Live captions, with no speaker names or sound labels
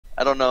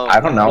I don't know. I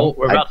don't know. Well,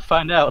 we're about to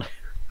find out.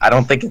 I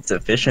don't think it's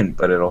efficient,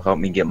 but it'll help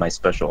me get my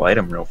special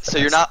item real fast. So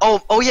you're not.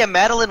 Oh yeah,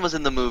 Madeline was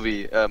in the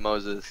movie.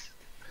 Moses.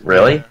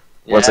 Really?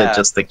 Yeah. Was it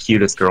just the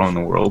cutest girl in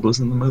the world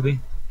was in the movie?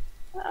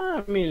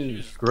 I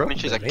mean, I mean,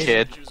 she's a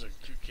kid. She was a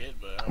cute kid,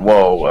 but I don't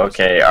Whoa, know if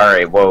she was- okay,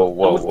 alright,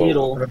 whoa.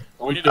 Beetle.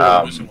 We did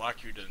Um, a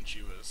Waku than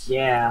she was.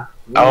 Yeah.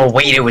 Oh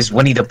wait, it was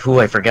Winnie the Pooh,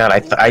 I forgot.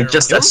 I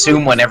just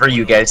assume whenever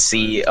you guys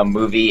see a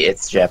movie,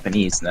 it's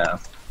Japanese now.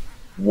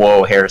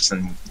 Whoa,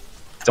 Harrison.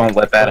 Don't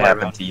let that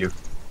happen to you.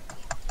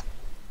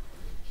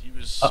 He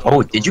was so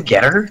Oh, did you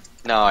get her?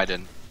 No, I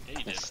didn't. Yeah,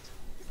 he did.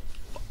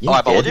 Oh,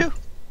 I bubbled you?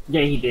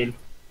 Yeah, he did.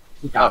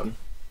 He got me.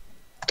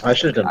 I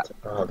should have done.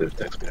 Oh, there's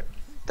text back.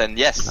 Then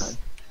yes.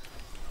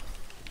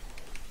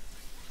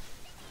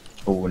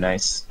 Oh,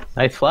 nice.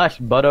 Nice flash,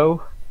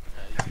 Butto.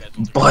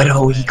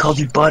 Butto, he called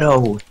you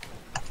Butto.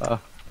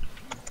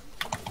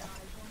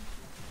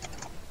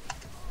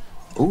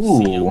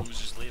 Ooh.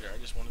 Losers later. I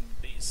just wanted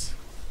the base.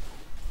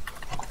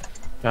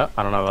 Oh,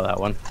 I don't know about that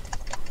one.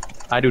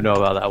 I do know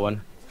about that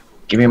one.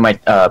 Give me my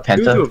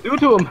penta. Do it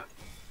to him.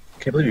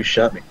 Can't believe you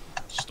shot me.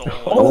 Stolen.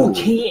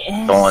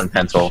 OKS. Stolen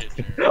pencil.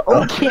 Shit.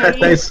 Okay.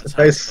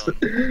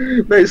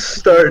 nice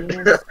start.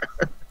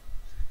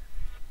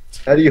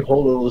 How do you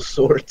hold all those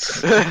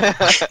swords?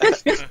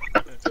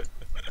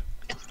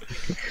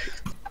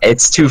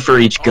 It's 2 for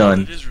each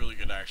gun. It is really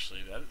good, actually.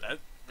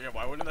 Yeah,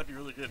 why wouldn't that be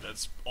really good?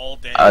 That's all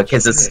damage.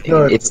 Because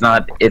it's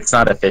not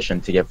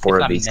efficient to get 4 It's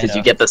of not these because meta.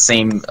 you get the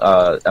same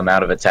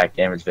amount of attack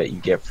damage that you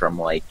get from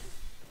like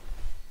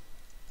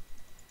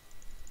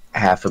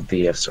half of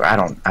the so I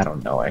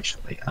don't know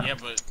actually. Yeah,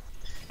 but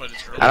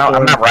it's early.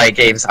 I'm not Riot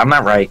Games. I'm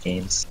not Riot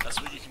Games.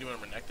 That's what you can do on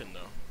Renekton, though.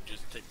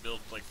 Just build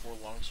like 4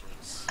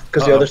 longswords.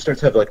 Because the other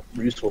starts have like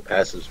useful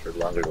passes for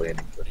longer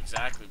landing. But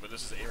Exactly, but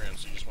this is ARAM,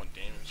 so you just want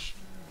damage.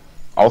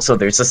 Also,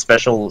 there's a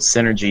special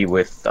synergy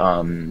with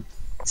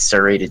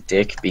Serrated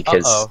Dick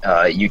because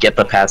you get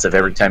the passive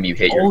every time you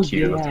hit your Oh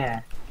Q.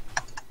 yeah.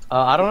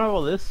 I don't know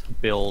about this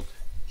build,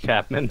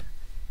 Chapman.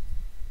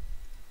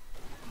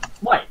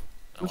 What?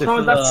 This What's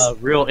wrong with is that?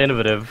 real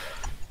innovative.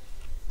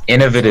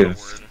 Innovative.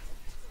 Word.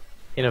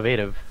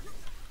 Innovative.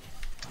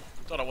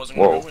 Thought I wasn't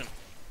gonna Whoa. go in.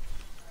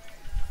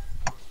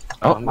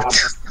 Oh, Wow.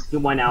 You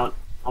went out.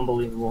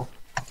 Unbelievable.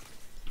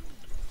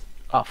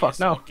 Oh fuck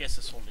no. I guess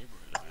this whole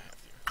neighborhood if I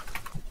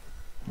have to.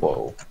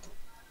 whoa.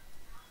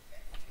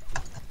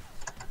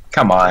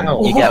 Come on,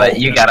 Ow. you gotta,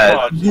 yeah.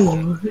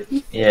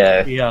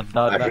 Yeah,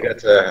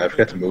 I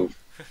forgot to move.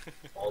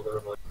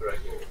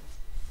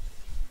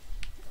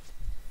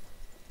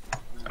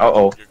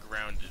 Uh-oh. You're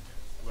grounded.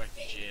 Go back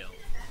to jail.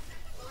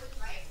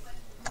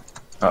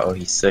 Uh-oh,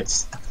 he's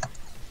 6.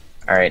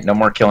 Alright, no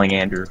more killing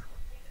Andrew.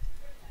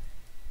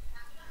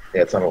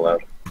 Yeah, it's not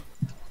allowed.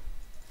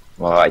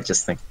 Well, I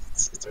just think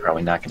it's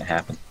probably not gonna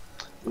happen.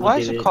 Why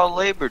is it called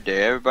Labor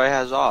Day? Everybody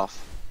has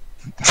off.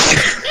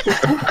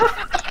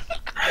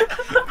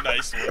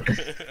 Nice one.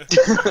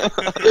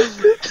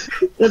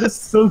 That is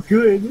so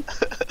good.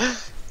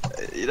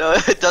 You know,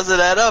 it doesn't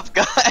add up,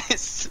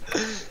 guys.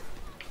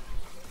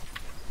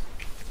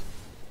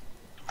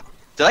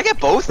 Did I get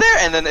both there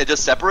and then it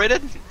just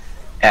separated?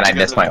 And I Because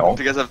missed of- my ult.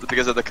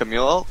 because of the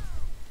Camille ult?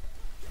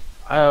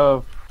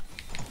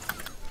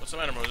 What's the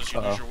matter, Moses? You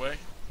lose your way?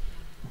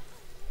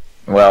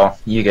 Well,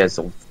 you guys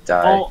will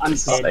die. Oh, I'm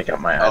just dead. I got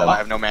my Oh, item. I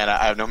have no mana.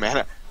 I have no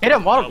mana. hit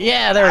him! Water.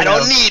 Yeah, there we I go.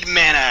 don't need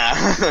mana.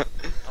 I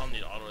don't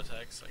need auto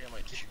attacks. I got my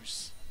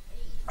juice.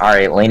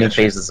 Alright, laning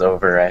phase is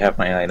over. I have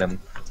my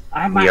item.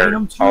 I have my We are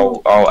item too.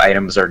 all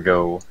items are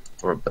go.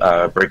 Or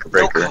breaker No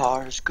breaker.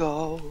 cars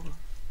go.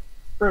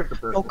 Burger,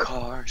 burger. No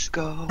cars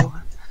go.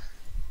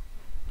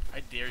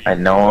 I dare you. I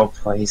know a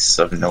place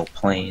of no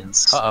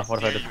planes. What if I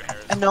Dare did? you,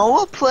 Harris. I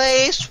know a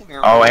place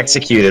where Oh,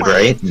 executed,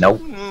 right?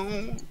 Nope.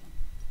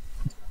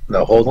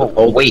 No, hold Oh, the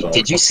hold. wait, the phone.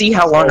 did you see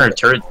how long our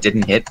turret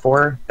didn't hit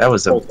for? That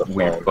was a Hold the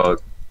weird phone.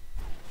 bug.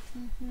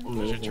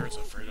 Those turrets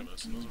afraid of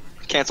us. And those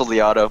are Cancel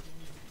the auto.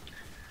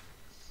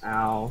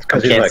 Ow.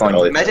 Because he's like, Canceling.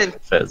 oh, Imagine.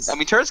 Fizz. I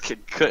mean, turrets could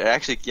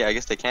actually. Yeah, I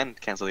guess they can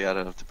cancel the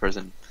auto if the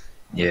person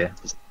Yeah.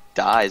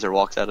 dies or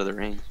walks out of the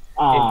range.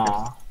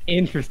 Aw.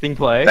 Interesting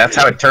play. That's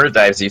how turret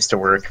dives used to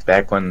work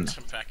back when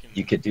some packing.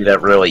 you could do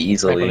that really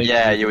easily.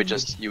 Yeah, you would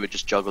just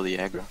juggle the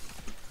aggro.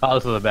 Oh,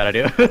 this was a bad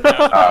idea.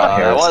 That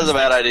Harrison. was a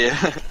bad idea.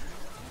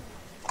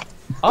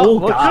 oh, Oh,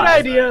 what good God.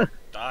 idea!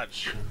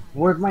 Dodge.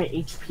 Where'd my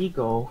HP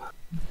go?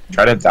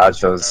 Try to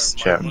dodge those,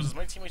 Chip.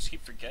 My teammates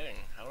keep forgetting.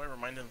 How do I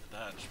remind them to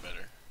dodge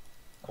better?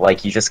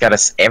 Like, you just gotta,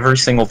 every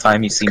single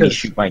time you see me Because-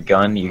 shoot my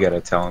gun, you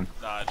gotta tell him.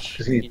 Dodge.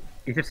 Because he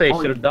You could say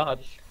Oh, should have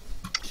dodged.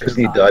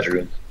 need dodge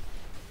room.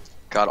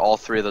 Got all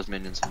 3 of those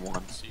minions in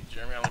one. See,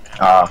 Jeremy, I don't even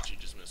have Ah. dodge. He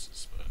just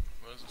misses. But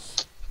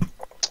Moses.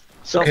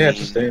 It's okay, I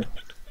sustain.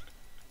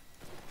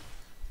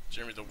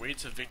 Jeremy, the way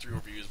to victory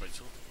over you is by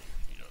tilting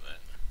you. You know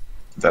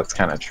that. That's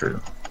kinda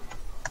true.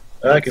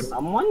 I can.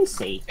 Someone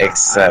say that.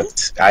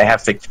 Except, I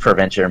have to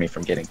prevent Jeremy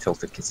from getting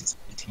tilted because he's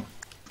 18.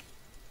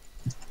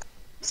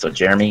 So,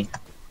 Jeremy,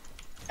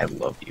 I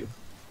love you.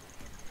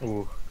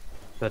 Ooh,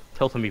 that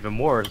tilts him even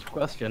more is the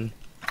question.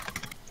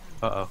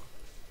 Uh-oh.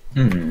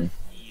 Hmm.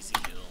 Easy.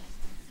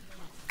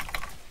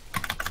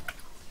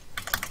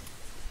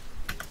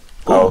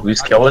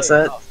 whose kill was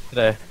that?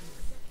 Today.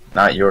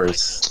 Not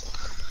yours.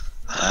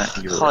 Not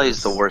yours.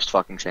 Kali's the worst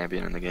fucking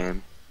champion in the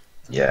game.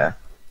 Yeah.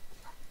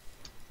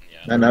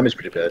 Yeah. Nami's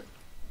pretty bad.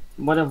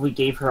 What if we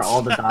gave her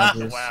all the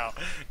dodges, Wow.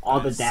 all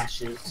the Nice.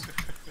 dashes?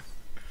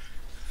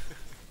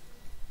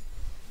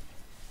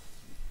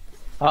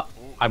 Oh,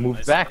 I moved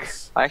Nice, back.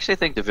 nice. I actually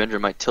think Devendra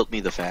might tilt me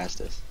the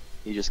fastest.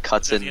 He just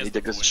cuts Because in. he has He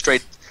the goes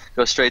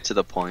voice. straight to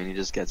the point. He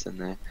just gets in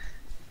there.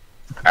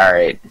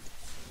 Alright.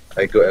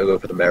 I go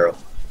for the marrow.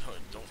 Oh,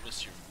 don't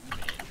miss your move,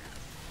 Andrew.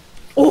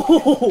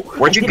 Oh!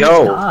 Where'd you I didn't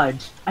go?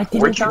 Dodge. I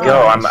didn't Where'd you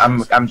dodge.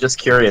 go? I'm just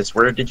curious.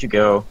 Where did you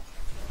go?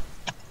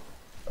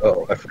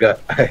 Oh, I forgot.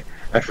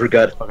 I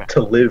forgot Okay.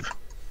 to live.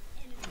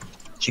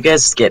 Did you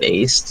guys get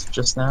aced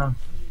just now?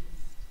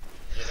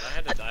 Yeah, I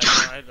had to die.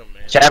 I had no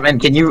man. Chapman,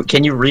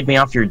 can you read me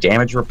off your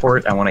damage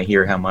report? I want to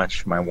hear how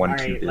much my 1-2 Alright,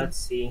 did. let's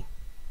see.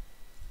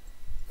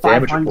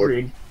 Damage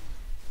 500.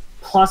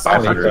 Plus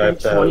 500.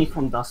 120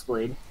 from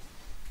Dustblade.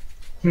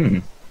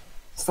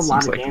 It's a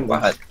lot Seems of like a damage.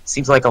 lot.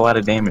 Seems like a lot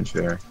of damage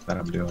there that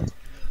I'm doing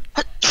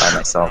by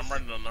myself. I'm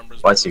running the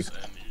numbers. Bless you.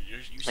 and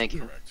you Thank you.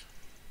 correct.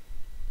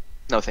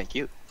 No, thank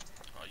you.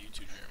 Oh, you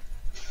too,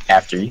 Jeremy.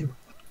 After you.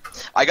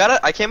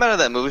 I came out of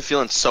that movie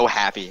feeling so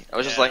happy. I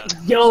was just Yeah. like,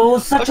 Yo, I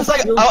such was a just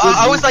like, feel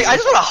I good was like, I movie.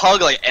 just want to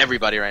hug like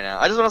everybody right now.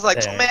 I just was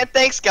like, Dang. man,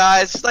 thanks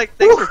guys. Just like,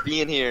 thanks for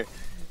being here.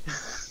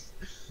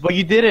 But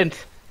you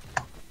didn't.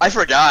 I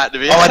forgot to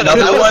be Oh, honest.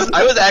 another one?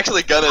 I was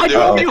actually gonna do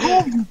Oh. it, you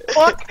home, you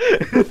fuck!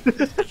 Good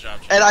job,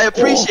 and Jeremy. I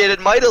appreciate it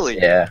mightily.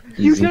 Yeah.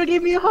 You Easy. should have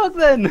gave me a hug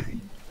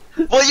then.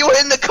 Well, you were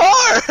in the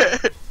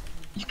car.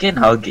 You can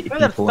hug I people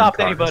never in stopped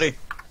cars. anybody.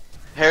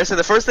 Harrison,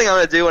 the first thing I'm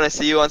gonna do when I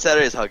see you on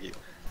Saturday is hug you.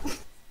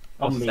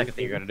 What's the second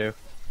thing you're gonna do?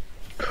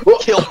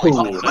 Kill me.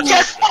 Oh,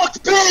 Get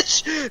fucked,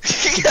 bitch!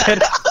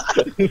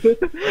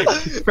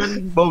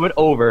 Friend moment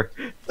over.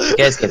 You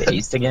guys get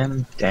aced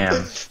again?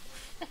 Damn.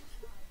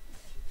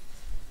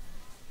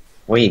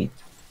 Wait.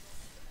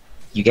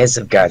 You guys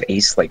have got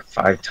aced like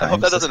 5 I times.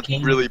 hope that this doesn't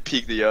game? really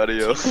peak the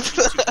audio.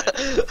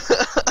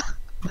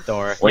 Don't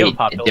worry. Wait, You have a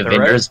pop filter,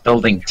 Devinder's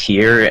building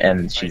tier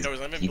and I she's. know, he's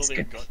not even he's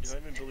building good. a gun. He's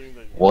not even building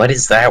the. What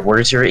is that?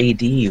 Where's your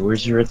AD?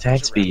 Where's your attack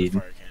Where's your speed?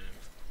 rapid fire cannon?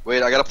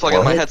 Wait, I gotta plug in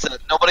my What? headset.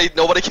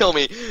 Nobody kill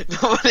me.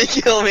 Nobody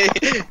kill me.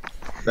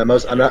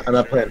 Namos, I'm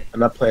not playing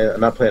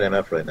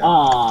MF right now.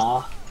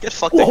 Aww. Get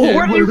fucked Oh, again.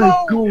 where did it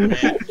go? Man,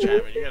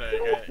 Chapman, you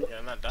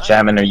gotta not die.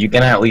 Chapman, are you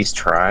gonna at least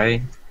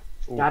try?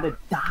 Gotta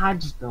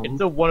dodge them.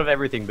 It's a one of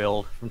everything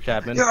build from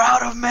Chapman. You're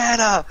out of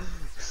mana.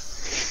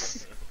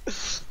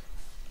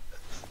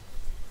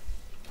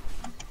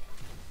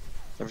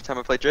 Every time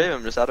I play Draven,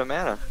 I'm just out of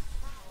mana.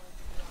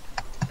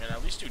 Man,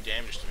 at least do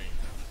damage to me.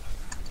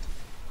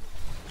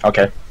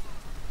 Okay.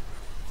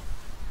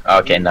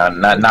 Okay, no,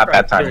 not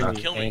that time. Kill though.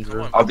 me, Kill me, Andrew.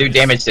 come on. I'll do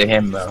damage to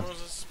him though.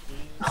 Moses,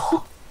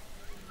 please.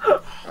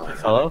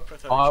 Hello?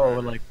 Pathetic Oh,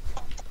 Jeremy. like.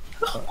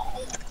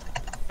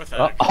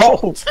 Pathetic.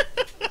 Oh!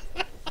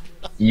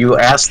 You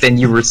asked and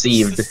you This is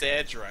received. the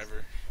sad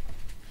driver.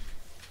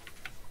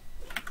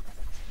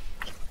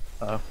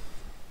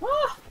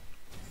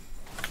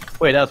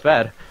 Wait, that's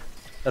bad.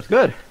 That's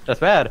good. That's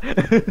bad.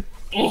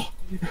 Eh.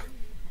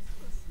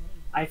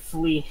 I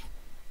flee.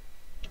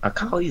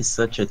 Akali is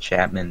such a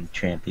Chapman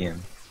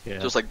champion Yeah.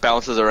 Just like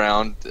bounces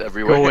around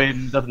everywhere. Go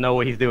in, doesn't know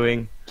what he's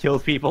doing,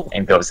 kills people.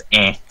 and goes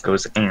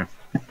goes.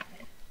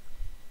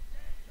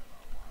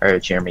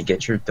 Alright, Jeremy,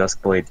 get your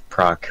Duskblade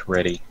proc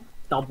ready.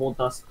 Double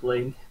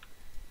Dustblade.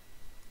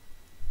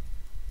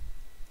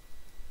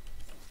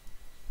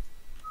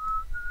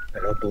 I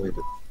don't believe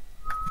it.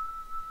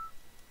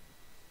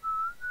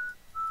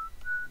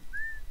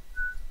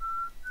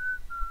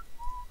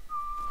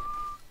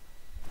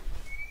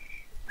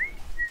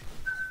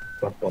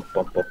 Bum, bum,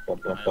 bum, bum, bum,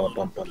 bum, I bum, love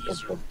bum, bum,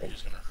 these bum, bum.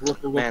 he's gonna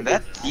Look, look, Man,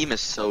 look. that theme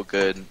is so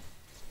good.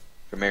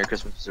 For Merry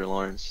Christmas, Mr.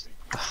 Lawrence.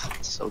 Ah,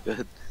 it's so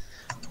good.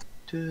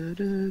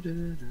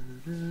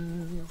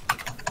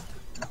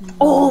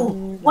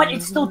 Oh! What?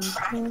 It's still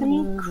tracking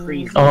me?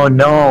 Crazy. Oh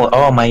no!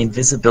 Oh, my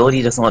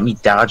invisibility doesn't let me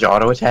dodge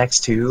auto attacks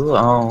too.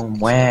 Oh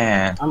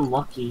man!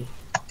 Unlucky.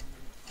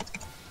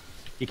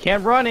 You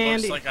can't run, Looks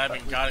Andy. like I've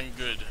been gotten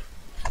good.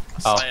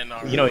 Oh,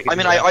 Sayonara. you know. I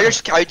mean, I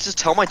just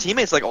tell my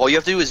teammates like all you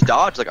have to do is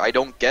dodge. Like I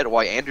don't get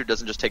why Andrew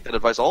doesn't just take that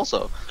advice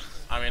also.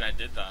 I mean, I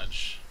did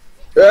dodge.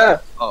 Ah!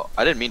 Oh,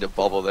 I didn't mean to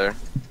bubble there.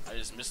 I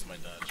just missed my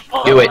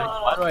dodge. Do it.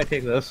 Why do I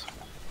take this?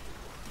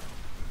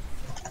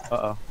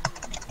 Uh oh.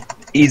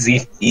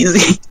 Easy,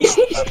 easy.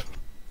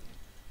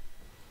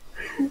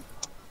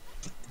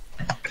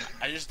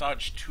 I just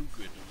dodged too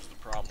good. It was the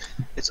problem.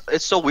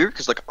 It's so weird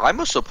because like I'm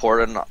a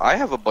support and I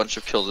have a bunch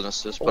of kills and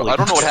assists, but Holy I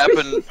don't know what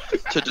happened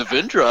to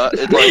Devendra.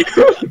 It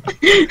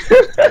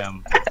like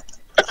Damn.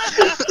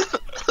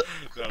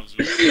 That was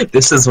really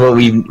This is what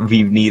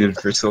we've needed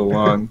for so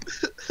long.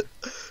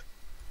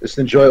 Just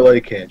enjoy it while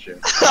you can, Jim.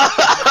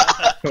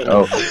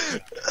 Oh,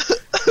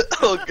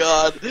 oh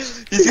god,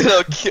 he's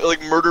gonna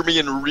like murder me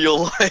in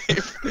real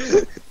life.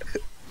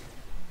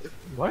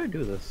 Why did I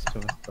do this to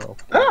myself?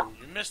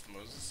 You missed,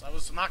 Moses. I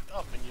was knocked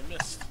up and you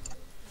missed.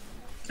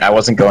 I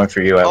wasn't going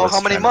for you. I Oh, was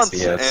how many trying to months,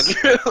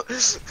 CS. Andrew?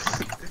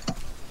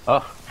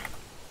 Oh,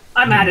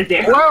 I'm out of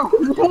there.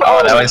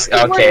 Oh, that was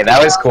okay.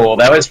 That was cool.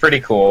 That was pretty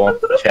cool,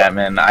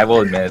 Chapman. I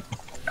will admit.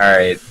 All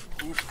right.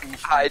 Oof,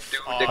 oof, I oof. do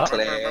I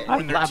declare. remember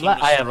when their I team was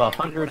have strong,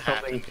 100 what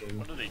happened? something.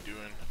 What are they doing?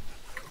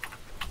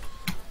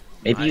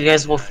 Maybe you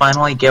guys will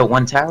finally get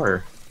one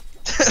tower.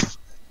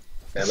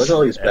 Man, look at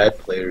all these bad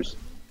players.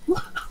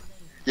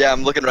 Yeah,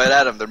 I'm looking right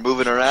at them. They're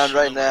moving around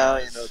right now.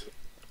 You know,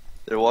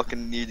 they're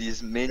walking near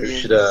these You minions.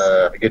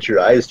 should get your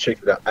eyes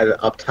checked out. An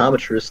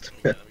optometrist.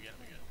 We got it.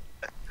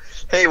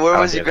 Hey, where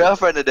I'll was your get it.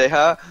 girlfriend today,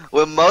 huh?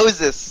 With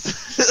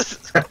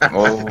Moses.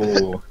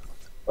 Oh.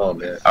 Oh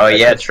man. Oh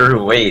yeah,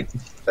 true. Wait.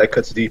 That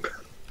cuts deep.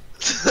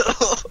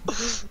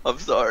 I'm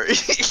sorry.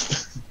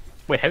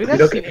 wait, have you You guys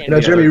know, seen you know,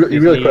 any Jeremy, other you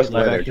really Disney crossed the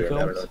line there, live-action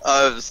Jeremy. I don't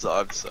films? know.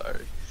 I'm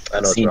sorry. I know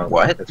it's Seen wrong.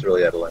 what? It's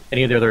really out of line.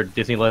 Any of the other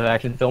Disney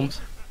live-action films?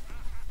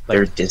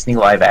 There's Disney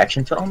live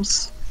action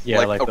films? Yeah,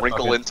 like, the A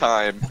Wrinkle fucking- in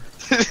Time.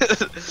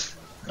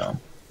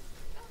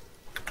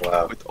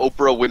 Wow. With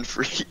Oprah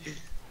Winfrey.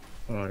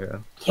 Oh yeah.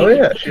 Oh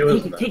yeah, she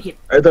was. Take it, take it.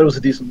 I thought it was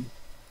a decent.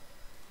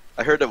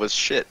 I heard it was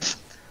shit.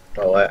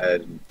 Oh, I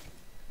didn't.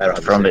 I don't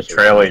have From the same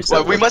trailers.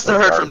 Well, it we looked must have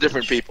like heard from garbage.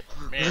 different people.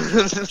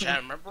 Man,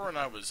 Chad, remember when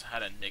I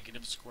had a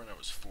negative score and I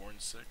was 4 and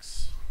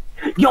 6?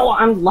 Yo,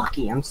 I'm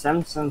lucky. I'm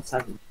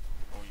 777.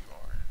 Oh,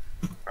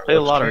 you are. Play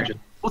a lottery.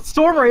 Well,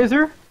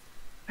 Stormraiser.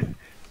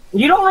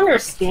 You don't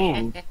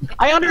understand.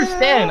 I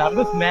understand. I'm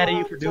just mad at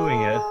you for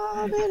doing it.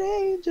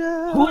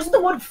 Who's the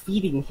one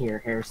feeding here,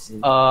 Harrison?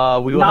 We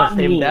all Not have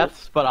the same me.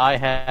 deaths, but I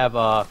have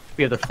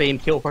we have the same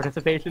kill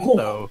participation, Oh.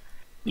 so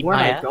Where'd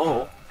I I have-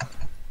 go?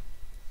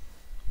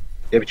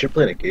 Yeah, but you're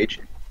playing a gauge.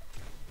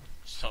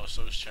 So is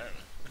Chad.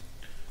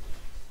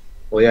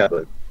 Well, yeah,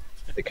 but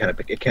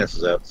it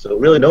cancels out. So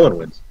really, no one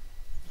wins.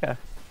 I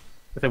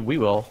said we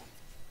will.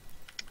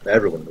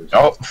 Everyone loses.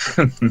 Oh,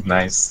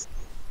 nice.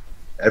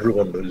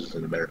 Everyone loses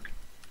in America.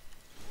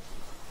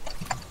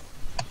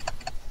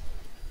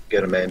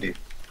 Get him, Andy. Did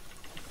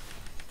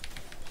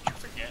you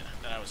forget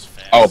that I was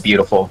fast? Oh,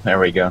 beautiful. There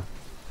we go.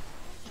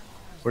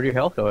 Where'd your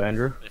health go,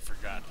 Andrew? They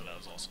forgot that I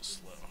was also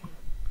slow.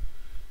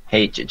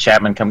 Hey,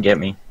 Chapman, come get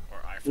me. Or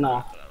I forgot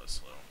No. that I was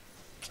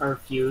slow. I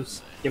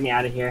refuse. Get me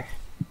out of here.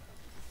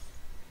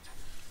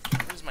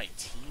 Where's my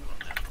team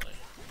on that play?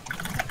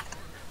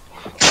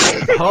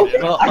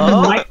 Oh,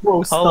 I'm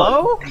micro stuck.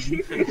 hello?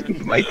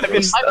 Mike, I'm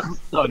in micro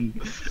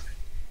stun.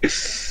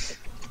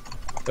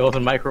 It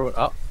wasn't micro.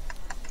 Oh.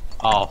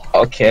 Oh.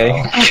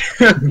 okay.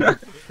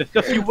 It's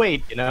just you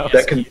wait, you know?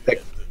 That can- the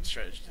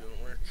strategy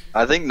didn't work.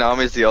 I think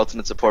Nami's the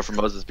ultimate support for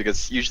Moses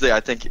because usually I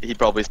think he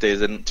probably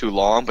stays in too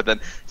long, but then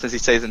since he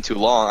stays in too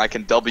long, I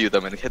can W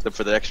them and hit them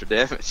for the extra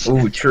damage.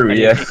 Ooh, true, And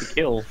you yeah. take the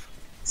kills.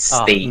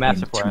 Stay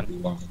master in plan. too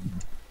long.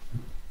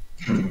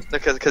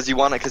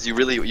 Because you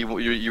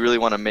really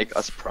want to make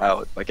us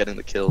proud by getting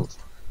the kills.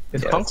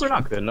 Is Yeah, Conqueror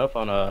not good enough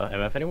on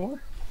MF anymore?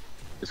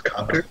 Is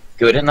Conquer?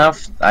 Good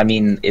enough? I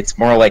mean, it's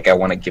more like I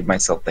want to give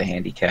myself the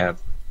handicap.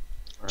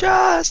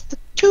 Just the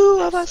two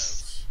of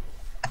us.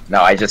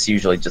 No, I just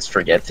usually just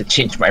forget to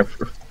change my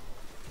room.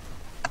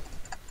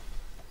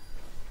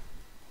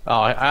 Oh,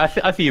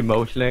 I see you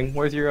motioning.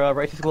 Where's your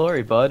righteous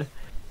glory, bud?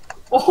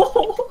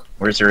 Oh,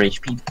 Where's your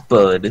HP,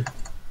 bud?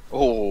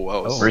 Oh,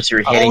 that was. Where's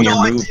your hitting no,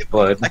 I your move, did-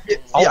 bud?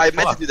 I meant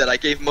fuck. to do that. I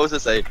gave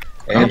Moses a.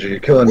 Andrew, you're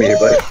killing me here,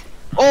 buddy.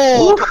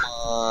 Oh, come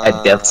on.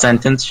 A death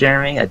sentence,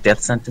 Jeremy? A death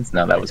sentence?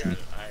 No, that was me. I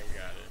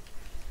got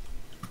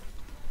it.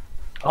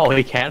 Oh,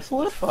 he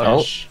canceled it? Fuck.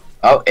 Oh.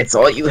 Oh, it's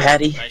all you,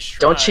 Hattie. Nice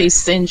Don't try. chase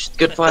Singed.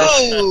 Good flash.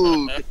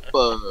 Oh, good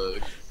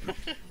fuck.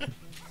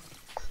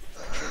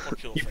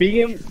 Triple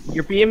kill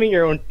You're for BMing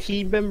your own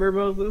team member,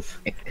 Moses?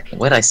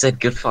 What? I said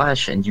good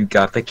flash, and you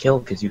got the kill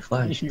because you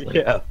flashed. Like,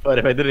 Yeah, but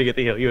if I didn't get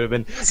the kill, you would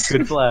have been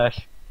good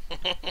flash.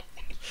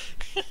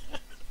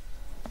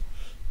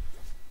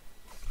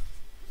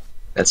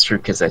 That's true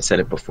because I said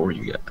it before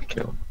you got the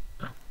kill.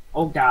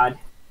 oh God.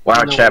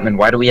 Wow, No. Chapman,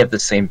 why do we have the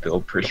same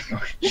build pretty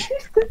much?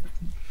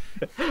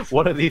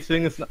 One of these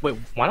things. Wait,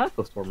 why not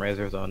go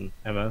Stormraisers on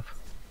MF?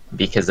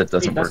 Because it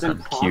doesn't It work doesn't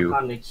on proc Q.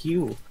 on the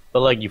Q.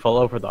 But like, you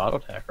follow up with the auto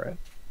attack, right?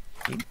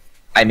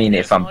 I mean,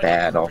 if I'm Like,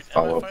 bad, I'll perfect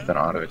follow MF up with an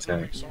auto item? Doesn't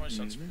attack. make so much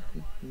sense.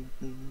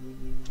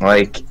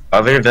 Like,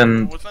 other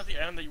than, Wasn't that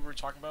the item that you were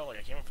talking about? Like,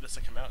 I can't wait for this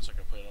to come out so I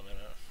can play it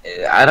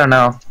on MF. I don't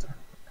know.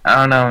 I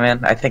don't know,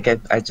 man. I think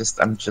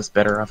I'm just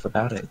better off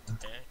without it.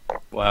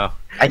 Wow.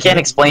 I can't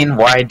explain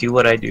why I do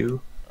what I do.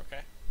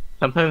 Okay.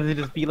 Sometimes it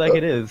just be like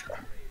it is.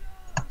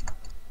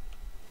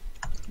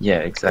 Yeah,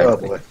 Oh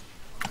exactly. boy.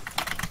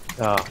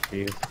 Oh,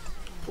 jeez.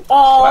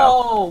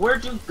 Oh,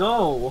 where'd you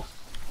go?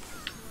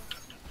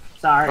 I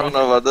Sorry. don't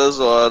know about this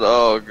one.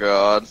 Oh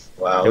god.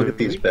 Wow, look at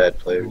these bad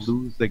players.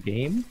 Lose the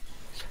game?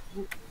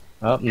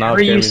 Oh, no. Why are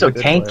you Jeremy's so a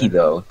good tanky, player.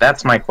 though?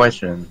 That's my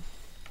question.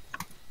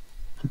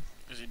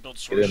 Because he built Get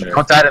sword in there. shield.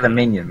 Don't die to the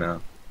minion,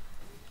 though.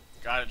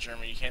 Got it,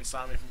 Jeremy. You can't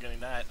stop me from getting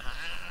that.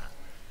 Ah,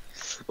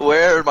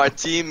 Where are my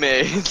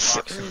teammates?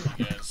 boxing,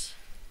 you guys.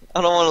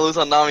 I don't want to lose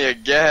on Nami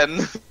again.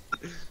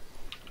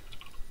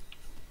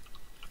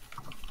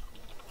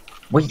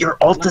 Wait, your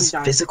ult is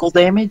Nami died. physical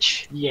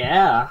damage?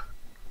 Yeah.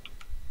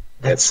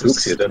 That's so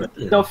Fuchsia, doesn't it?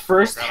 stupid. The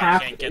first God, I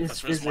half can't get is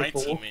this. Where's my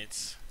physical.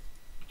 teammates?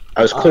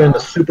 I was clearing the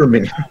super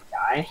minion.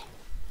 Guy.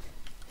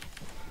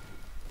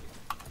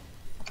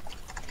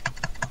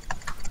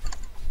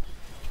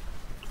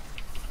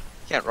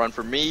 Can't run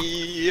from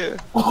me.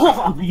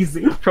 Oh,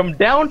 amazing. From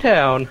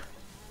downtown.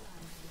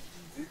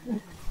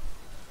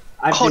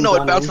 Oh no,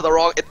 it bounced to the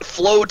wrong. It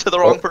flowed to the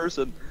wrong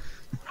person.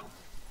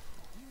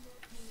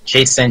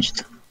 Chase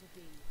cinched.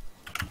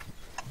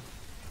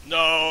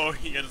 No,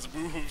 he got his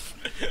move.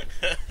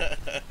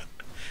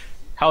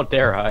 How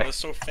dare That I? was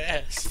so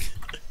fast.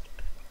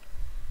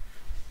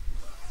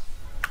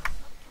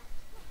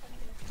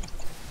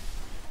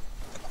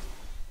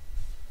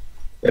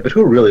 Yeah, but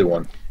who really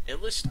won?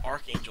 It lists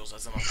archangels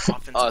as an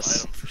offensive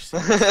Us. item for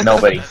some.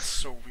 Nobody. That's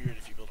so weird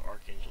if you build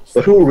archangels.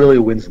 But who really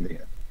wins in the end?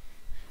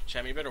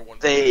 Cham, you better win.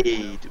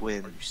 They'd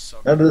win. Or you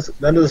suck. None of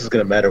this is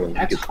gonna matter when we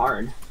That's get.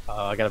 hard.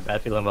 I got a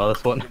bad feeling about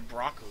this one. You're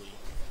broccoli.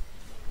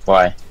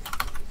 Why?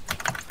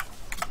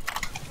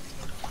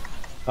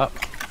 Oh,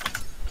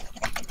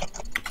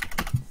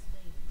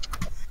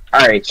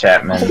 Alright,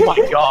 Chapman. oh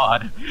my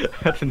god.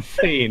 That's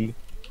insane.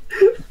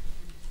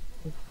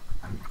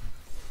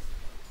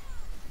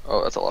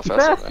 Oh, that's a lot Too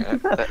faster fast, than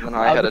too fast. than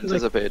I had was like,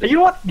 anticipated. "Hey, you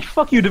know what?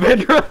 Fuck you,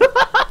 Devendra.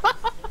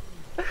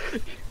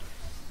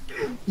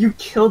 You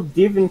killed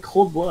Div in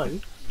cold blood.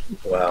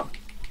 Wow.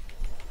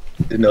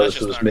 Didn't know That's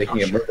this was just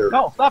making a not murder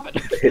No, stop it.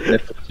 hit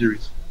Netflix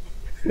series.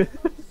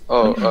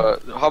 Oh,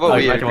 how about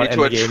we Imagine agree what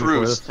to a end the game before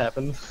truce? this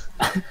happens.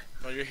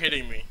 No, you're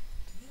hitting me.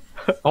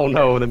 Oh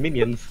no, the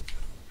minions.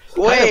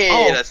 Wait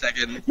Oh. a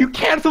second. You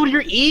canceled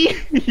your E,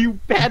 you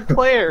bad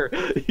player.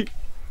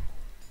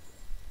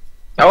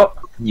 Oh,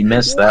 you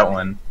missed that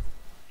one.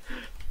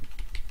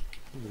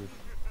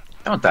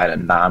 Don't die to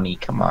Nami,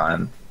 come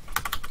on.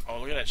 Oh,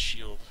 look at that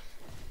shield.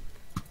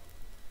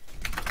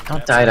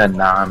 Don't die to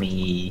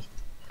Nami.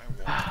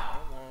 I won. I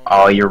won.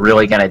 Oh, you're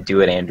really gonna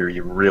do it, Andrew.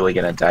 You're really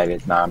gonna die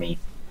to Nami.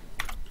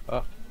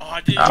 Oh,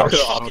 I did. Oh,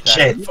 Fucking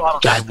shit.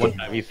 God, God one damn.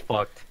 time he's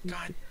fucked.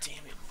 God damn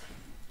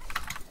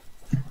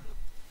it.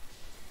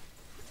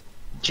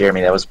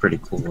 Jeremy, that was pretty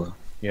cool.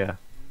 Yeah.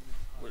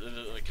 Kill him,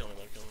 kill him.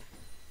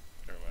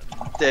 Never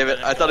mind. David,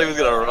 I thought he was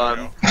gonna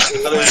run. I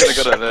thought he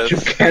was gonna go to Did you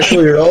this.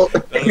 cancel your ult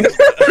That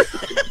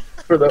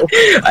for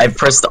the? I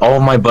pressed all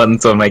my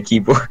buttons on my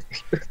keyboard.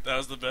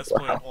 was the best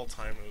play of all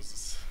time. It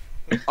was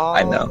All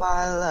I know.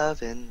 my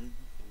loving,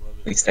 love At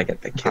it. least I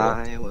get the kill.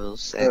 I will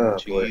send Oh,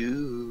 to boy.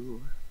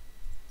 you.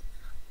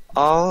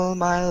 All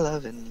my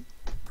loving,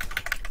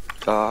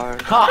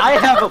 darling. Ha, I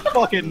have a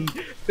fucking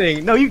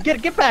thing. No, you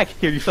get back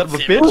here, you son of a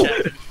Damn it,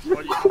 bitch. Chad. What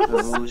are you-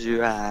 Close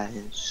your eyes,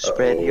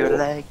 spread your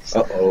legs.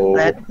 Uh-oh.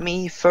 Let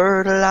me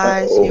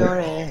fertilize Uh-oh.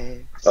 your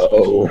eggs.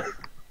 Uh-oh.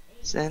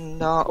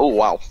 Send on. Oh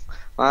wow.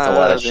 That's a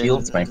lot of Loving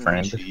shields, my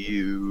friend. to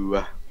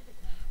You.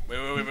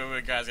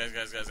 Wait, guys,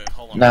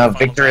 hold on. No, Final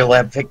victory thought.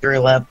 lap, victory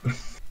lap.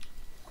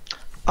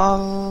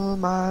 All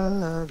my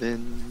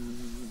loving.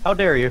 How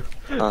dare you?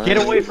 Get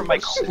away from my I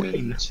will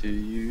queen. send To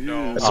you.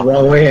 No. That's the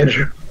wrong way,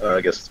 Andrew.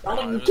 I guess it's fine.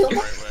 Oh, it was the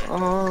right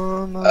way.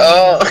 All my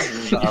Oh.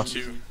 You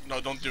too. No,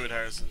 don't do it,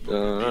 Harrison.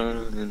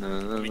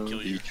 loving me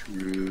kill you. be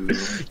true.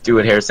 Do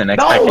it, Harrison.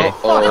 Next No, packet.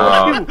 fuck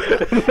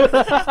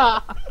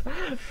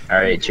you.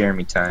 Alright,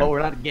 Jeremy Oh, time. we're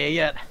not gay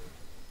yet.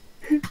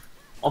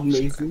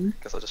 Amazing.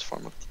 Guess I'll just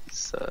farm up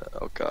these.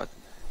 Oh god.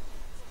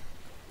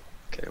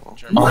 Okay, well.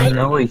 Oh, I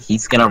know it.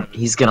 He's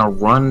gonna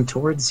run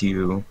towards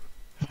you.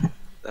 then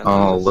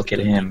Oh, look at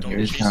him. Don't Here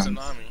he chase comes.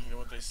 Tsunami. You know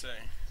what they say.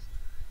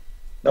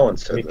 No one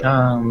said Here that.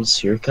 comes.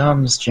 Here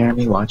comes.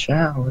 Jeremy, watch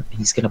out.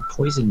 He's gonna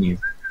poison you.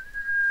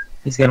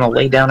 He's gonna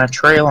lay down a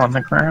trail on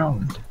the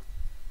ground.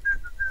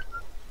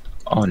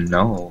 Oh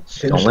no.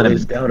 Singe Don't let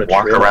lays him down a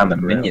walk trail around on the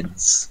the ground.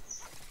 minions.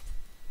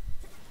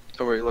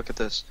 Don't worry, look at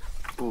this.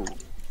 Ooh.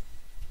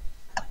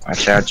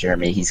 Watch out,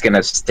 Jeremy. He's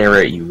gonna stare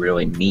at you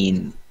really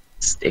mean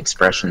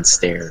expression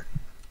stare.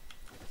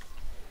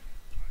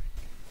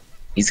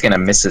 He's gonna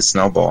miss his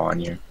snowball on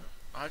you.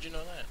 How'd you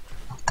know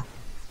that?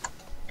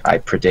 I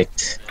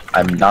predict.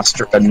 I'm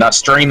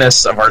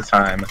Nostradamus of our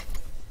time.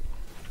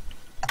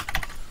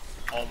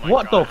 Oh my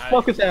What God, the how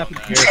fuck do is you know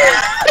happening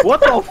that? here? What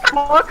the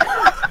fuck?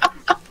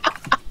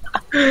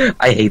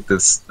 I hate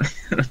this.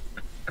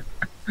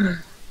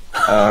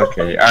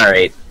 Okay,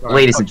 alright.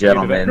 Ladies and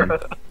gentlemen,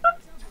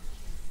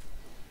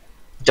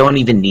 don't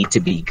even need to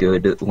be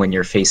good when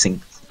you're facing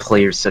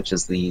players such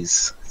as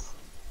these.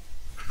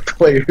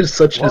 Players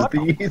such as What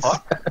the these.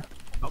 fuck?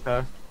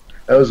 Okay.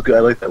 That was good. I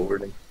like that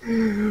wording.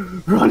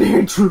 Run,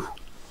 Andrew.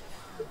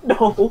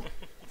 No.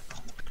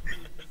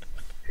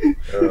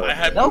 I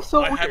had That was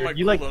so I had my weird.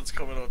 You, like- cooldowns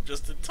coming up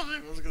just in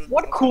time. I was gonna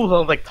What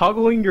cooldowns? Like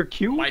toggling your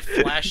Q? My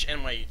flash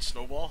and my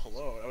snowball.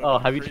 Hello. that would've Oh,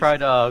 been have you crazy.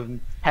 tried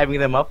having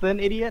them up then,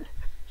 idiot?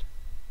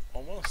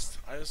 Almost.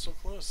 I was so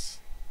close.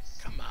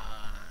 Come on.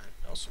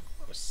 I was so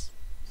close.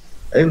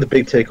 I think the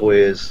big takeaway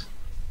is.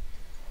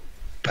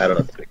 I don't know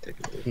what the big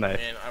takeaway is. Nice.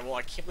 Man,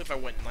 I can't believe I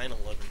went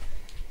 9/11.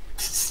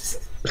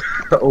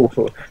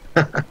 Oh.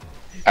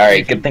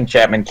 Alright, good thing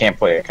Chapman can't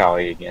play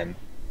Akali again.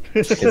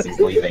 Because he's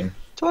leaving.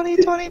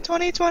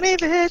 2020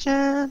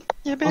 vision.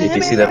 Did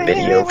you see that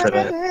video for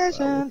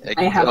that?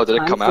 I have Oh, did it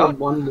time come for out?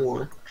 one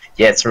more.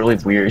 Yeah, it's really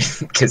weird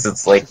because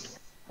it's like,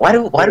 why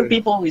do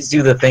people always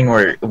do the thing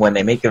where when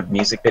they make a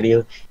music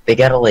video, they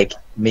gotta like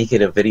make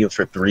it a video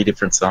for 3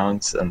 different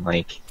songs and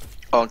like,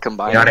 Oh, and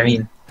combine. you know what I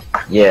mean?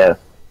 Yeah,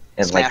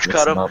 and Smash like mix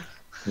cut them 'em? up.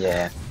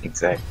 Yeah,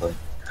 exactly.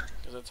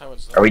 'Cause that's how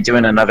it's done. Are we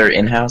doing another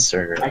in-house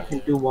or? I can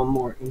do one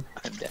more.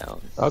 I'm down.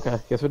 Okay,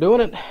 guess we're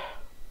doing it.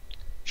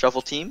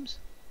 Shuffle teams?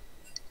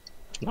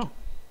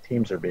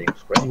 Teams are being You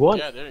spread. won.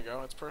 Yeah, there you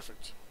go. That's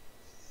perfect.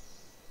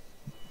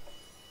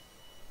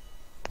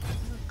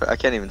 I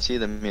can't even see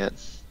them yet.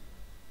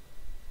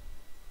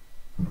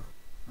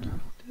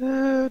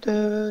 Beep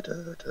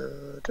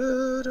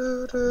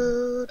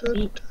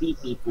beep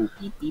beep boop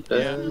beep beep.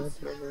 Yeah.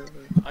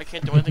 beep. I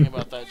can't do anything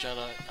about that,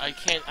 Jenna. I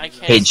can't.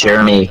 Hey, stop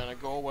Jeremy. it, Jenna.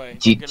 Go away.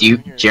 Do Get you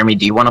in here. Jeremy?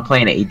 Do you want to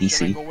play an Jenna,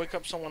 ADC? go wake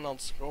up someone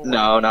else. Go away.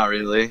 No, not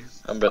really.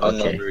 I'm not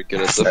Okay. very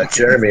good at them.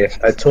 Jeremy,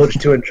 I told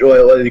you to enjoy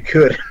it while you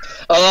could.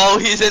 Oh,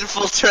 he's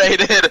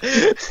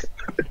infiltrated!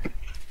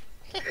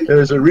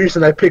 There's a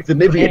reason I picked the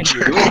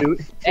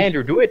Nivea.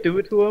 Andrew, do it to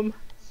him.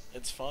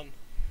 It's fun.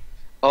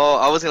 Oh,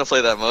 I was gonna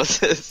play that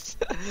Moses.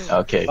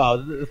 Okay. Oh,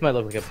 this might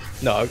look like a.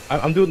 No,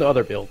 I'm doing the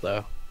other build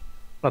though,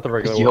 not the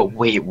regular Yo, one.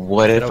 wait.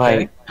 What if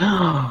Okay.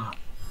 I?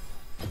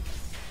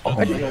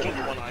 Oh Do you my know god.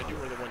 the one I do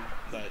or the one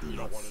that you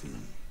don't want to do?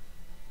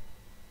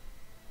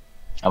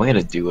 I'm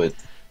gonna do it.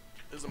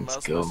 There's a Let's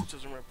mouse go.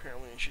 message her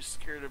apparently, and she's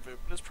scared of it,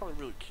 but it's probably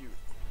really cute.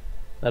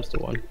 That's the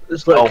one.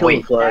 Just let Oh, kill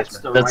wait. the flies,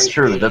 That's man. the That's right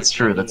true. thing. That's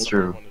true. That's That's what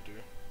I true. want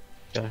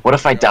to do. What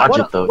if I dodge What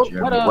it though, what-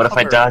 Jeremy? what, What if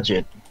I other- dodge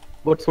it?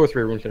 What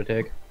sorcery rune should I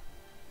take?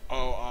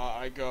 Oh,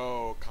 I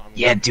go common.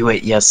 Yeah, do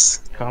it.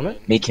 Yes. And Comet?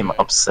 then, Make him yeah,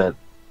 upset,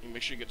 you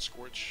make sure you get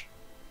Scorch.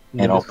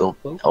 and I'll Nimbus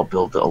build. I'll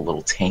build a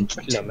little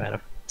tanky No mana.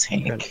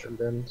 tank.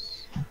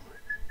 Transcendence.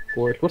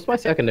 Scorch. What's my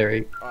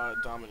secondary?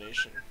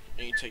 Domination.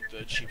 And you take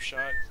the cheap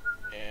shot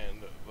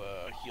and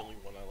the healing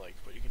one I like,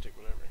 but you can take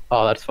whatever.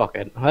 Oh, that's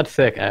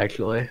sick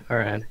actually. All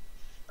right.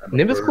 I'm a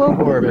Nimbus bird. Cloak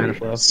or Mana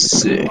Flow?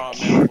 Sick. Mana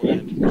Land, but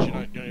you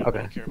don't even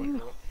Okay. care about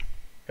healing.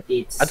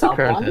 It's I took someone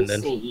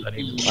Transcendence. say I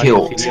need-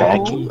 Kill I-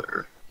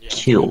 Tacular. Yeah.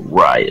 Kill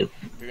Riot.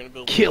 You're gonna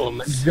build Kill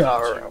Legends,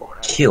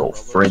 Manjaro. too. Kill Those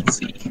are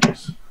Frenzy.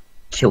 ridiculous.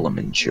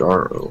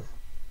 Kilimanjaro.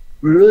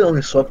 We really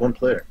only swapped one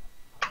player.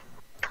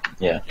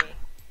 Yeah.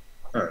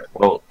 Alright.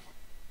 Well,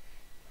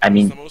 I Who's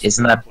mean, the most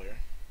isn't important that player?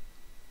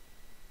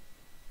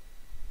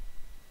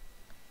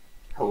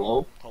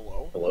 Hello?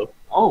 Hello? Hello?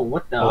 Oh,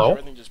 what the? Hello?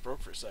 Everything just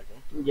broke for a second.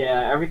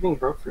 Yeah, everything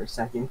broke for a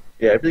second.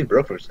 Yeah, everything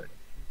broke for a second.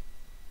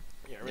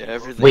 Yeah, Yeah, broke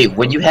everything- for a wait?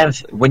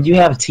 second. When you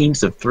have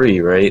teams of 3,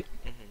 right?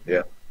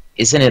 Mhm.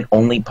 Isn't it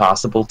only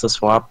possible to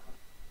swap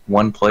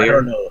one I player?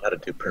 don't know how to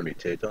do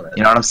permutate, don't I?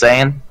 You know what I'm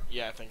saying?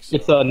 Yeah, I think so.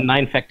 It's a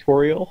 9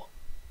 factorial.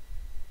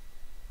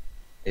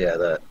 Yeah,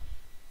 that.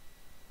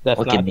 That's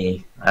Look not. at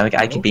me.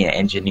 I could be an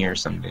engineer You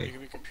someday. can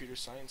be a computer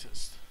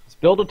scientist. Let's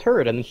build a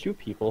turret and then shoot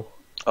people.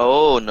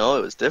 Oh no,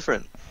 it was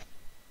different.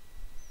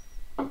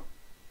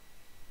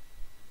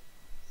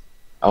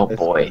 Oh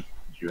boy.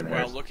 You and Wow,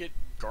 Harrison. look at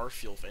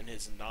Garfield and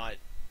his not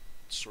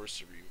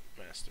sorcery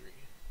mastery.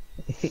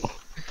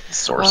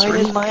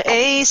 Sorcery. my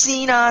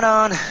AC not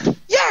on?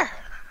 Yeah.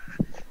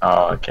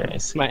 Oh, okay.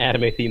 It's my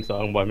anime theme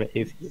song. Why my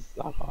AC is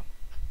not on.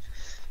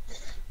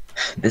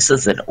 This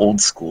is an old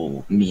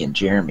school me and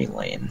Jeremy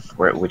lane,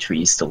 which we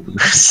used to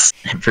lose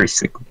every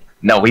single.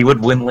 No, we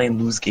would win lane,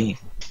 lose game.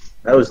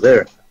 I was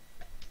there,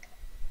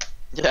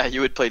 Yeah,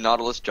 you would play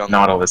Nautilus jungle.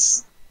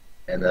 Nautilus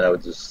and then I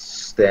would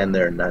just stand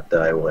there and not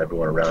die while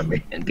everyone around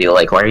me. and be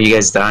like, "Why are you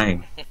guys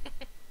dying?"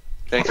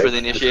 Thanks for the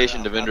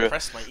initiation, I Devindra.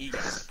 pressed my E,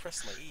 guys. I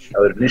pressed my E. I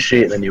would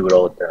initiate, and then you would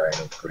all die. It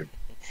was great.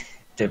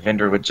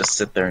 Devendra would just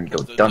sit there and go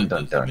The- dun the-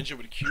 dun the dun, Ninja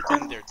would Q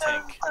in their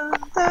tank.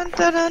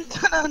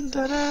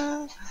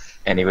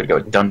 and he would go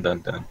dun dun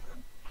dun.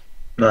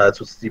 No, that's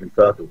what Stephen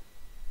thought.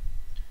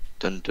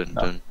 Dun dun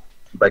dun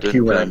By Dun,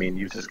 Q, when I dun, mean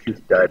use his Q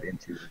to dive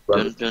into.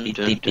 dun dun Beep,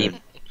 dun beep, beep.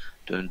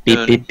 dun Beep,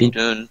 dun beep, beep.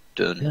 dun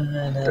dun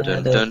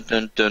dun dun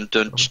dun dun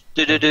dun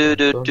do do do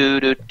do do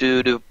do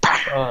do do.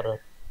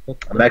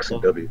 I'm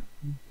maxing W.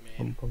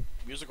 Man,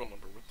 musical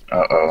number with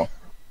Uh oh.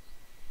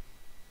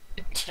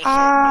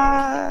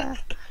 the.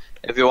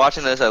 If you're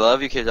watching this, I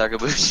love you, Kid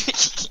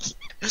Takabuchi.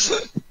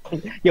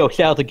 Yo,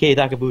 shout out to Kei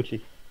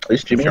Takabuchi. At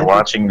least If Jimmy. you're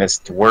watching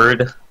this,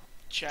 word.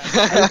 Chat.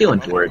 How you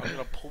doing, I'm Dward?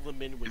 gonna pull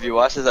them in with If you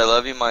watch this, I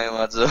love you, Maya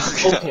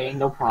Matsuoka. Okay,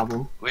 no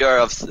problem. We are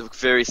of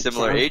very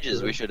similar Sounds ages.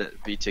 good. We should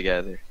be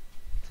together.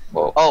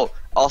 Well, Oh,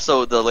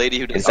 also the lady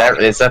who is that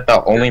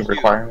the only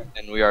requirement?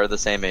 And we are the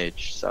same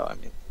age, so I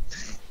mean,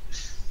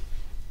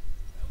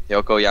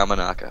 Yoko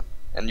Yamanaka,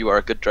 and you are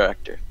a good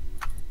director.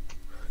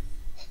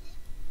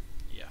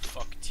 Yeah,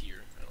 fuck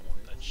tier. I don't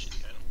want that shit.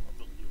 I don't want to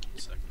build you in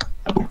a second.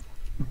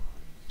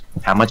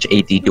 How much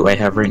AD do I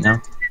have right now?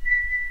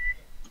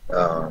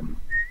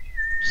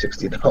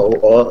 16.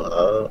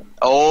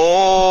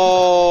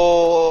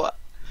 Oh,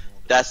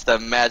 that's the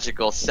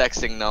magical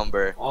sexing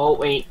number. Oh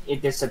wait,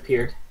 it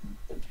disappeared.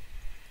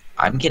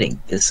 I'm getting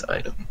this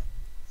item.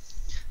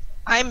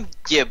 I'm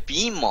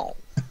Gibimo.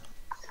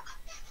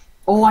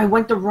 Oh, I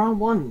went the wrong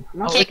one.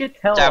 I'm Oh, not I could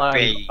tell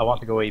Duppy. I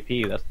want to go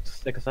AP. That's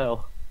sick as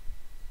hell.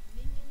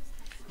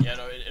 Yeah,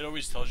 no, it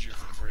always tells you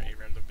for a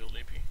random build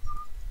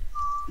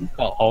AP.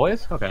 Oh,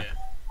 always? Okay.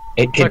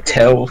 Yeah. It could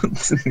tell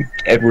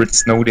Edward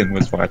Snowden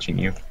was watching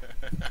you.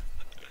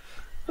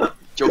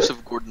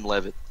 Joseph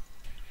Gordon-Levitt.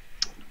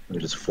 You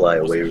just fly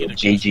away real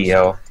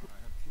JGL.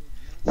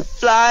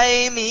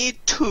 Fly me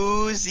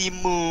to the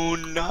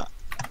moon.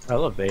 I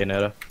love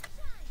Bayonetta.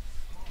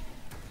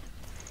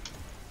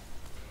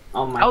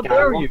 Oh my How god.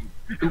 dare what you?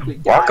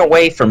 stupid Walk guy.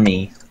 away from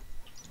me.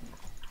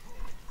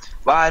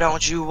 Why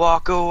don't you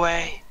walk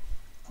away?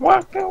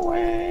 Walk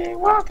away,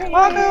 walk away.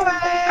 Walk away.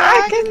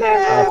 I can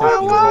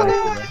never walk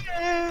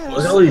away.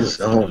 Look at all these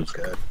zones,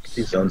 God. Get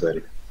these zones out of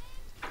here.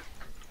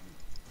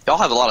 Y'all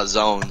have a lot of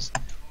zones.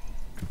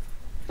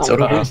 Don't So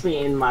do we. push me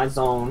in my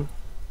zone.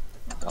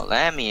 Don't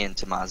let me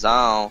into my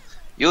zone.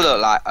 You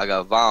look like a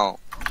gavone.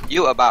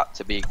 You about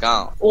to be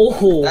gone.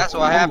 Oh, That's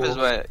what happens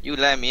when you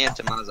let me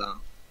into my zone.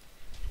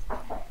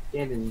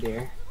 Get in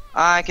there.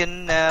 I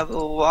can never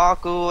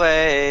walk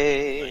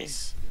away.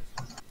 Nice.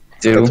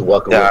 You have Do to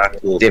walk away da a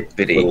little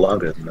dippity.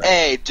 longer than that.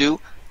 Hey, do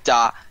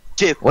da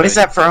dip. What is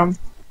that from?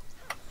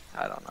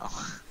 I don't know.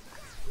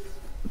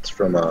 It's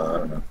from, I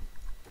don't know.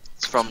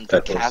 It's from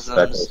the Pet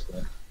chasms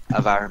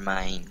of our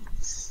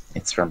minds.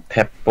 It's from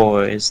Pep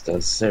Boys.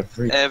 Does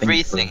everything.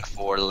 Everything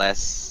for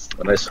less.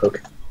 A nice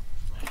hook.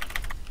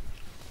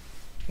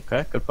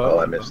 Okay, good Oh,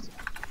 I poke. missed.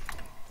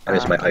 I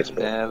missed my ice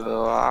ball.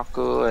 Never walk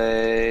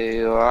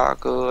away,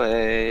 walk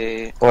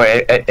away.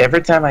 Boy,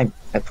 every time I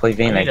play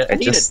Vayne, I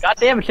Need just. it. God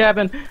damn it,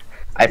 Chapman!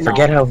 I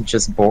forget how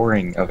just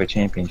boring of a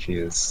champion she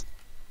is.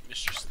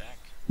 Mr. Stack.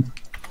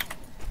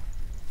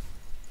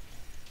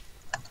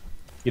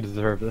 You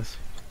deserve this.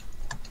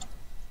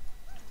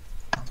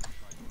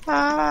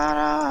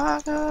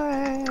 I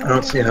I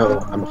don't see how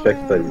I'm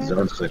affected by these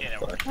zones because I can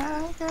fly.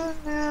 can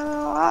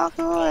never walk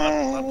Oh,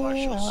 that black away.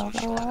 shield's so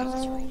strong because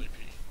it's roll AP.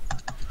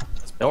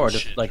 That's Or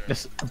bullshit, just like Jared.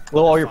 just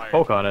blow all your Fire.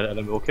 poke on it, and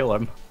then we'll kill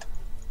him.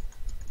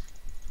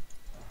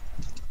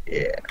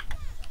 Yeah.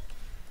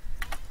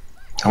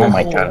 Oh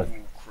my Oh. god.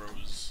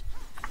 Crows.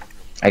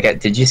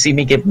 Did you see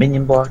me get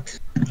minion blocked?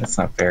 That's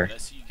not fair. Did I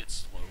see you get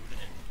slowed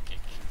and get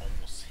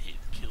almost hit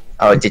killed?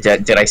 Oh,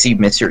 did I see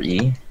Mr.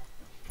 E?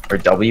 Or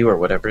W or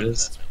whatever it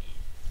is? That's my E.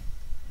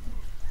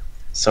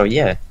 So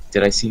yeah,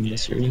 did I see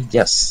Mr. E?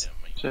 Yes.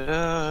 Yeah,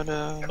 my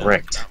Da-da.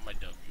 Correct. Not my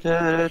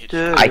W. Hit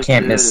you. I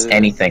can't miss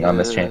anything on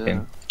this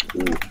champion. Ooh.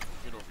 Get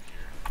over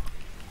here.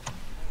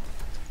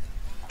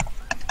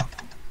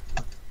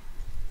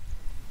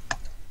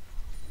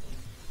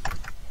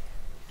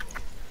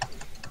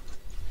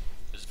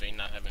 Does Vayne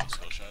not have any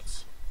skill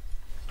shots?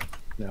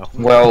 No.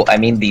 Well, I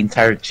mean, the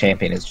entire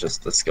champion is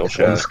just the skill One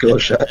shot. skill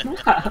shot.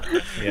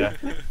 Yeah.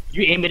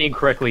 You aim it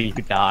incorrectly, you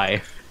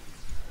die.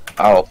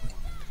 Oh,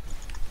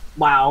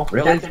 Wow.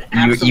 really? that did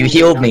You absolutely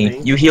healed me.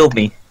 nothing. You healed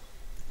me.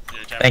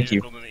 Yeah, Thank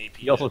you. building an AP.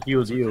 He also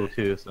heals It's you okay.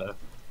 too, so.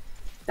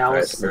 That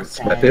Alright, was so it's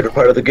my sad. favorite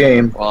part of the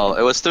game. Well,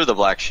 it was through the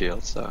black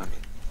shield, so I mean.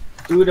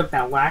 Dude, a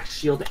black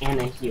shield and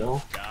a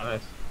heal. Got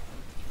Nice. it.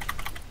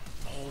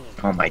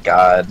 Oh, Oh my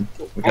god.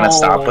 We're gonna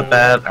stop with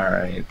that?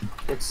 Alright.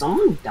 Did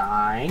someone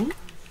die?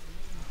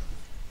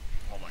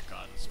 oh my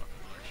god, this fucking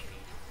black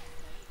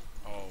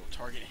shield. Oh,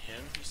 target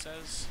him, he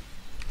says?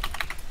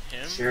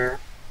 Him? Sure.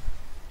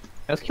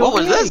 Let's kill What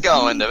was me. this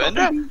going,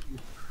 Devendra?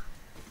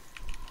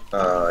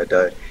 I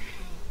died.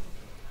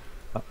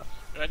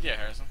 Good idea,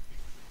 Harrison.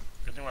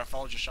 Good thing I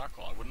followed your shot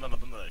call. I wouldn't have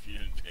done that if you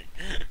didn't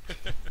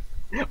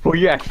pick. Were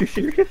you actually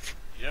serious?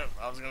 Yep,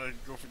 I was gonna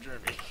go for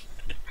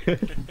Jeremy.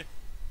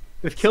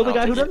 Just kill the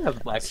guy who doesn't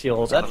have black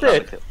shield. That's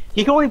it.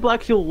 He can only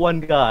black shield one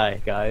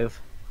guy, guys.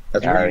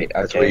 That's Alright,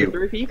 that's okay. why you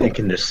Three people. think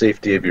in the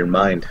safety of your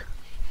mind.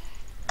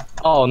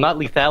 Oh, not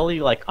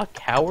lethality, like a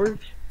coward?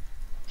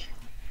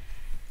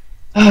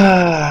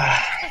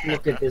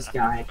 Look at this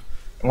guy.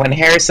 When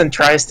Harrison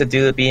tries to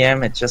do the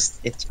BM,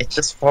 it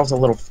just falls a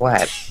little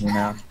flat, you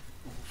know?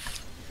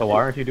 So why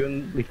aren't you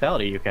doing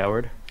lethality, you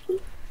coward?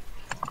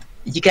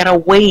 You gotta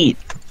wait,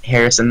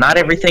 Harrison. Not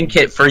everything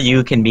for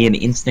you can be an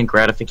instant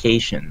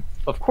gratification.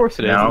 Of course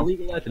it is. No.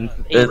 League of Legends.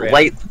 8 red.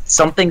 Like,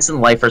 some things in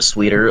life are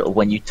sweeter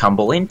when you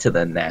tumble into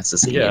the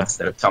necessity Yeah.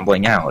 instead of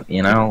tumbling out,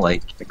 you know?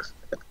 Like,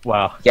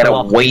 Wow. you gotta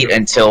Well, wait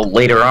until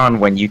later on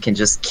when you can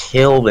just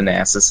kill the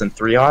Nasus in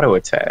 3 auto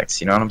attacks,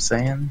 you know what I'm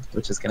saying?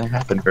 Which is gonna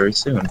happen very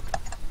soon.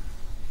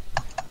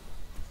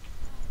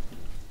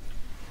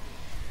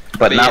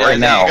 But not right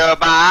now.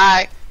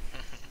 Goodbye.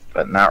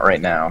 But not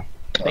right now.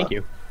 Thank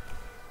you.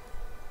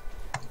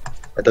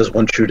 It does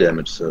 1 true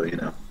damage, so you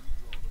know.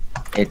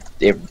 It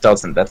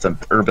doesn't. That's an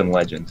urban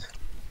legend.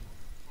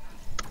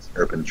 It's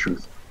urban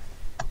truth.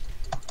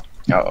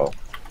 Uh-oh.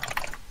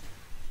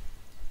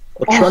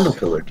 Well, Trundle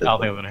Pillar did. I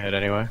don't think I'm gonna hit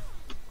anyway.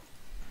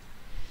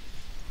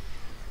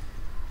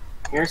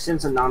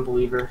 Harrison's a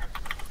non-believer.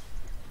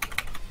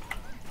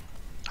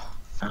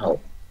 Ow.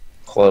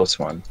 Close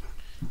one.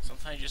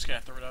 Sometimes you just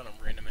gotta throw it out on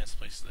random ass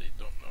places that you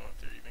don't know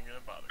if they're even gonna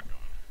bother going.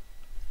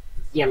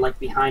 Yeah, like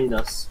behind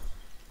us.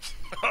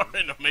 Oh,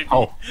 no, maybe.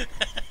 Oh.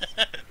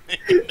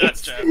 Maybe not,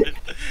 Chapman.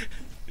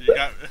 You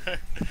got.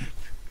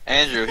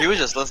 Andrew, he was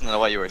just listening to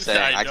what you were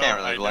saying. I know, can't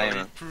really blame He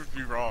him. proved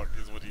me wrong,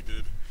 is what he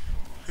did.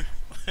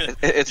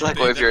 It's like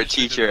if you're a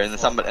teacher and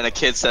a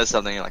kid says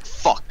something, you're like,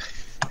 "Fuck."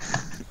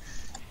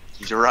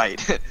 He's right.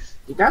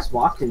 You guys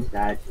walked into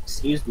that.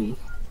 Excuse me.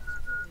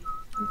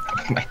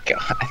 Oh my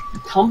god.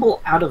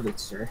 Tumble out of it,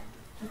 sir.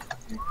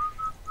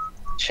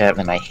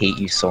 Chapman, I hate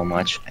you so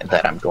much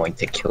that I'm going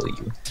to kill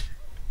you.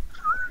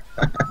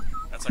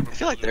 That's like I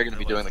feel like they're gonna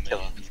be doing the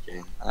killing in this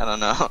game. I don't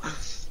know.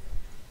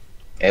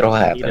 It'll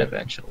happen Either.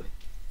 eventually.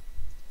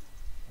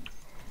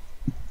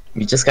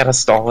 You just gotta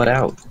stall it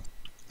out.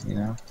 You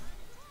know?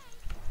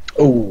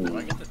 Oh, Do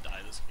I get to die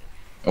this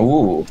game?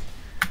 Ooh.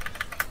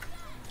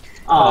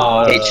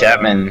 Oh, Hey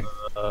Chapman,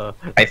 Uh,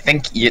 I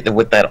think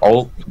with that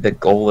ult, the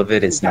goal of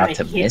it is You not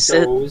gotta to hit miss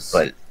those. it,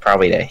 but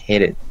probably to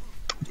hit it.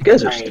 you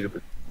guys are Right.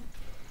 stupid.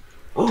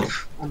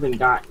 I've been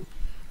gotten.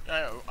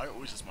 Yeah, I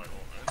always just my ult.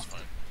 That's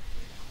fine.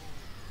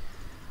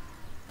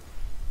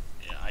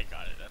 Yeah, I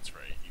got it. That's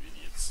right. You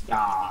idiots.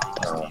 Ah.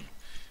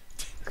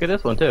 look at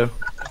this one too.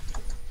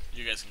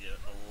 You guys can get it.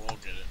 Oh, we'll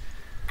get it.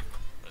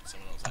 But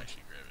someone else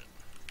actually grab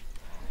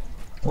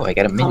it. Oh, I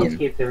got a Come minion.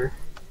 hither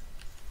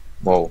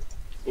Whoa.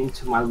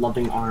 into my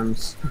loving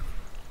arms.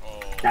 Oh.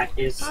 That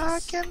is. I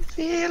can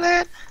feel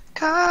it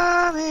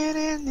coming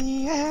in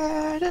the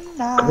air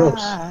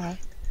tonight.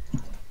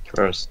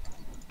 Gross.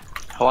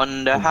 I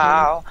wonder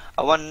how,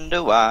 I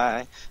wonder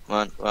why.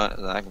 What,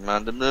 like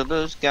under the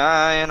blue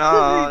sky and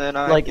all that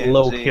I Like can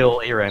low see.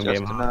 kill ARAM Just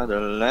game. huh? another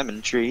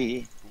lemon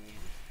tree.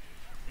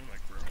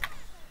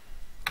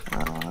 Oh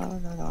my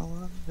god. I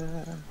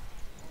wonder.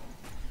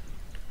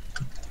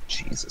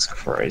 Jesus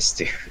Christ,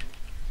 dude.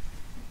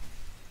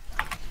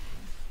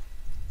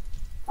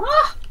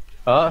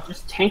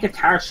 Just tank a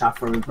tower shot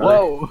for me, brother.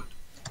 Whoa!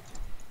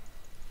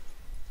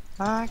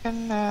 I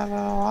can never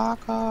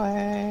walk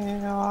away,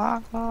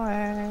 walk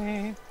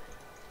away.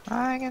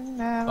 I can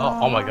never.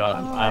 Oh my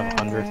god, walk I'm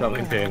under away,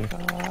 something ping.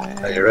 walk away.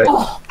 No, you're right.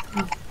 Oh,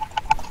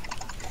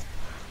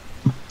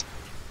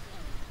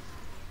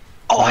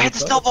 Oh, I had the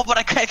snowball, but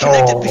I can't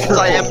connect it because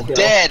I am Oh.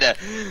 dead.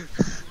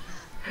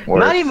 Worth.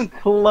 Not even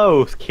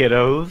close,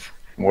 kiddos.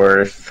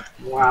 Worth.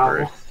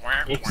 wow.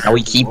 Now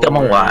we keep them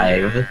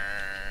alive.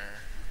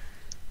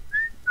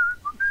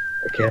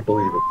 I can't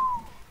believe it.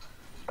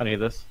 I need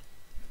this.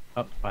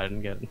 Oh, I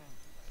didn't get it.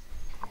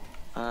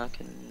 I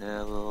can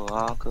never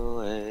walk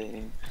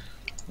away,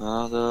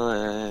 walk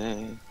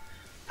away.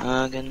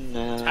 I can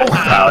never.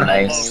 Wow,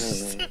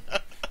 nice.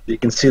 You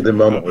can see the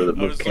moment where the I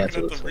move was looking at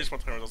cancels. the respawn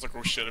timer and I was like,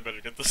 oh shit, I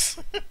better get this.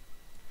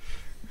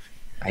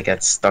 I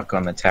got stuck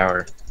on the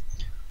tower.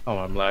 Oh,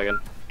 I'm lagging.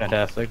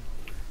 Fantastic.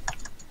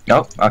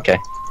 Oh, okay.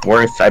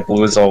 Worth, I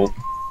blew his ult.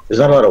 There's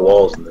not a lot of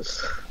walls in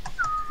this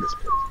place.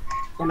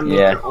 Gonna make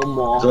Yeah. your own There's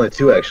wall. only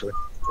two actually.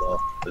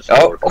 Well, there's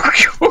Oh!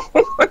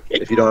 four.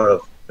 If you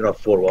don't have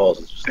 4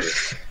 walls, it's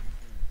just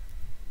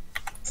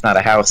It's not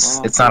a house.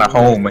 It's not a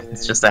home.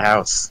 It's just a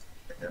house.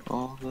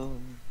 Walk away.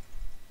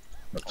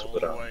 that's All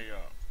what the way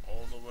up.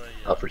 All the way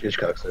up. Alfred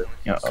Hitchcock said.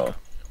 Uh-oh.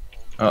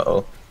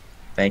 Uh-oh.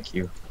 Thank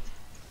you.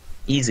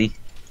 Easy.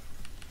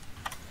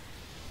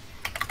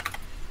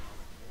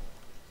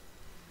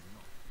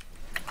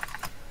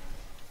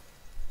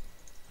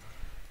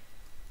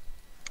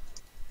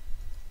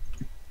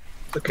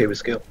 It's okay, we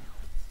scale.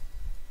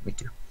 We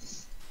do.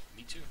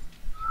 Me too.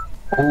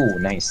 Oh,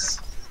 nice.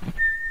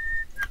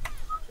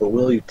 But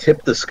will you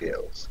tip the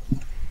scales?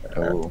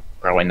 Oh,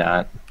 probably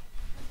not.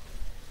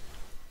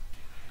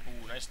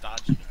 Ooh, nice dodge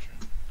signature.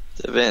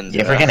 Devin. You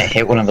ever gonna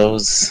hit one of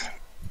those?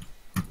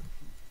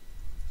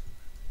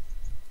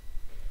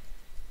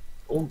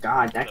 Oh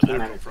god, that Where did came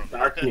that out come of from? the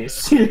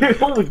darkness.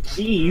 Oh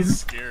jeez.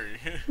 Scary.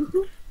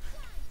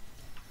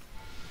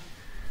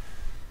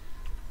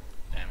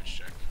 Damage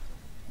check.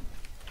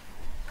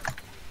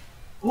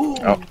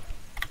 Oh.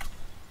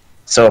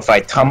 So if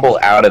I tumble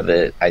out of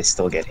it, I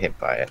still get hit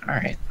by it.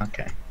 Alright,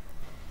 okay.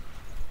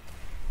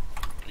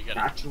 You gotta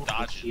Got you with the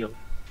dodge it. shield.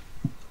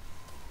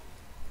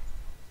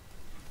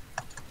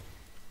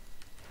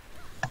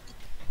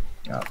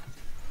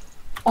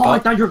 Oh, I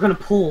thought you were gonna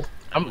pull.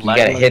 I'm You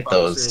lagging gotta like hit a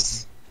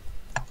those.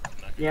 I'm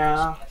not gonna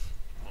Yeah.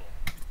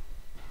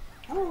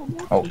 miss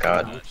enough. Oh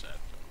god. Dodge that.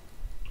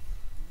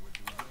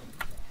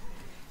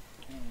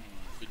 Ooh,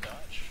 good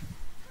dodge.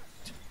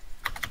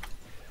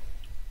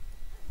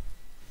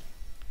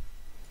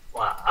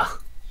 Wow.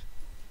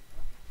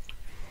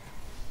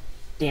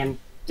 Damn,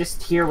 this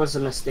tier was a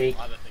mistake. A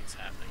lot of things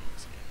happening in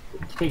this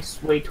game. It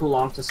takes way too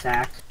long to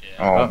stack.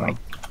 Yeah. Oh Uh-oh. my.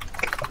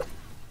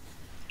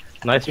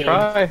 Nice Game.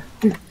 try.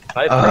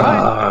 Nice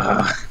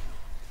try.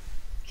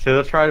 Should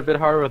have tried a bit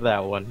harder with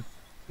that one.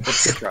 But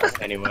good try,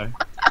 anyway.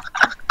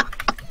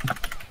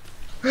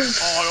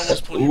 Oh, I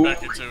almost pulled you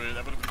back into it.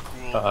 That would have been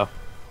cool. Uh-oh.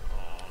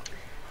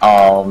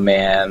 Oh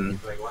man.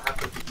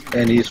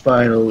 And he's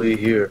finally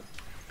here. You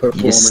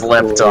Performing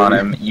slept for on you.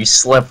 him. You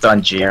slept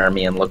on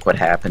Jeremy and look what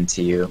happened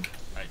to you.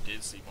 I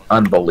did sleep on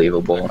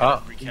Unbelievable.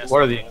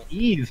 What are these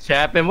E's,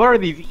 Chapman? What are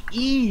these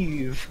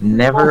E's?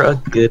 Never a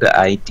good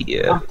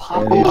idea. I'm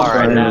popping. All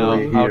Alright now,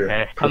 Here,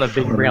 okay. I'm the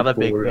big bring out the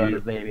big performing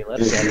gun, for you. baby.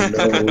 Let's If get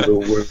you it.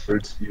 know the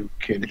words, you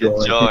can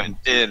Join join.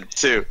 in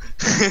too.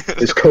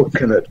 This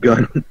coconut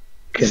gun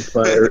can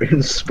fire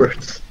in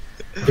spurts.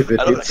 If it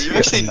I don't, hits do you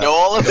actually know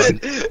all of it?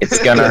 It's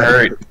gonna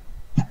hurt.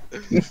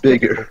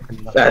 bigger,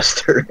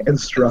 faster, and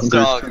stronger.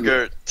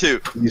 Stronger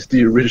too. He's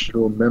the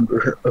original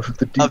member of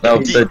the Of Of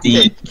DK the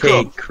DK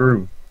DK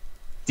crew.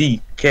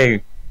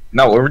 DK.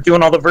 No, we're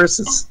doing all the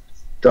verses.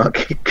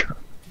 Donkey Kong.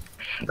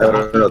 I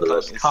don't know the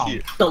rest. It's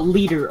here. The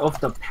leader of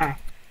the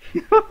pack.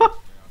 We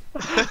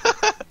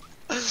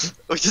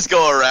just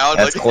go around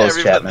That's like close,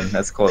 everybody. Chapman.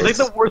 That's It's close. like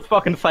the worst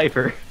fucking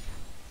cipher.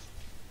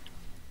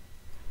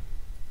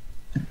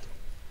 Oh,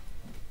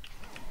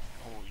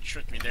 you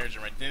tricked me there,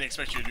 Jim. I didn't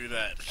expect you to do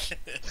that.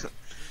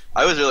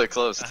 I was really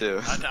close too.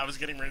 I was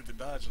getting ready to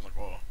dodge. I was like,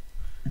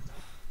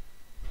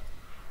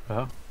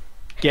 whoa.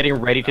 Getting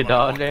ready to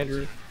dodge,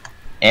 Andrew.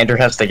 Andrew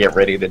has to get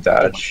ready to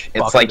dodge. Oh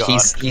my It's like fucking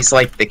he's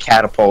like the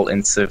catapult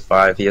in Civ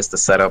 5. He has to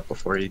set up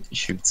before he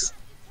shoots.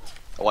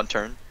 One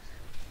turn.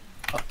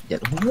 Yeah.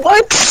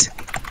 What?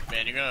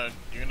 Man, you're gonna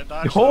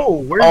dodge.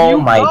 Oh, where Oh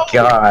you my going?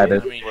 god. I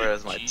mean, Where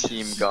is my Jesus.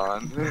 team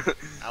gone?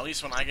 At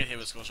least when I get hit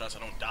with skill shots, I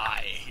don't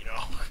die. You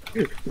know.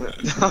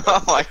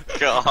 Oh my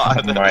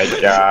god. Oh my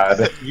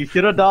god. You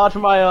should have dodged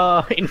my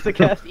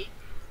instacast.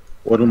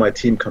 When will my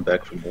team come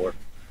back from war?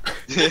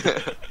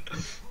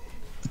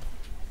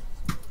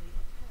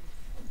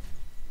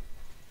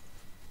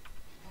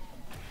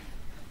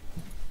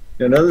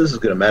 You know, none of this is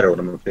gonna matter when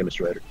I'm a famous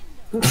writer.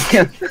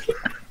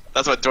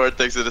 That's what Dort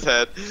thinks in his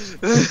head.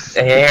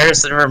 Hey,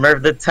 Harrison, remember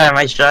the time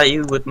I shot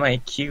you with my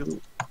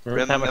Q?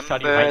 Remember the time I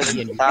shot you Remember right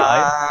in the the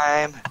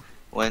eye? time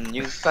when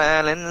you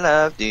fell in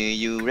love? Do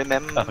you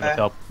remember?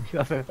 Stuff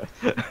in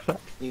the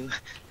cup. You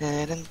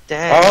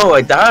Oh,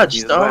 I dodged.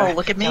 You Oh, were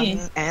look at me.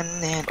 young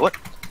and then what?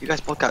 You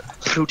guys both got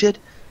rooted.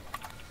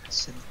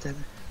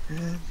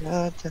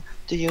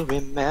 Do you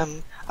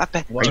remember? I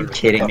bet Are you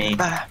kidding me?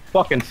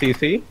 Fucking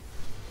CC.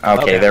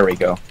 Okay, there we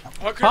go.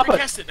 Oh, can Pop I it.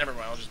 recast it? Never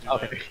mind. I'll just do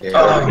Okay. Yeah,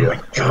 Oh there you my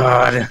go.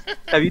 god.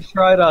 Have you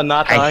tried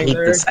not I dying hate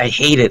there? this. I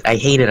hate it. I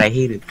hate it. I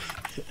hate it.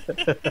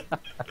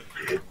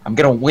 I'm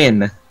gonna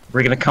win.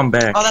 We're gonna come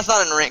back. Oh, that's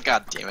not in rank.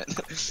 God damn it.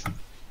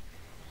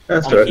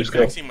 That's I alright, keep just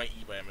go. maxing my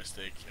E by a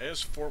mistake. It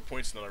has 4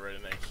 points in the red,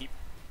 and I keep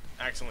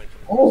accidentally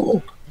putting.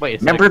 Oh, Wait,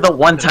 it's Remember like, the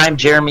one time,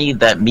 Jeremy,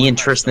 that me and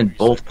Tristan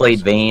both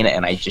played Vayne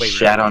and I just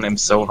shat on him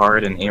so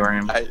hard in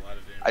ARAM?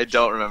 I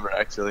don't remember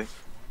actually.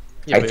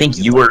 yeah, I but think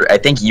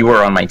you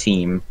were on my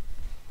team.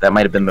 That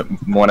might have been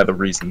one of the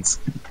reasons.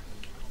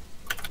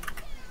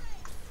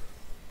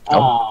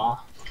 Aww.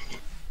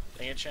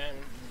 Dang it, Chan.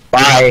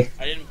 Bye.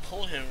 I didn't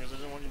pull him because I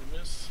didn't want you to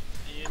miss.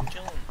 You didn't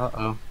kill him.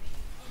 Uh-oh.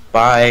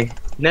 Bye.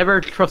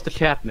 Never trust a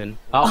Chapman.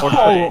 Or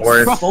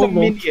Or- trust a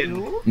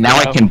minion. Now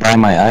I can buy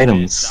my I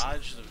items.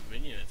 dodge the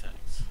minion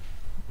attacks.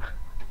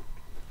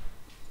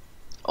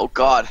 Oh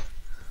god.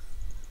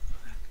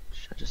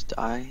 Should I just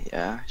die?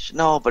 Yeah.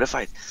 No, but if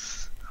I.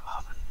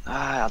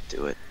 I'll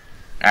do it.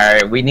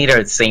 Alright, we need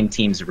our same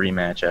team's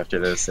rematch after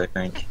this, I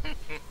think.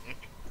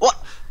 What?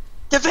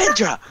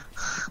 Devendra!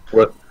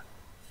 what?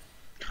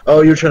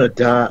 Oh, you're trying to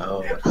die.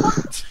 Oh,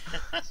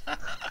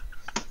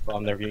 Well,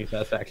 I'm never using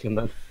satisfaction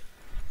then.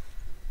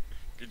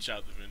 Good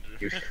job,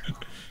 Devinder.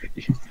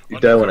 you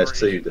die when I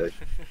say you die.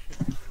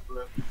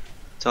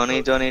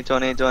 Tony vision.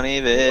 Tony,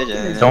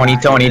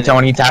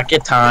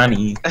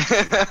 Takatani.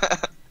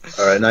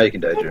 Alright, now you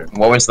can die, Jared.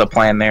 What was the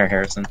plan there,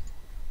 Harrison?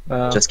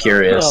 Just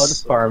curious. No,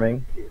 just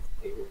farming.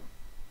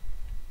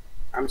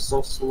 I'm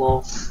so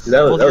slow.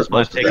 That was my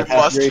most of take. You that.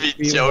 must Half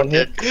be your HP, one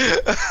joking.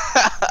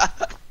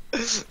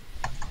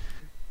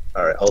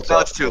 Alright, I'll Now tell.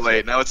 it's too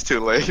late. Now it's too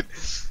late.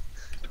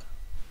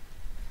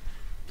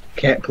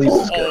 Can't please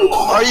this guy.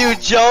 Are you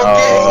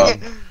Oh.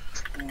 joking?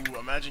 Ooh,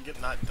 imagine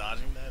not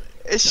dodging that.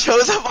 It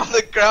shows up on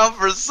the ground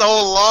for so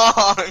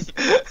long.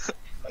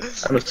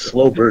 I'm a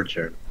slow bird,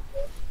 Jared.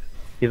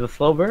 He's a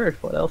slow bird.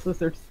 What else is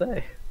there to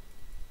say?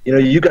 You know,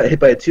 you got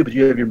hit by it too, but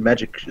you have your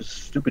magic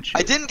stupid shit.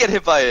 I didn't get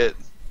hit by it.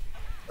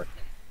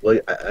 Well,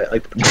 I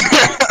like the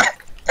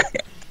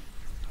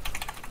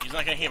He's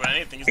not gonna hit by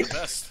anything. He's the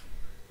best.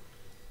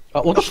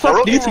 What the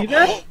fuck? Did you see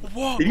that?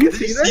 Whoa! Did you Did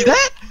see you that? see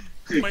that?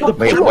 My-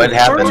 Wait, what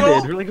happened?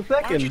 Did for like a Why'd you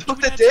second. do Took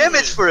the that to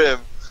damage me? for him.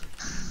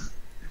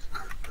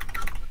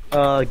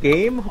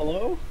 Game?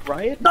 Hello?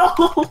 Riot? No!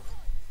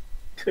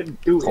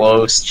 Couldn't do it.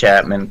 Close,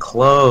 Chapman,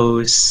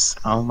 close.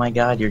 Oh my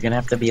god, you're gonna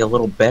have to be a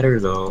little better,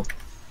 though.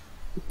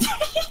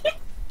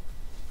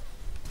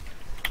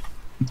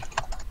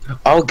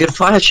 Oh, good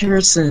flash,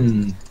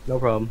 Harrison. No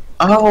problem.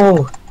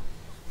 Oh.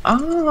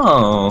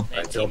 My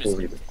I team don't is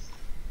believe it.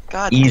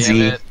 God Easy.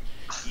 damn it.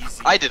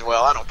 easy. I did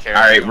well. I don't care.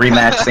 Alright,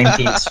 rematch, same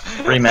teams.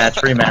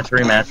 Rematch.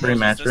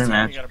 This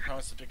time you gotta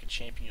promise to pick a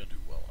champion you'll do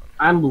well on.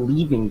 I'm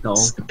leaving though.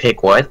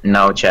 Pick what?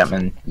 No,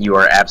 Chapman. You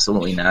are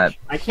absolutely not.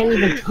 I can't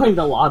even join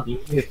the lobby.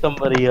 Is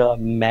somebody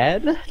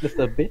mad? Just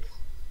a bit?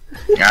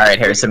 Alright,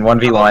 Harrison,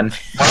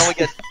 1v1. Why don't we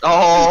get? I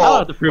don't Oh,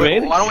 have to prove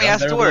anything. why don't we I'm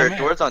ask better Dward? than MF.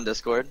 Dward's on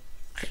Discord.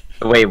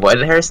 Wait, what,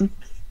 Harrison?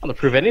 I don't have to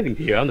prove anything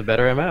to you. I'm the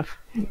better MF.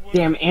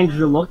 Damn,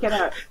 Andrew, look at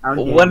our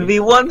damage.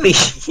 1v1 me!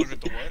 Look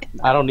at the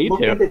what? I don't need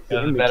Look to. at the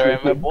I'm the damage. better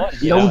MF one.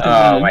 You No know?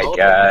 damage. Oh my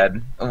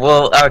god.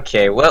 Well,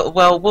 okay,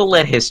 well, we'll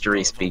let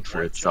history speak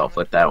for itself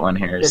with that one,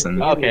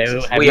 Harrison.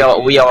 Okay. We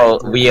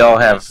all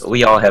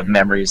have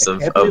memories of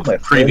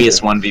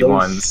previous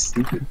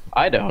 1v1s.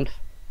 I don't.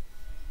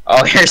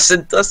 Oh,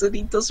 Harrison doesn't.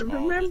 He doesn't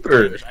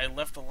remember. I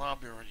left the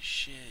lobby already.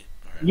 Shit.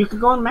 Alright. You could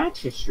go on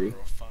match history.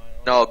 Profile.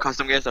 No,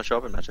 custom games don't show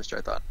up in Manchester.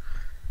 I thought.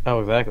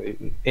 Oh,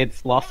 exactly.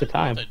 It's lost to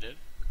time. They did.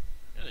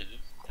 Yeah, they did.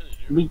 Yeah, they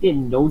did. We did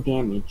no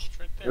damage. It's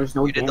right there. There's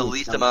no You did the damage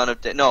least done. amount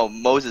of no,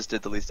 Moses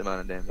did the least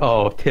amount of damage.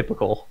 Oh,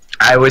 typical.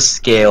 I was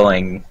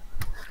scaling.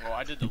 Oh,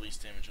 I did the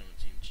least damage on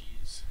the team.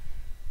 Jeez.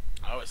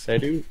 I was. They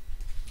do.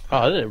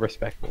 Oh, that is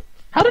respectful.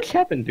 How did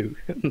Chapin do?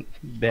 Hey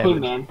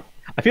Damage. man,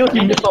 I feel like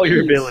you I missed all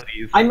your missed.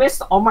 abilities. I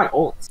missed all my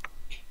ults.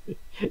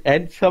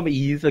 And some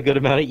ease, a good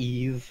amount of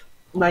ease.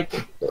 Like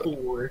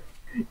 4.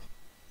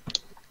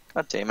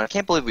 God damn it! I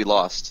can't believe we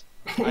lost.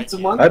 It's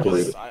can't, one. I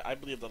believe it. I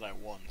believe that I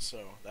won, so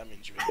that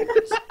means you guys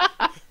lose.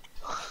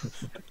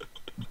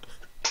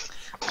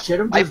 Should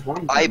have just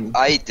won.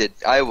 I did.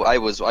 I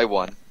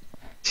won.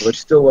 But you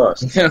still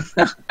lost.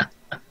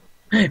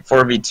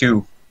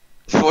 4v2.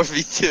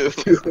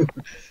 4v2.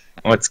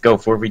 Let's go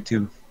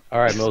 4v2. All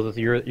right, Moses,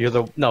 you're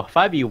the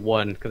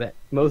 5v1 because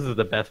Moses is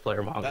the best player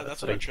among us.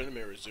 That's what our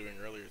tournament was doing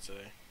earlier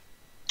today.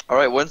 All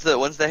right, when's the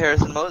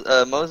Harrison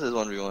Moses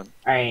 1v1?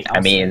 Alright, I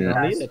mean-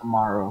 I'll see you guys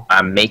tomorrow.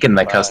 I'm making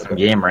the custom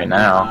game right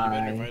now.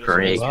 Bye.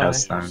 Create Bye.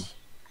 custom.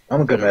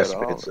 I'm a good Whatever master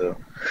at all. picket, so.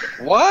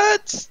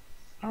 What?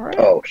 All right.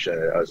 Oh shit!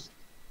 I was.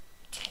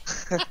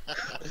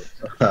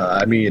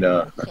 I mean,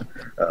 Fine.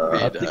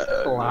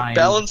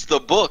 Balance the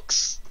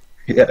books.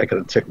 yeah, I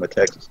gotta check my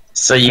texts.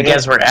 So you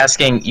guys were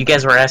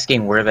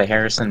asking where the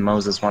Harrison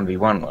Moses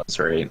 1v1 was,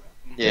 right? I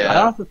don't Yeah.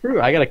 have to prove.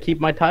 I gotta keep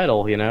my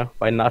title,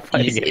 by not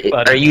fighting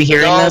anybody. Are you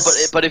hearing No,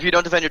 this? but if you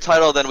don't defend your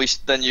title, then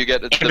then you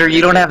get. Andrew,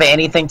 you don't have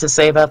anything to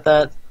say about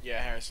that?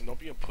 Yeah, Harrison, don't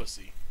be a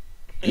pussy.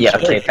 Yeah,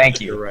 okay,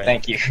 thank you. You're right.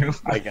 Thank you.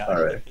 I got All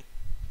it.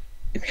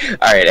 right.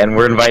 Alright, and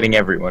we're inviting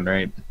everyone,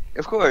 right?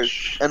 Of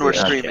course, and we're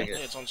Yeah, streaming Yeah,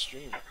 it. it's on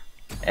stream.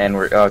 And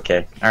we're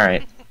okay.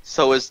 Alright.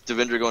 So is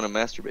Devindra going to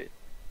masturbate?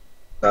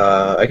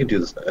 I can do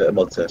this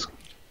multitask.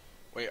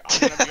 Wait, I'm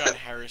gonna be on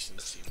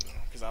Harrison's team though,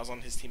 because I was on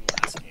his team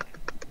last game.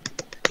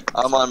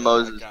 I'm on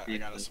Moses' I team.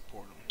 gotta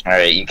support him.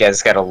 Alright, you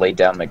guys gotta lay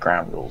down the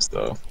ground rules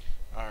though.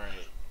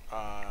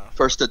 Alright,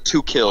 First to 2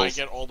 I kills.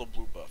 get all the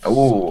blue buffs.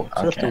 Ooh,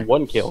 Just okay.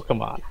 1 kill.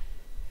 Come on.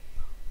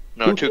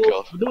 No, 2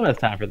 kills. We don't have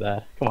time for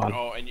that. Come on.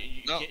 Oh, and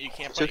No, you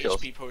can't 2 buy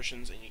kills. HP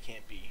potions, and you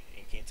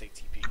can't take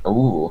TP.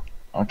 Ooh,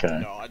 okay.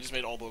 No, I just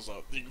made all those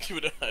up. You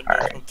would have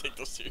Alright. don't take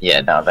those seriously.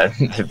 Yeah, no, that'd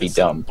be It's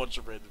a dumb. bunch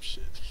of random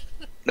shit.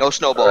 No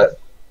snowball. Alright.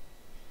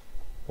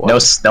 No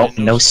snow, Yeah,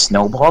 no no snowballs.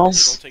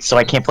 snowballs? They don't take So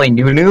I can't play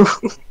Nunu?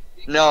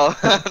 No,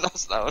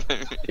 that's not what I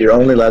mean. You're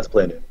only allowed to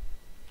play new.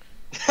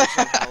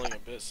 Howling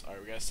Abyss.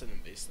 Alright, we gotta send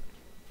him base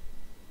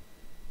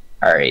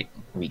then. Alright,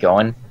 we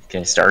going?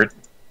 Can I start?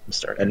 I'm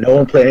starting. And no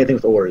one play anything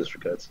with ores, for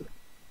God's sake.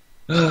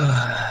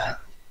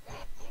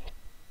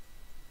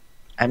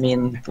 I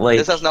mean, like,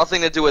 This has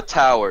nothing to do with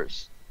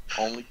towers.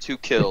 Only 2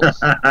 kills.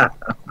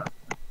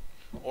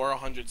 Or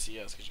 100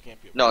 CS, because you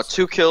can't be a No, pussy.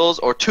 2 kills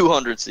or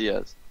 200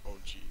 CS. Oh,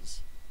 jeez.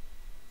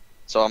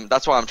 So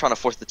that's why I'm trying to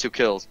force the 2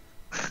 kills.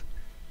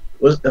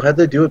 How'd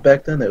they do it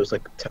back then? It was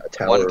like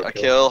tower. One a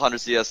kill, 100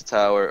 CS a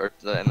tower,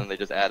 and then they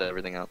just added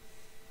everything up.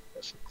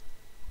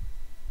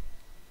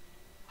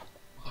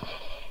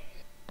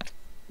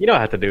 You don't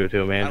have to do it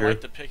to him, I Andrew.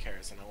 like the pick,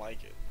 Harrison. I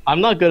like it.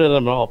 I'm not good at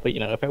them at all, but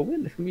if I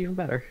win, it's gonna be even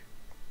better.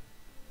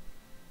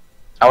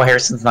 oh,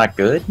 Harrison's not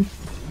good?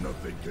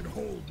 Nothing can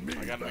hold me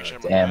I gotta make sure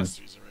back. my Damn.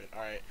 masteries are right.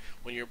 Alright,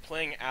 when you're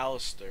playing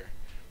Alistair,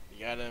 you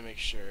gotta make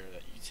sure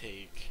that you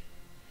take.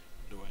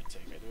 What do I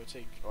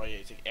take? Oh yeah,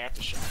 you take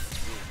Aftershock.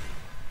 That's really good.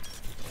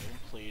 Flame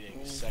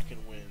Plating, Second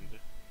Wind.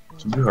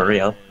 Can you hurry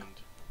up? And...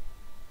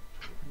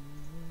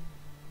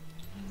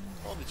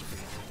 All these are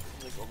pretty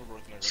good. Like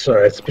Overgrowth and everything.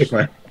 Sorry, I have to pick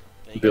my. Then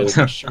you build.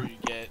 gotta make sure you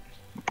get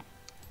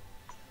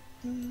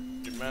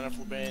your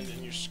Manifold Band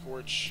and your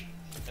Scorch,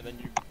 and then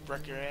you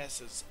wreck your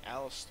ass as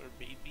Alistair,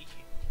 baby.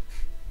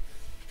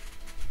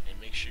 And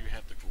make sure you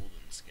have the golden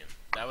skin.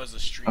 That was a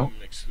stream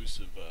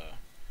exclusive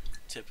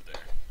tip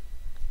there.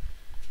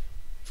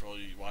 For all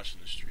you watching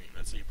the stream,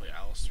 that's how you play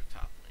Alistair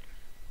top lane.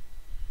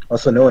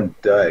 Also, no one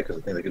die because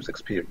I think that gives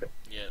XP. Right?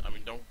 Yeah, I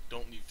mean don't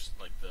leave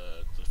like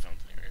the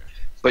fountain area.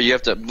 But you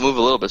have to move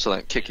a little bit so they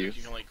can kick you.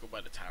 You can like go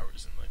by the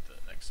towers and like the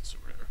Nexus or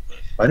whatever. But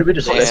Why did we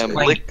just Damn,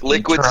 like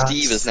Liquid Aatrox.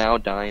 Steve is now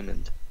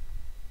Diamond.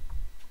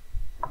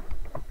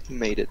 He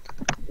made it.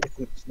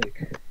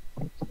 Snake?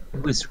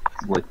 Who is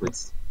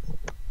Liquids?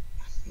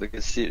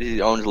 Liquid Steve,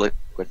 he owns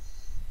Liquid.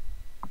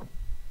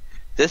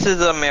 This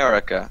is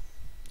America.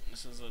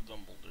 this is a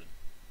Dumble dude.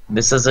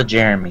 This is a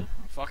Jeremy.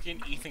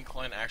 Fucking Ethan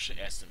Klein actually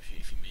asked him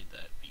if he made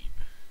that beat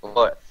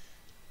What?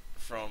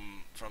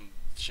 from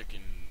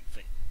Chicken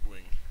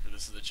Wing for the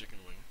This Is the Chicken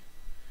Wing.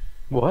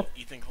 What?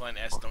 Ethan Klein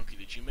asked Donkey,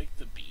 "Did you make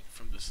the beat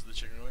from This Is the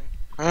Chicken Wing?"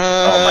 Oh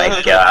my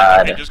And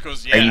god. he just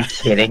goes, "Yeah." Are you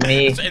kidding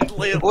me? And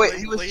Leia, Wait,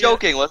 he was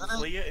joking, wasn't it?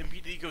 Leia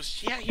immediately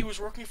goes, "Yeah, he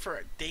was working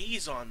for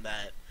days on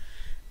that."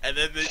 And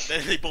then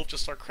they both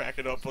just start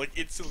cracking up. Like,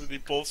 instantly, they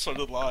both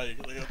started lying.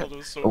 Like, I thought it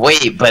was so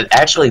Wait, but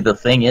actually the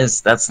thing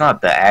is, that's not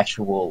the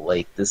actual,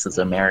 like, This Is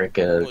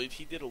America. Well,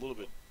 he did a little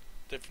bit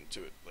different to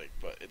it. Like,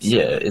 but it's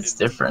Yeah, it's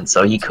different.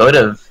 So he could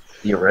have,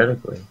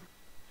 theoretically.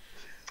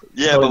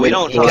 Yeah, but we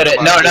don't. He talk could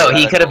have, about no, it.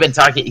 he could have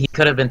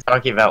been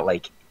talking, about,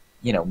 like,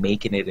 you know,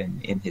 making it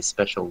in his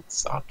special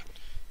software.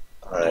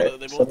 Alright,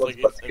 They both someone's like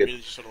about to get.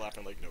 immediately started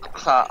laughing. Like,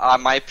 no.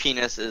 My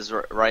penis is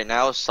right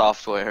now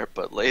software,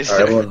 but later.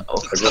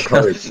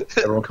 Alright,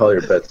 everyone call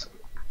your bets.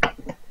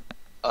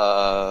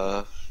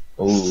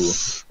 Ooh.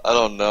 I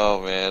don't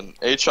know, man.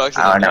 Aatrox.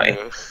 I don't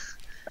know.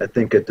 I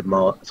think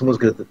someone's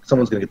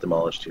gonna get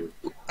demolished here.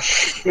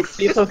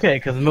 It's okay,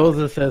 because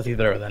Moses says he's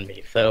better than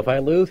me. So if I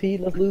lose, he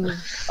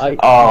loses.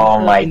 Oh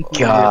my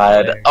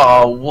god.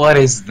 Oh, what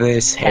is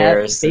this,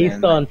 Harrison?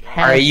 Based on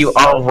Are you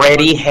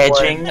already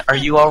hedging? Are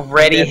you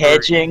already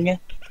hedging?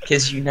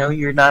 Because you know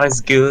you're not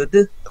as good?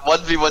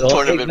 1v1 Well,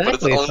 tournament,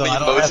 exactly, but it's so only I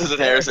don't Moses have and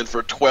to- Harrison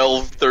for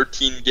 12,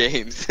 13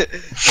 games.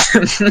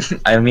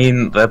 I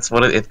mean,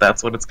 if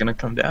that's what it's gonna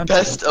come down to.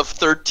 Best of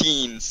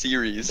 13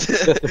 series.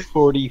 Best of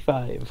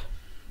 45.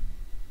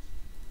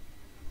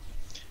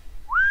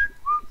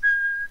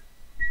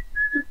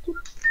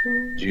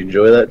 Did you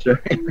enjoy that, Jerry?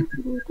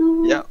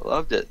 Yeah,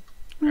 loved it.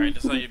 Alright,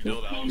 that's how you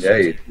build out. Yeah,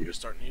 you- You're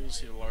starting to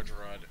see the large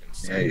rod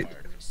and Yeah, you- Sapphire.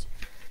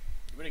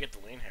 You better get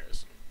the lane,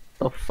 Harrison.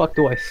 The fuck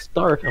do I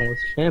start? I was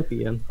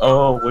champion.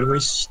 Oh, where do I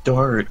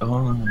start?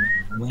 Oh,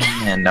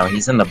 man. No,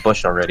 he's in the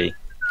bush already.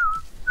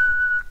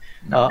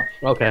 Oh,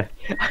 okay.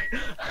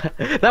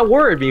 That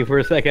worried me for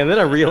a second, then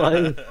I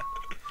realized.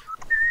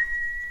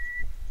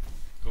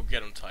 Go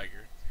get him, Tiger.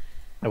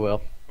 I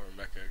will. Or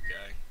Mecha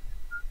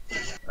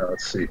guy.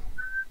 Let's see.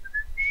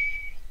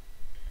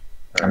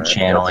 I'm Alright,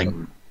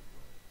 channeling.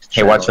 that's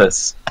Hey, watch channeling.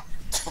 this.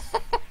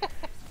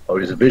 Oh,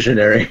 he's a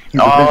visionary. He's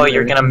a Oh, visionary.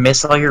 you're gonna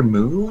miss all your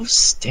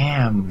moves?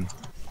 Damn.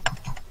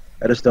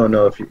 I just don't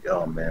know if you.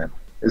 Oh man,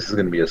 this is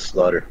gonna be a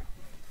slaughter.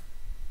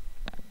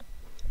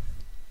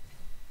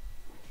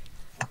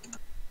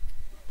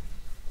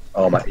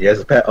 Oh my, he has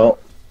a pat. Oh.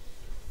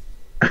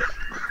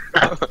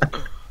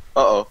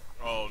 Uh-oh.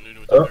 Oh, Nunu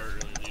with Oh.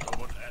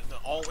 the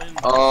all in.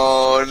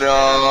 Oh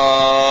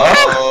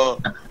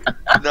no!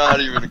 Not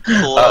even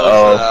close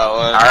Uh-oh. to that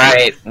one.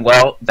 Alright,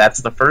 well,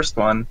 that's the first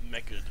one.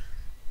 Mecha.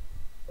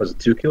 Was it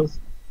 2 kills?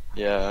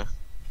 Yeah.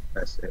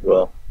 I see.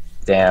 Well,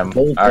 Damn.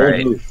 bold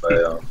Alright. move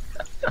by,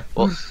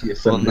 Well,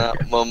 yes, well, now,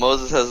 well,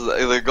 Moses has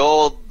the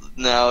goal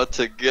now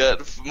to get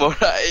more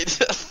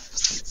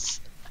items.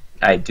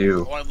 I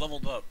do. Oh, I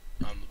leveled up.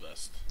 I'm the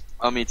best.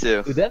 Oh, me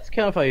too. Dude, that's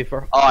kind of how you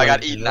for. Oh, I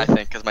got eaten, I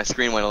think, because my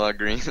screen went a lot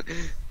green.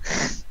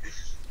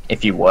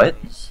 If you what?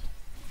 He's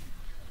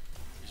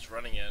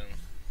running at him.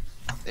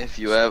 If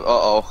you have,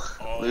 oh,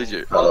 Oh. lose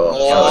your. Oh.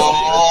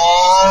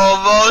 Oh,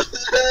 Oh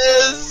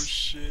Moses!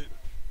 shit.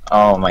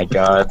 Oh my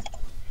god.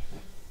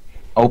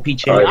 OP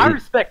chain. I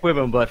respect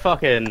women, but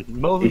fucking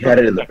Moses. he had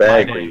it in the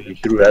bag, but doesn't he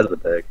threw it out of the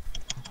bag.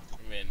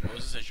 Man,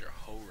 Moses is your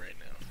hoe right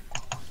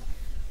now.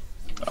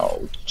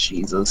 Oh,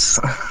 Jesus.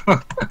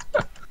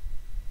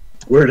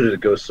 Where did it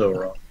go so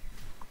wrong?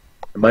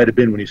 It might have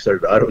been when you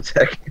started auto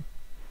attacking.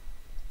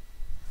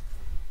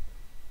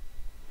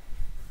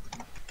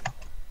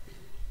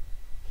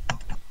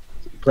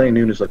 Playing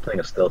Noon is like playing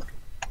a stealth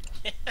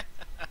game.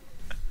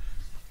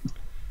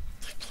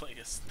 Playing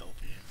a stealth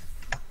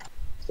game.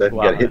 So you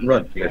Wow. gotta hit and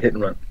run. You gotta hit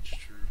and run. It's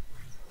true.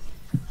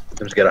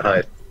 Sometimes you gotta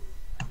hide.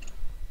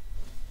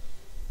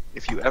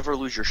 If you ever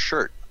lose your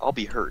shirt, I'll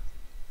be hurt.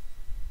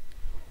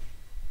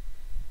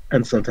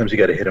 And sometimes you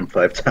gotta hit him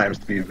 5 times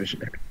to be a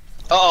visionary.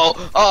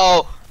 Oh,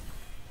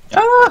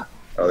 Ah!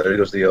 Oh, there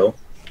goes the O.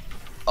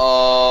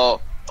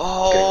 oh,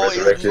 Getting he's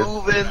resurrected.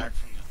 moving. Back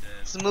from the dead.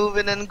 He's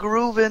moving and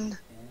grooving.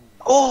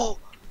 Oh,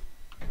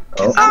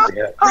 Oh, does he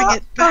have, bring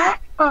it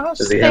back.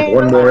 does he have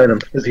one more in him?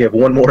 Does he have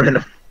one more in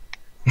him?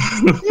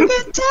 You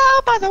can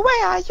tell by the way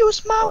I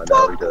use my Oh,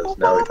 now he does.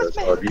 Now he does.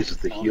 Oh, he uses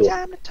the heal.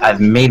 I've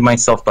made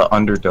myself the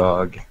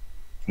underdog.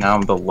 Now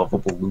I'm the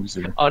lovable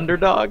loser.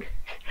 Underdog?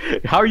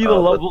 How are you the but-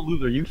 lovable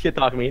loser? You shit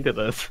talk me into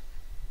this.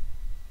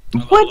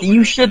 What?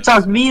 You should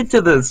talk me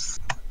into this.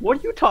 What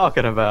are you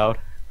talking about?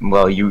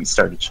 Well, you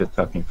started shit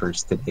talking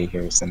first today,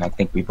 Harrison. I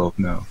think we both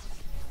know.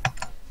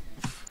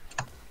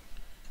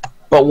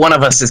 But one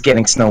of us is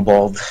getting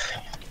snowballed.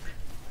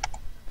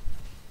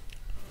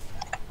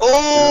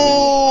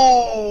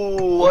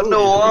 Oh,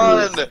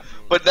 1-1.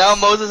 But now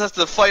Moses has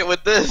to fight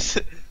with this.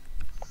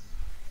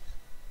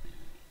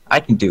 I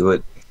can do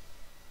it.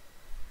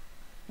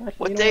 Actually,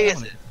 What you day know is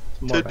what? it?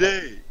 Tomorrow.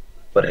 Today.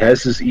 But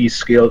has his E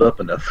scaled up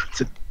enough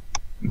to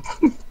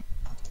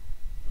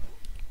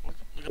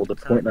will the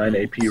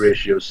 0.9 AP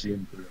ratio see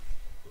him through?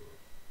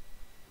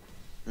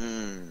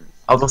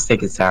 I'll just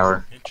take his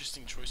tower.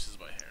 Interesting choices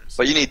by Harris.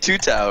 But you need 2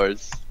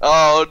 towers.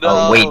 Oh no.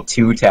 Oh, wait,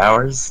 2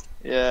 towers?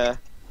 Yeah.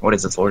 What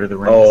is this, Lord of the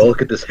Rings? Oh,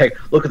 look at this heck!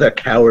 Look at that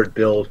coward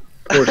build.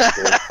 Poor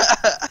sport.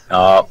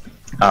 Oh,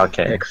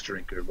 okay. Hex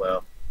drinker.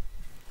 Wow.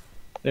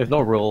 There's no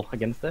rule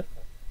against it.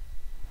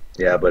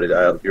 Yeah, but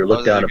you're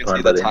looked down You can upon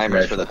see by the the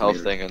timers for the international health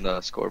community. thing in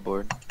the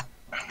scoreboard.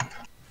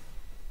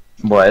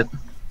 What?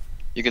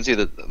 You can see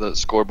the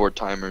scoreboard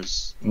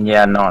timers.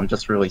 Yeah, no, I'm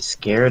just really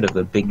scared of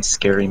the big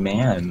scary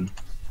man.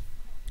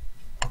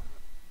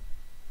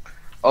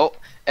 Oh,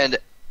 and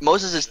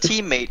Moses'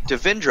 teammate,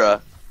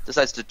 Devindra,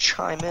 decides to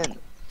chime in.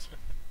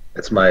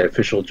 That's my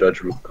official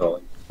judge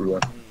calling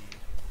ruling.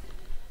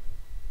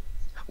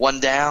 1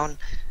 down,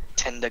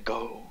 10 to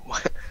go.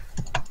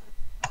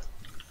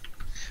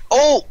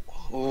 Oh!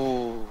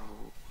 Ooh.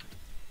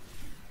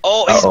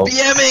 Oh, he's Uh-oh.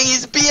 BMing!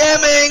 He's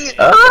BMing!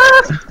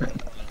 Ah!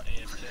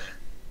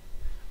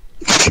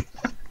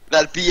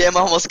 That BM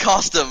almost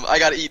cost him. I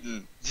got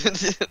eaten.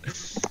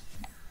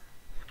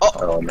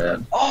 Oh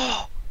man,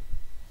 Oh!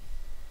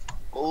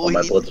 Oh, he my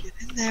needs blood's- to get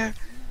in there.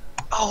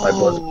 my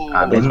blood's, Oh!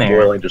 my in blood's there.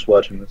 boiling just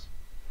watching this.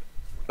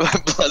 My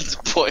blood's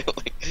boiling.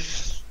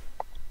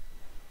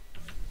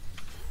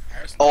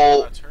 Harrison,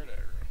 Oh. that's hurt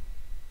error.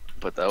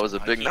 But that was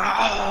a I big can't no. do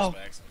that by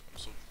accident. I'm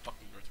so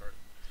fucking retarded.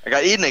 I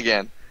got eaten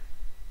again.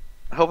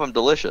 I hope I'm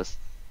delicious.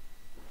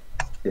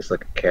 It's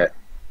like a cat.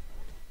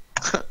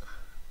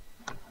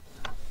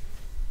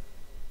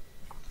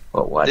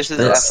 Well, watch This is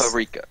this.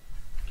 Africa.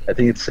 I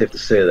think it's safe to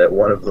say that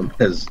one of them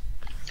is,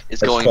 Is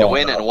That's going to fallen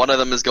win, off. and one of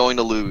them is going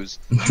to lose.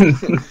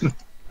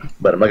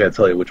 but I'm not gonna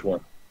tell you which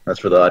one. That's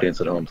for the audience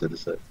at home to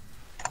decide.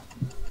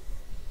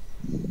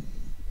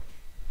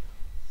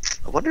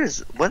 I wonder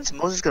when's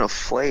Moses gonna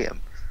flay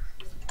him?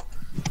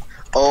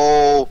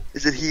 Oh,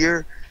 is it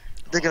here?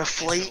 They're gonna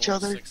flay It's each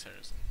level other? 6,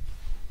 Harrison.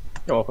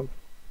 You're welcome.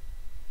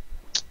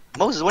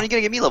 Moses, when are you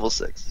gonna get me level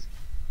 6?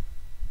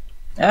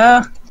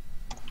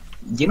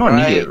 You don't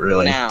need it,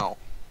 really. now.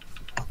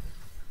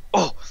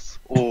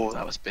 Oh,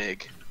 that was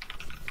big.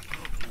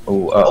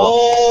 Oh,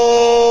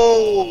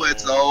 Oh,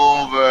 it's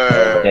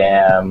over.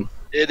 damn.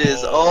 It is.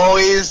 Oh,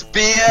 he's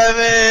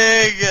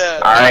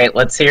BMing. Alright,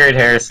 let's hear it,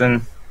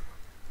 Harrison.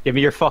 Give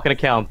me your fucking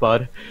account,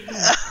 bud.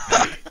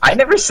 I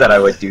never said I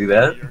would do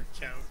that, Your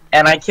account.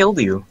 and I killed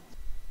you.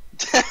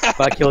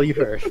 If I kill you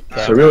first.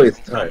 So really, it's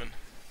time. Coming.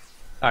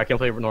 Alright, can I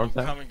play for Norm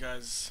now? Coming,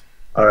 guys.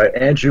 All right,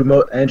 Andrew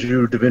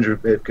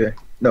Devindra. Okay,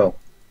 no.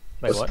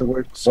 Wait, What's what? the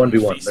word? Someone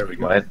 1v1. face There me. we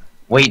go. What?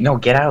 Wait, no,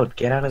 get out.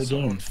 Get out of the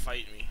Someone game.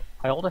 fight me.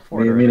 I hold it for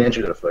Me and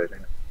Andrew gotta fight.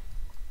 Hang on.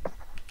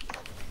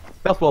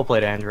 That's well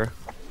played, Andrew.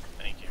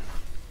 Thank you.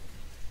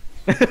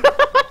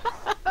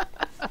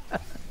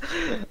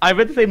 I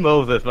meant to say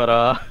Moses, but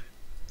I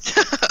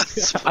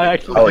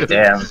actually. Oh,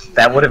 damn.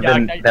 That would have Yeah,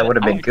 been that would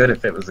have been I- good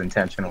if it was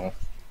intentional.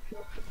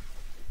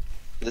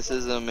 This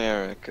is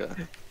America.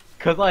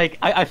 Cause like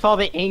I saw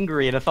the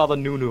angry and I saw the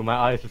Nunu, my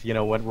eyes just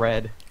went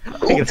red. I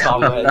think it's all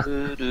red.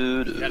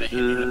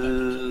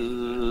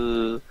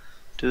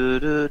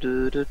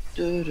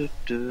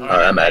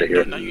 Alright, I'm outta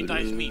here. Now you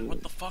dive me.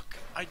 What the fuck?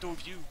 I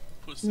dove you,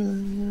 pussy. Yeah,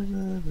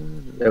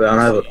 but I don't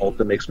have an ult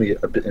that makes me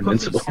a bit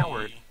invincible.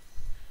 Coward.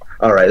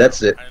 All right,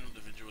 that's it. I didn't know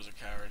the video was a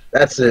coward.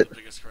 That's it. The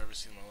biggest coward I've ever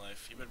seen in my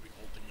life. You better be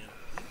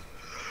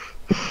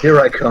ulting it. Here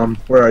I come.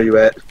 Where are you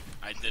at?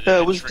 I did it.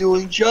 I was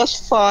doing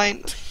just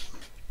fine.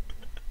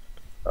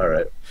 All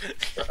right.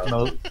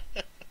 No.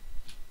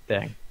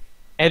 Dang.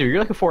 Andrew, you're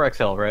like a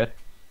 4XL, right?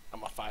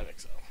 I'm a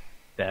 5XL.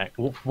 Dang.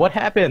 What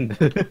happened?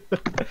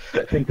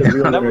 I think the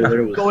real That winner was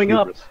there was going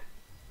up. Hubris.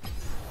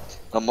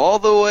 I'm all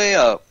the way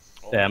up.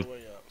 All Damn. the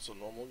way up. So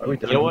normal. Are we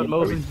game. You know what, Are we-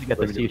 Moses? You get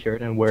this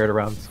t-shirt and wear it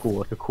around school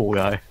like a cool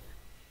guy.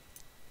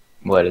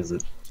 What is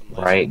it? Some Riot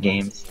relaxing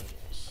games.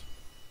 games.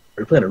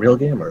 Are we playing a real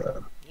game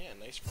or? Yeah,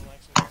 nice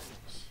relaxing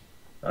games.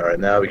 All right,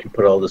 now we can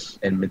put all this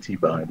enmity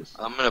behind us.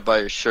 I'm gonna buy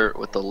your shirt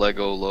with the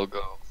Lego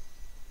logo.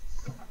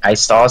 I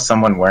saw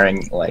someone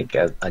wearing like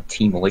a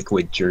Team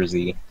Liquid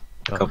jersey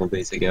a couple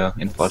days ago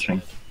in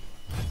Flushing.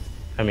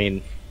 I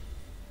mean,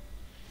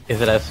 is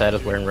it as sad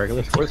as wearing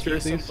regular sports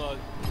jerseys? Thought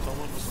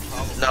someone was the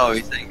problem. No,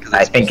 you think? 'cause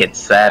I think it's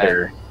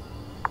sadder.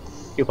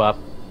 Keep up.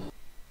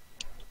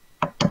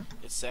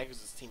 It's sad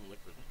because it's Team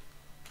Liquid.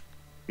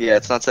 Yeah,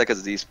 it's not sad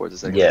because it's esports.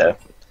 It's sad 'cause Yeah.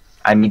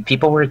 I mean,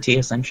 people wear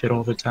TSM shit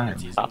all the time.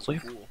 TSM's Top,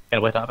 please. cool. Can I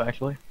play top,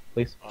 actually?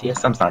 Please?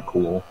 TSM's not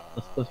cool.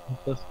 Please.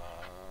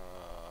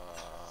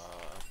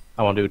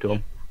 I won't do it to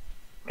him.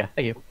 Okay,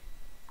 thank you.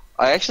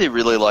 I actually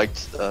really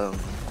liked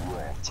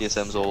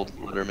TSM's old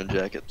Letterman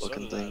jacket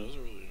looking So, thing. those are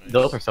really nice.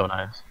 Those are so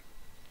nice.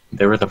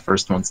 They were the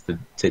first ones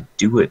to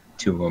do it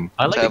to them.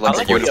 I like, I it, like I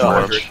like the the uniform.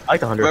 100. I like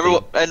the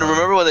 100.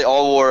 Remember when they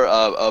all wore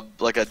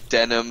like a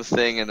denim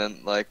thing and then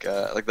like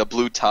the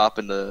blue top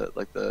and the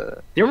like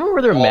the Do you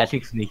remember their Oh.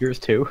 matching sneakers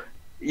too?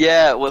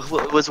 yeah it was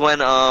when it was Like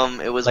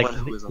when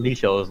who was on Lee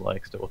was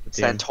like still with the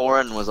team.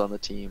 Santorin was on the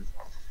team.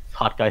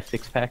 Hot guy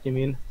 6-pack, you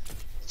mean?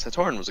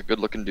 Santorin was a good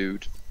looking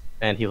dude.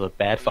 And he was a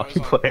bad I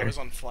fucking was on, I player. was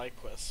on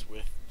FlyQuest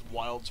with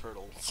Wild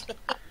Turtles.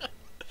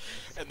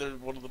 and they're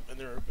one of the. And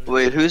they're,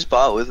 Wait, who's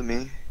bot with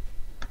me?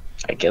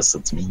 I guess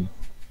it's me.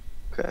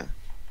 Okay,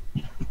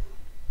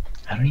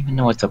 I don't even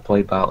know what to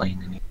play bot lane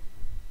anymore.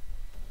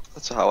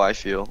 That's how I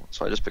feel.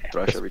 So I just pick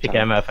Thresh Just every pick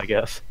time. MF, I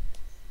guess.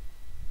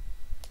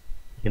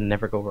 You can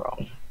never go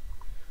wrong.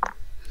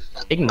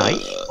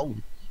 Ignite? Oh.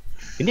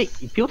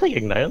 People take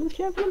Ignite on this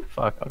champion?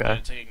 Fuck, I'm okay.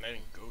 gonna take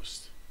Igniting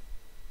Ghost.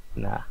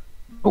 Nah.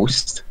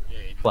 Ghost. Yeah,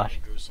 Igniting Flash.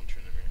 Ghost on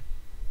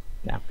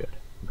Tryndamere. Nah, I'm good.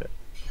 I'm good.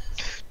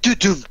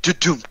 Do-doom,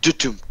 do-doom,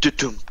 do-doom,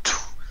 do-doom, do.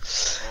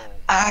 Oh,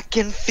 I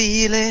can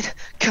feel it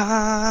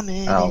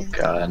coming. Oh, in the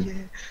God. air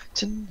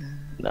tonight.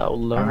 No,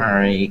 low.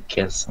 Alright,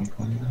 guess I'm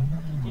going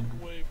put it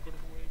away, put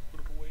it away, put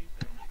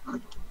it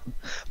away.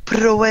 Put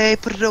it away,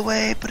 put it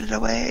away, put it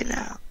away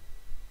now.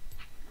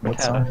 What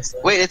song is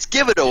that? Wait, it's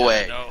Give It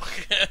Away. No.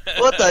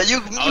 What the?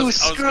 You I was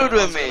screwed gonna,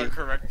 with I was me. gonna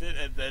correct it,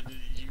 and then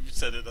you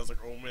said it. I was like,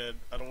 oh man,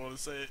 I don't want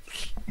to say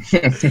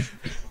it.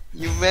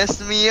 You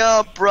messed me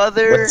up,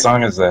 brother. What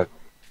song is that?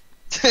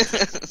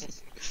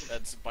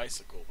 That's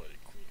Bicycle by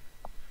Queen.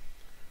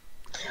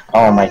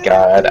 Oh my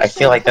god, I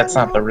feel like that's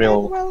not the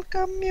real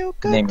Welcome you,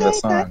 good name of the day,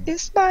 song. That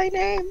is my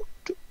name.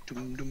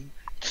 Dum, dum,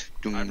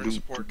 dum, Ivern dum,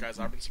 support, dum. guys.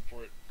 Ivern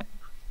support.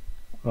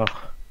 Oh.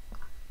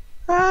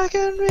 I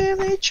can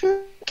really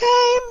true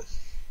game.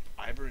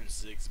 Ivern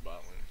Ziggs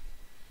bottling.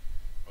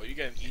 Oh, you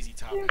got an easy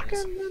top,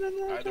 Harrison.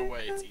 Either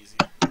way, it's easy.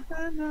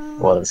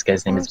 Well, this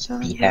guy's name is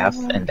Behalf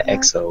and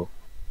EXO.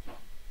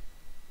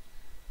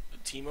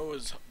 Teemo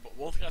is.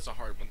 Both guys are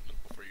hard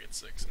before you get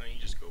 6, and then you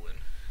just go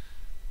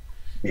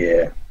in.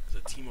 Yeah. The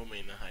Teemo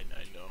main, I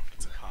know.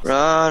 It's impossible.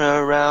 Run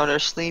around or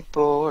sleep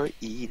or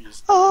eat. You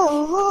just-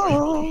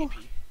 Oh.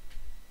 AP.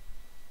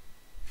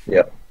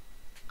 Yep.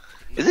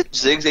 Is it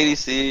Ziggs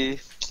ADC?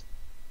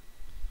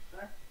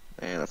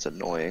 Man, that's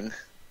annoying.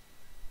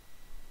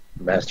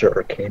 Master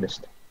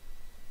Arcanist.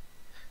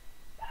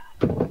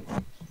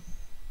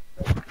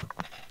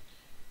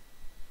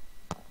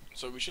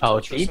 So we should Oh, tell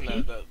it's Tristan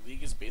AP? that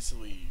League is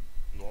basically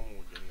normal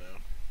again now.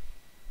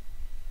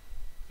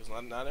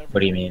 Because not every. What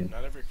do you mean?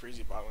 Not every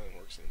crazy bot lane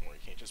works anymore. You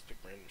can't just pick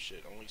random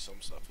shit. Only some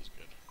stuff is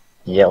good.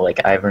 Yeah, like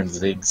Ivern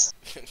Ziggs.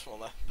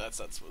 Well, that's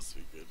not supposed to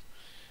be good.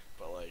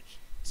 But like,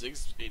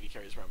 Ziggs AD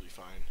carry is probably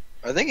fine.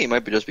 I think he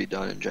might just be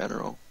done in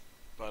general.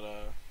 But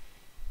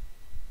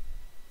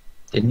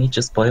Didn't he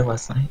just play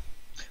last night?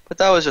 But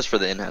that was just for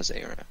the in-house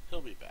era.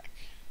 he'll be back.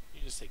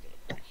 You just taking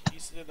a break. He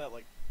did that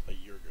like a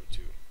year ago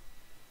too.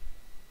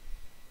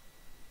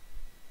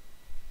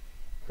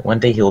 One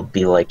day he'll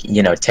be like,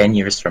 10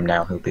 years from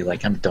now, he'll be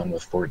like, I'm done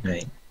with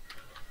Fortnite.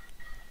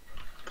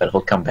 But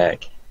he'll come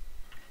back.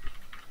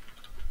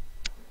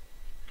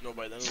 No,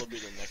 by then it'll be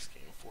the next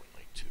game,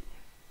 Fortnite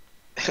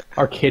 2.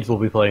 Our kids will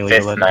be playing League of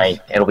Fifth Legends.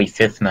 night. It'll be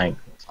fifth night.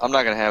 I'm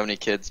not gonna have any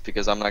kids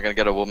because I'm not gonna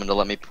get a woman to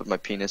let me put my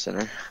penis in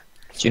her.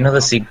 Do you know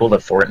the sequel to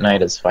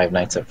Fortnite is Five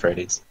Nights at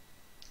Freddy's?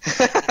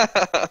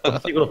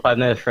 The sequel to Five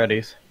Nights at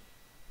Freddy's.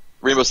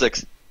 Rainbow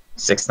Six.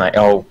 Six Night.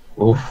 Oh,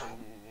 oof.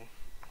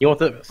 You know what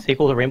the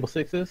sequel to Rainbow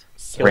Six is?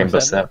 Killer Rainbow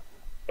Seven?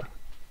 Seven.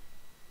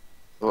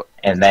 What?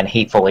 And then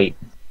Hateful Eight.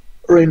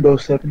 Rainbow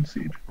Seven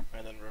Siege.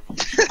 And then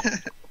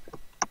Revolution.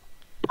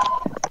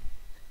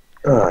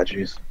 Ah,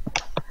 jeez.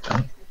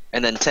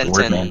 And then 10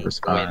 Wordman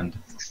respond.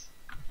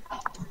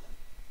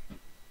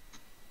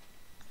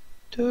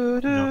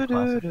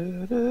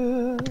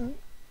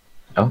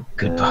 Oh,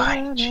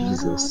 goodbye.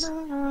 Jesus.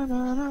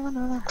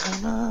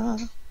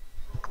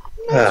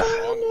 Ah,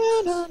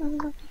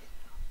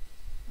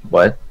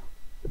 What?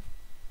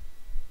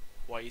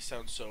 Why you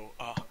sound so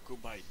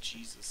goodbye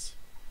Jesus.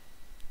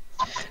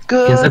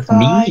 Because it's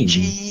Goodbye, mean.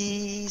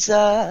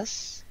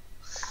 Jesus.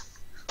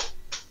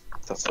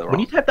 That's the When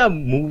you wrong. type that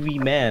movie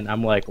man,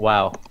 I'm like,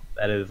 wow,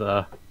 that is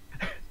I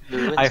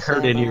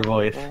heard it in your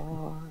voice.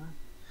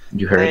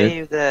 You heard it?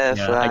 Wave the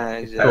Yeah,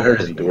 flags I heard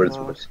it in of Dora's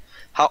yours. voice.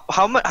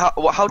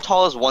 How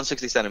tall is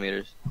 160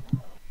 centimeters?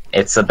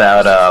 It's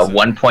about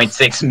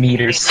 1.6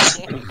 meters.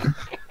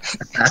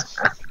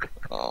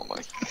 Oh my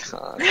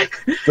god.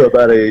 So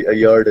about a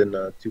yard and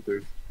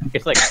 2/3.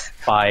 It's like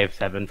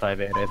 5'7",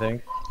 5'8", I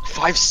think.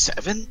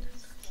 5'7"?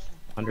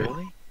 100,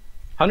 Really?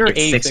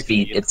 186 It's 6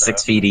 feet. It's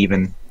 6 feet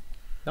even.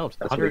 No, it's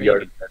That's what a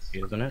yard 180 is.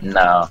 feet, isn't it?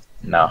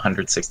 No,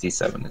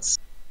 167. It's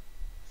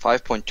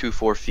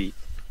 5.24 feet.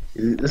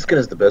 This gun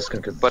is the best gun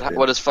because But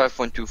what is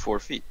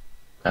 5.24 feet?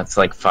 that's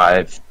like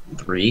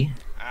 5'3".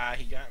 Ah,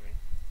 he got me.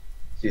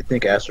 So you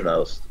think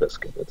astronaut is the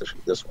best gun, but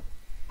this one.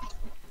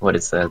 What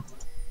is that?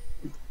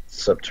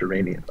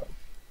 Subterranean.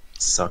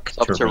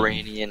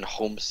 Subterranean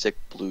Homesick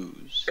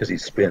Blues. Because he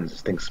spins.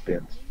 This thing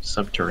spins.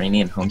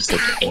 Subterranean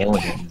homesick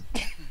alien.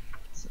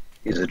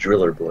 He's a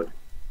driller boy.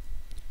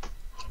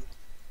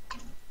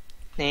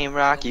 Name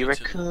Rocky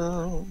Welcome to the-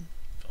 Raccoon.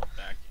 Fell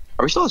back.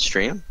 Are we still on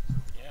stream?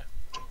 Yeah.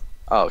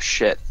 Oh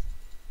shit.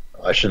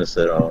 I shouldn't have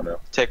said it. I don't know.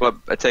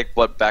 I take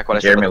what back what I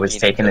said. Jeremy about was the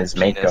taking penis his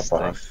makeup thing.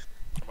 off.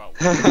 About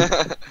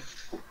what?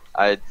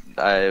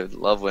 I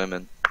love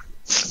women.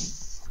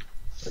 This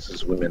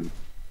is women.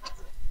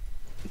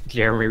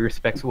 Jeremy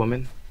respects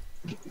women.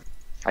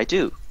 I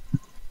do.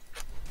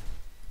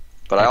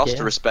 But I Heck also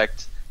yeah.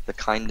 respect the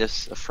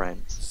kindness of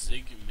friends.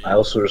 Zig mid. I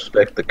also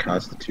respect the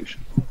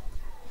Constitution.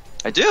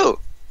 I do.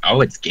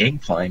 Oh, it's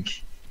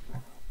Gangplank.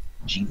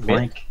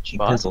 G-Plank. Bot.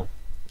 G-Pizzle.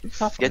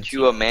 Tough one. Get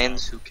you a man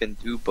who can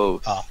do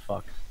both. Oh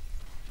fuck.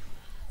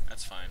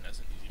 That's fine. That's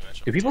an easy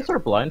matchup. Do people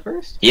start blind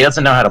first? He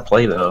doesn't know how to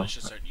play though. Let's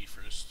just start E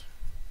first.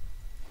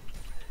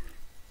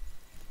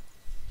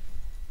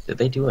 Did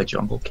they do a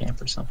jungle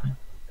camp or something?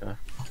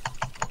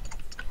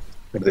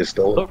 Maybe they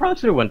stole So it. probably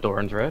should have went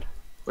Doran's red.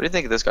 What do you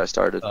think this guy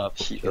started?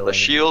 The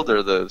shield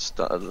or the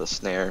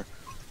snare?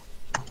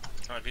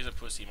 Oh, if he's a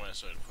pussy, he might have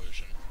started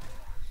potion.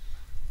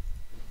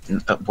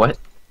 What?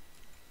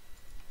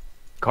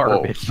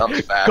 Garbage. Whoa, that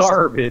was fast.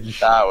 Garbage.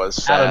 That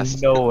was Out of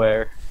fast.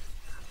 nowhere.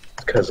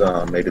 Because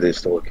maybe they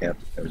stole a camp.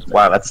 It was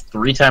Wow, that's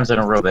 3 times in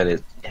a row that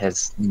it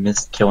has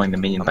missed killing the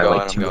minion I'm by going,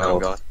 like I'm 2 going, I'm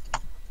health. going.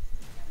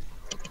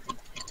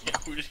 Yeah,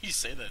 who did he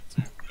say that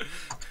to?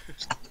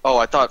 Oh,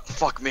 I thought,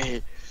 fuck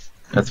me.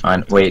 That's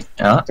fine. Wait,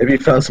 Maybe he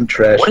found some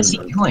trash. What is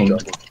in he the doing?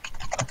 jungle.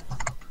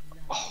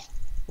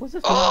 What's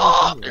this?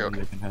 Oh, one you're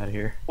okay. out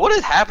here? What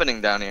is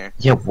happening down here?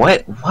 Yeah,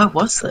 what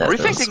was that? Are we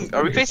That was facing? so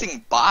Are we weird.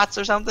 facing bots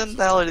or something? What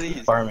the hell are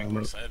these? Farming I'm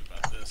move. excited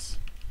about this.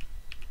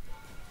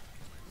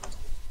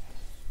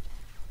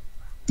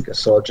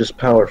 Guess I'll just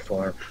power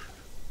farm.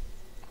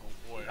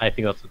 Oh boy. I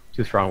think that's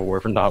too strong a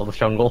word for Nautilus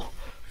Jungle.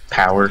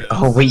 Power?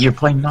 Oh wait, you're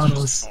playing Just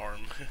Nautilus. farm.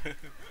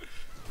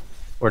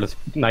 Or just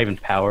not even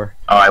power.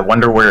 Oh, I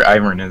wonder where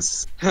Iron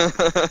is.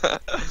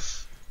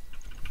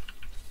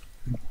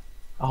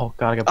 Oh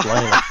god, I got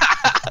blinded.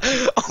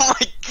 Oh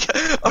my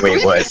god! Are Wait,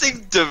 we what?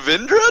 facing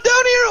Devindra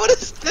down here? What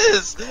is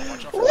this?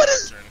 Watch out for What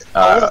is?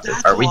 Wizard.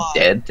 that's Are we why.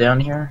 dead down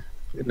here?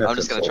 Didn't have I'm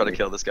just gonna try to insult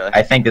kill this guy.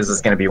 I think this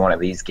is gonna be one of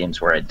these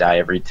games where I die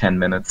every 10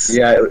 minutes. me.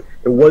 Yeah,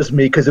 it was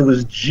me because it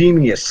was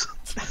genius.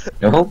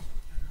 No?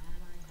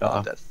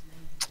 Uh-oh. That's-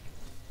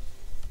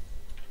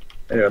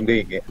 Anyway, I'm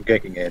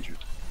ganking Andrew.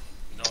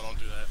 No, don't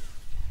do that.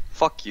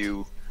 Fuck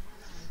you.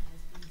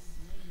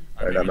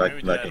 Alright, maybe, I'm not- maybe I'm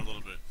do not that a gonna-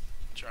 little bit.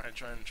 Try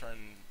and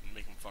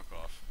make him fuck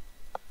off.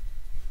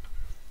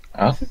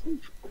 Huh?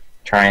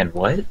 Try and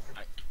what?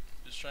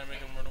 Just try and make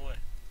him run away.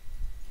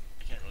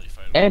 I can't really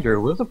fight him.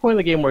 Andrew, what's the point of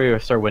the game where you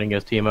start winning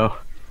against Teemo?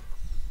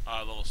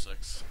 Level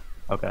 6.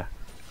 Okay.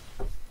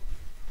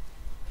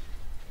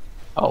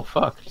 Oh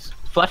fuck. Just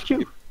flash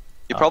you.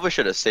 You probably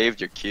should have saved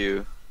your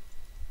Q.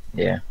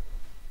 Yeah.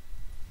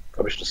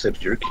 Probably should have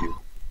saved your Q.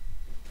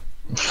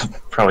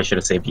 Probably should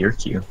have saved your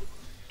Q.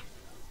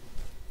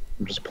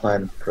 I'm just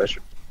applying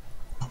pressure.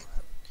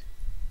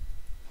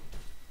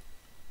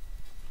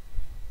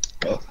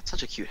 Oh, that's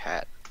such a cute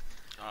hat.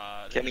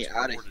 Get me it's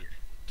outta recorded.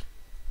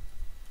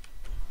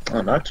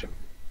 Oh, Nocturne.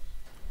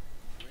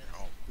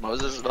 Oh,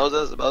 Moses.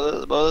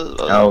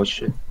 Oh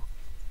shit.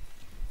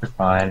 You're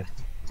fine.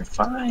 You're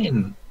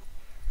fine.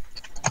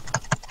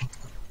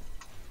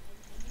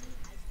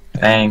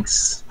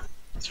 Thanks.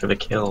 Thanks for the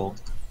kill.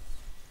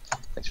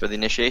 Thanks for the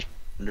initiation,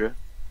 Andrew.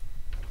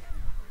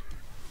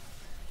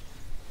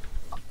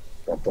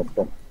 Bump, bump,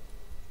 bump.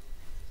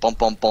 Bum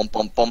bum bum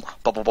bum bum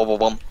bum bum bum bum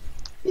bum.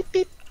 Beep,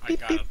 beep, I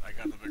got it. I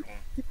got the big one.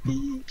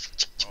 Oh,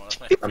 that's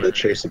my I'm not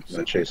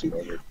chasing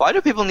over. Why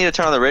do people need to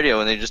turn on the radio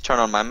when they just turn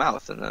on my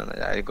mouth and then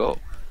I go?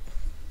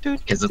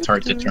 Because it's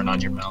hard to turn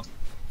on your mouth.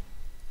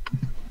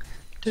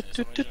 There's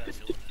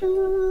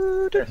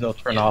no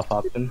turn off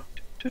option.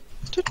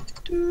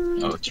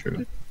 Oh,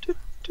 true.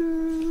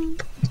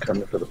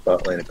 Coming for the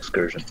bot lane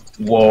excursion.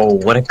 Whoa,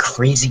 what a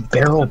crazy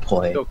barrel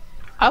play.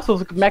 I also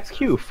was max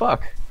Q.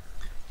 Fuck.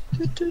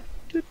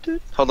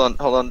 Hold on,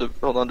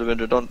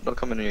 Devindra. Don't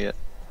come in here yet.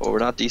 Oh, we're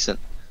not decent.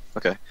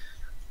 Okay.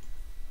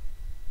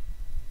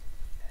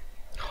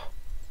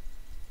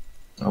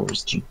 Oh,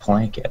 where's G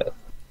Plank at?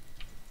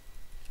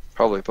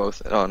 Probably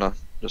both. Oh no,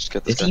 just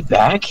get this Is guy. he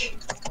back?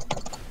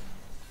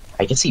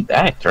 I guess he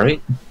backed,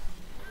 right?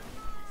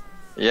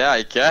 Yeah,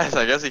 I guess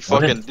he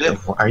What fucking did.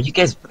 Are you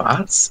guys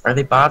bots? Are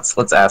they bots?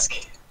 Let's ask.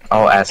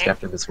 I'll ask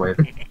after this wave.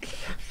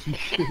 No,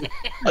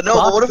 but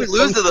what if we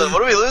lose to them?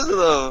 What if we lose to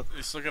them?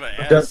 He's still gonna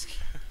done- ask.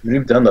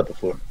 We've done that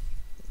before.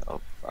 Oh,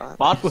 fine.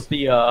 Bot with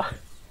the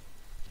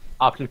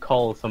option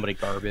call somebody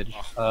garbage.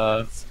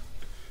 I'm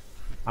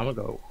gonna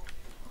go.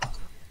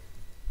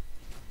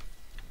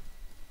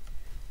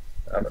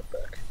 I'm not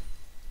back.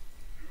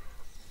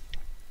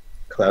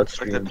 Cloud It's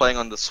like they're stream. playing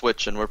on the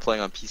Switch and we're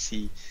playing on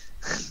PC.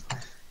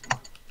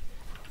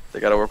 They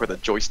gotta work with the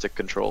joystick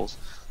controls.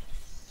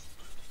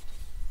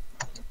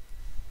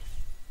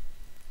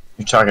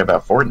 You're talking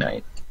about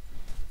Fortnite.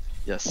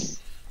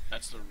 Yes.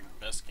 That's the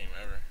best game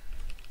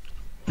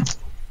ever.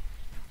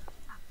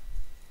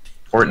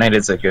 Fortnite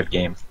is a good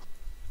game.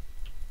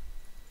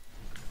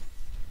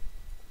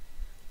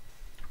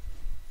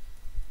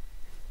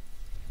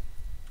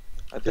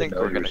 I think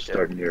we're gonna get.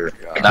 starting your.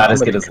 Not as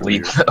comedy good as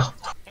League, career.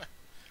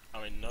 though.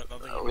 I mean,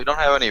 nothing. We don't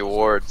have any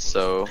wards,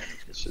 so.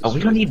 it's just Oh, we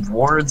don't need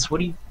wards. What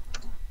do you...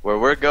 Where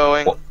we're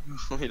going, What?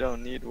 we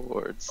don't need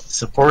wards.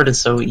 Support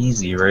is so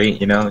easy, right?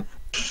 You know?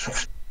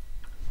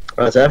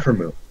 Oh, it's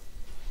Aphromoo.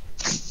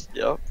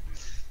 Yep.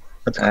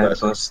 That's classic.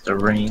 Atlas, the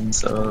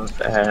reigns of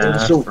It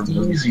was so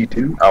Aphromoo. easy,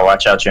 dude. Oh,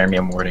 watch out, Jeremy,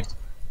 I'm warding.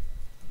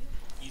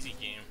 Easy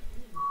game.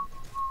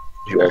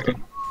 You ult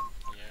him?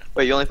 Yeah.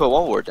 Wait, you only put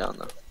one ward down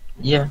though.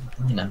 Yeah,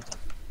 you know.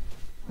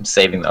 I'm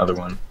saving the other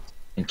one.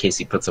 in case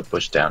he puts a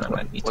push down and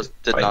I need Was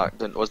to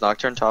fight him. was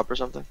Nocturne top or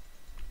something?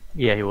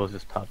 Yeah, he was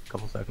just top a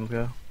couple seconds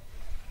ago.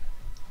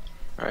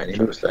 All right, He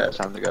moves fast.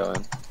 time to go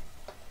in.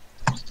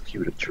 He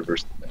would have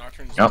traversed the map.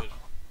 Nocturne's Yep. good.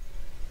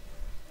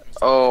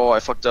 Oh, I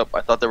fucked up.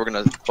 I thought they were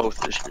gonna both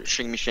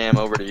shing me sham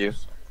over to you.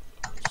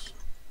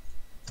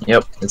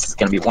 Yep, this is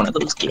gonna be one of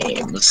those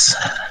games.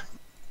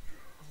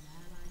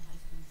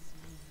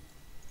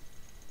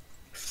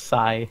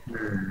 Sigh.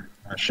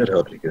 I should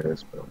help you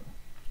guys, but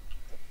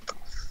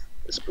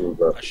this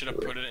move up. I should have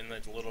put it in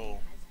like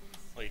little,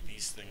 like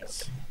these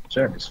things,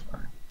 Jeremy's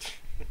fine.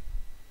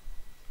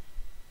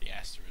 the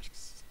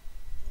asterisks.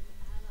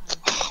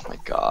 Oh my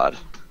god. Ooh,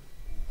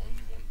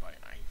 only one by 9.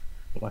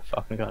 Oh my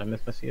fucking god, I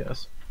missed my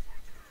CS.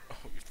 Oh,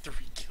 you have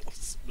 3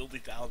 kills.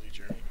 Multi-tality,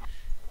 Jeremy.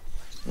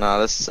 Nah,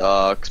 this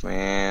sucks,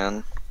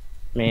 man.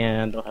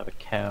 Man, don't have a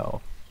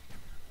cow.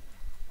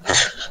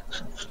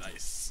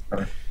 Nice.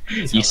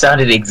 You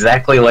sounded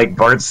exactly like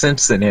Bart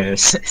Simpson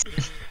is.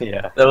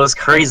 Yeah. That was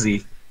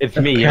crazy. It's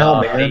me,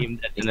 Cow, man.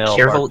 aimed at Janelle.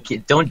 Careful,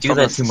 don't do From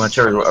that the- too much,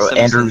 from the or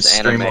Andrew's Simpsons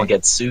stream will anime.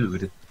 get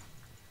sued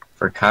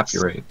for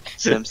copyright.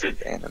 Simpsons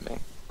anime.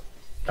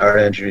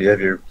 Alright, Andrew, you have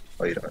your.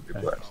 Oh, you don't have your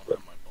Oh, blast, but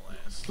my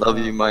blast. Love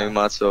you, my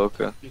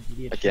Matsuoka.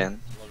 Idiot.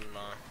 Again. Love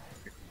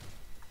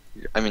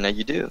you, Ma. I mean,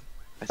 you do.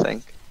 I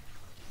think.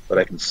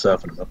 I can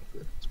soften him up a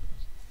bit.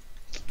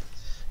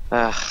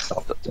 Ah,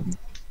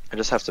 I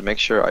just have to make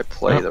sure I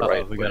play the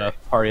right We way. got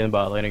a party in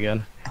bot lane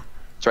again.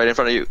 It's right in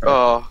front of you.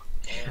 Oh.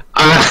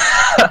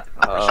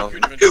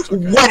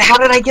 What? How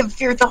did I get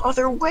feared the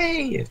other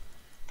way?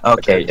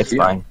 Okay, it's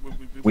fine.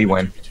 We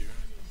win.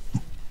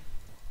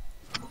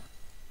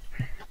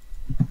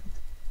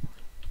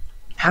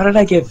 How did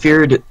I get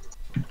feared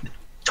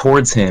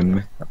towards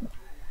him?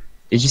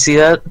 Did you see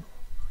that?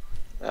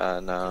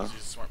 No.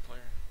 He's a smart player.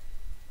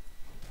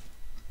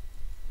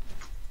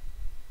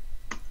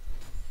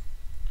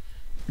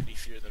 Any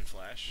fear than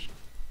Flash?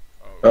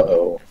 Oh,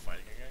 Uh-oh. you're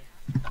fighting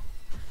a guy?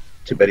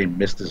 Too bad he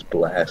missed his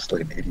blast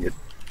like an idiot.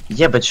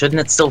 Yeah, but shouldn't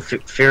it still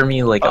fear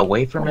me like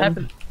away from What him?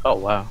 happened? Oh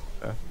wow.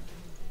 Okay.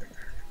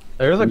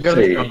 There's a You good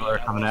say-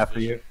 jungler coming after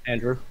you,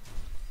 Andrew.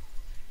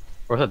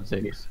 Or was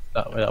that Ziggs?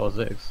 That was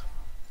Ziggs.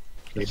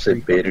 You say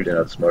baited and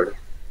outsmarted.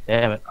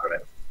 Damn it.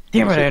 Alright.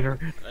 Damn it, Andrew.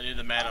 I need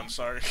the man, I'm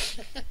sorry.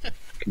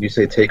 Can you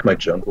say take my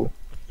jungle?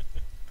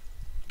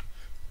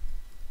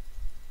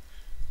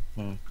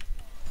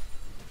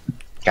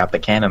 Got the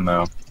cannon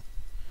though.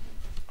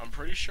 I'm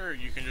pretty sure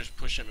you can just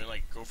push him and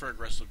like go for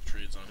aggressive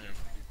trades on him.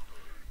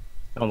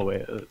 On the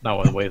way, not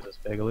when the wave's this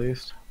big at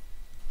least.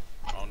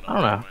 Oh no, I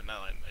don't know.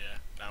 Not like, yeah,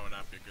 now would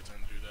not be a good time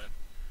to do that.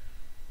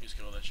 You just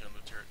get all that shit on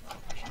the turret.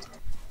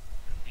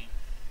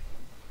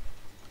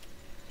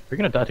 You're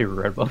gonna die to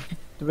red buff,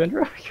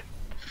 Devendra?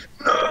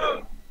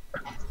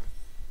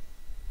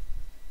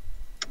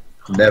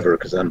 Never,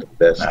 because I'm the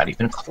best. Not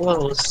even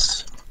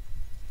close.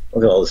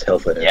 Look at all this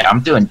health I have. Yeah,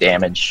 I'm doing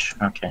damage.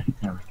 Okay.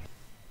 There we go.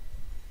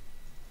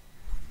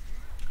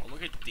 Oh,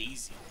 look at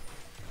Daisy.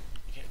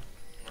 You can't,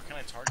 where can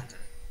I target her?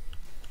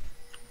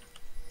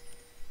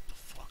 The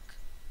fuck?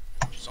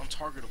 She's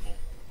untargetable.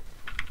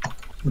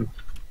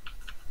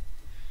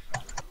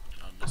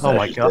 Oh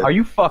my She's god, dead. are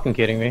you fucking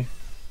kidding me?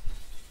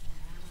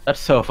 That's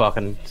so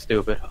fucking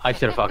stupid. I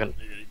should've fucking.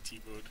 You're getting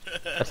T-bowed.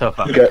 That's so You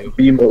fucking got stupid.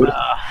 B mode.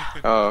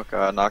 Oh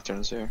god,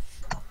 Nocturne's here.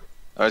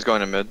 I was going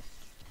to mid.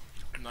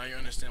 Now you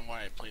understand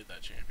why I played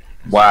that champion.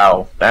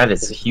 Wow, that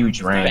is a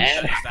huge range.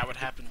 That would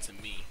happen to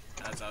me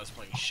as I was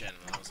playing Shen,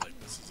 and I was like,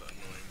 this is annoying.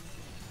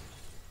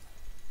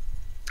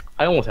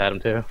 I almost had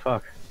him too.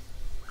 Fuck.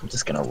 I'm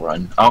just gonna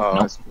run. Oh,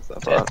 no. I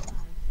thought.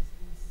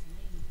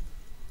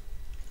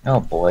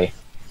 Oh boy.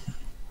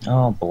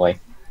 Oh boy.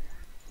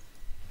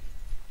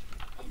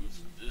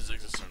 This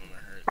is starting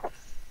to hurt.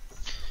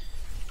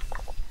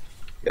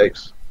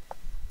 Yikes.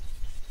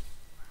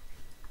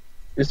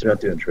 At least they're not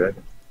doing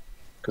dragon.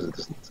 Because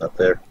it's not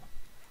there.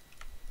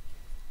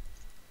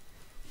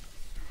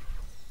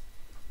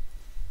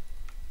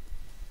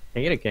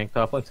 Can you get a gank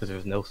top lane since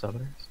there's no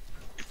summoners?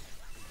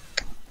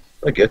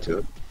 I get to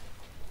it.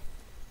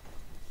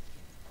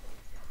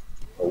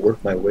 I'll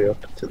work my way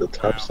up to the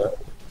top Wow. side.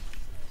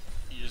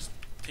 He just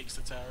takes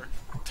the tower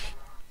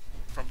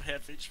from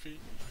half HP.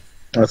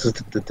 Oh, this is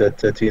the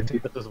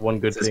TNT. This is one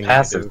good This is thing.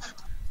 passive.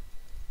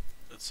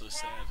 That's so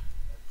sad.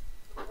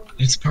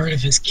 It's part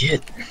of his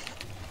kit.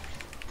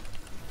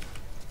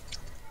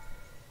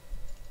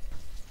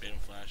 Bait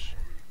and Flash.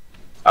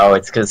 Oh,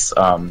 it's because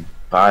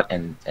bot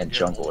and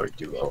jungle are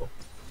duo.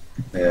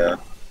 Yeah. Come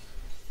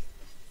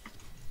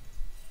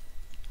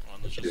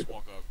on, let's just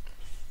walk up.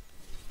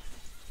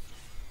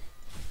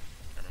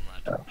 Never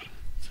mind.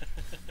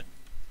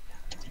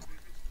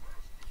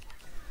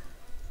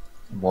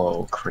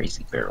 Whoa,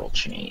 crazy barrel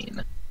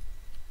chain.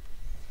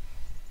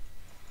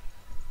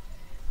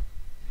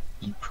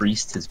 He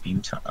priest his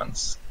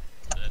butons.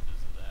 That is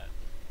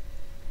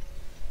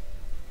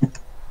that.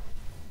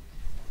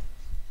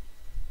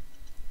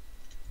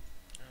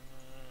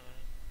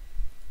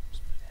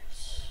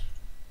 Space.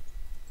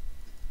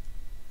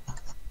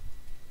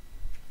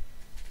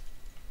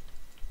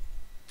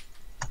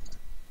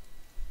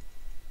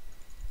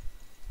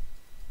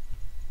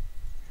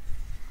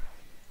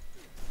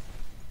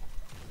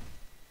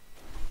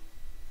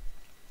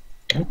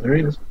 Oh, there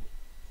he is.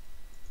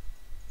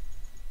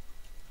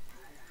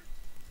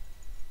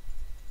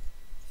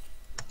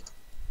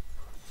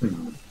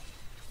 Hmm.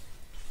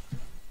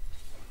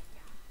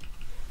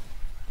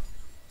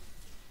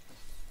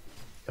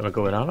 Am I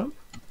going on him?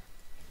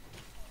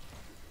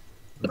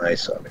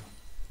 Nice on me.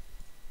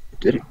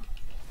 Did he? Go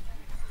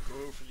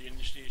for the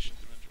initiation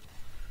dimension.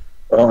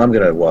 Oh, I'm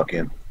gonna walk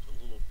in.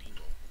 The little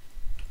Dino.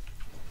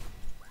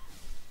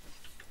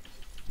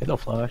 Get no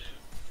flash.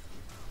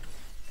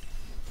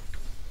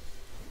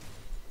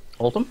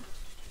 Ult him?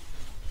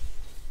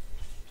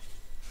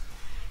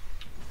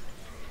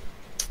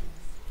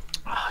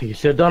 Oh, you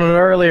should have done it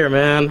earlier,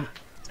 man.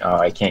 Oh,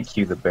 I can't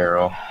cue the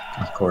barrel,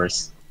 of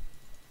course.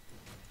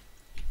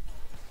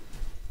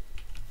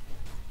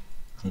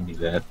 I knew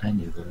that. I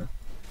knew that.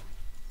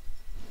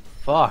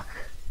 Fuck.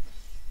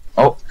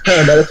 Oh,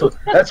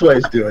 That's why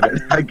he's doing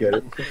it. I get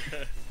it.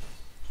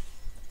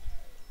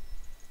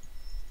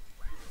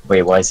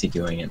 wait, why is he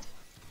doing it?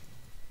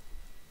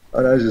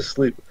 Oh, no, I was just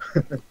asleep.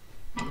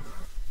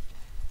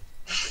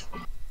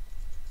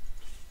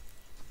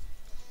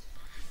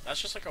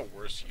 That's just like a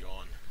worse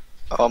yawn.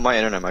 Oh, my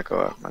internet might go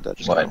out. My dad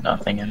just What? called.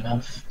 Nothing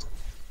enough?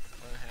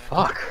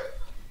 Fuck.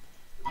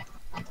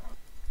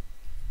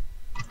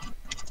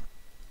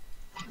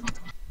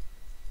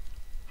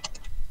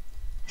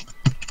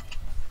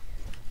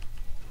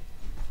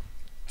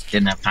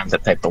 Didn't have time to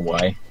type the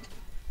Y.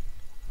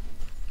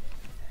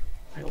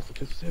 I also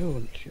too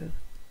soon. Shit.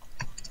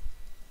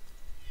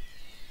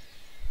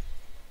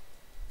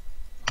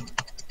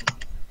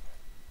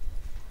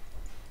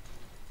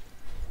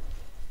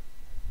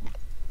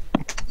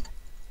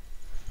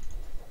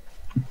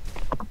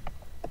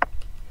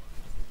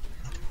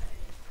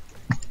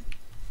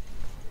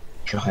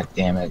 God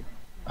damn it.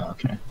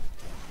 Okay.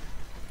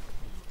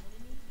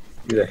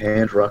 You the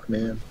hand rock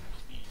man.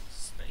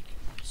 Please, thank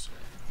you, sir.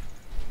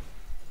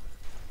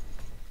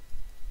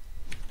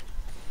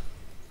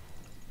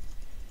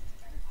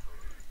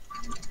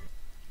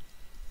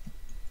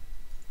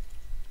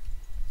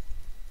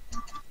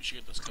 We should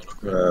get this cut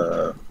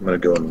up. I'm gonna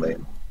go in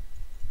lane.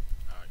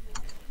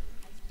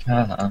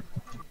 Uh-huh.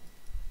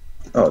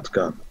 Oh, it's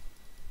gone.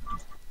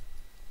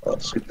 Oh,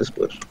 sweep this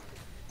bush.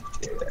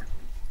 Yeah.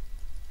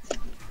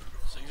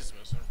 So he's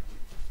missing.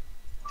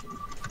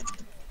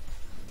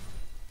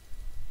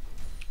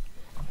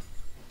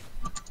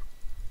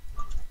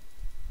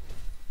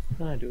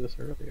 Why did I do this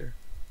earlier?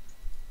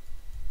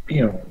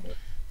 You know.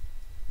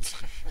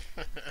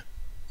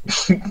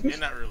 You're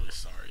not really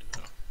sorry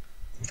though.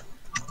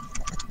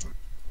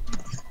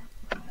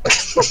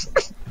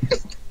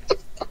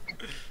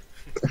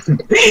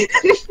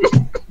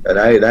 And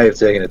I have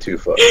taken it too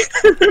far.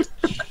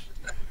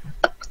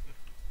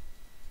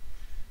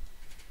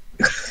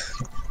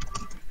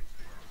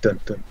 Dun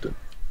dun dun.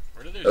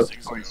 Where did Oh, those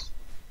zigs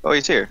go? Oh,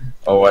 he's here.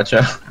 Oh, watch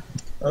out.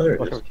 Oh, there it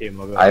Watch is. out,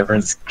 team. I'll go.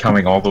 Ivern's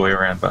coming all the way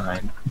around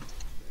behind.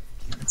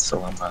 And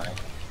so am I.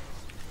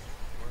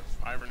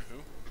 Ivan who?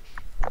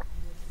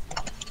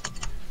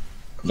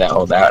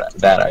 That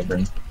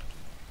Ivern.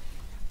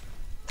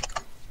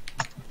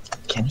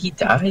 Can he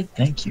die?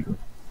 Thank you.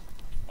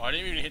 Oh, I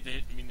didn't even mean to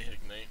hit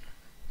ignite.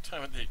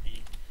 Time to hit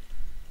E.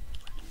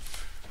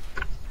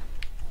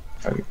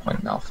 Are you playing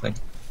Malphite?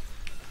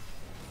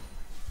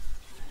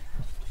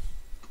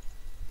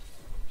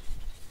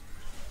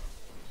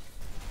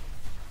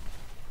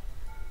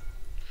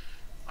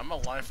 I'm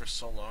alive for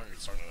so long,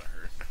 it's starting to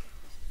hurt.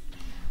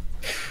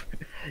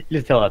 You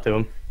just tell that to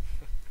him.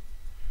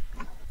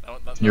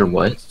 You're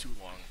what? It's too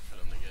long for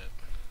them to get.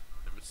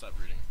 If it stopped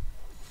reading.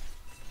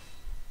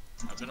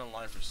 I've been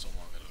alive for so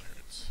long that it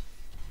hurts.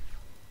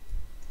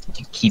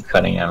 You keep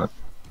cutting out.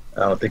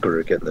 I don't think we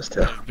were getting this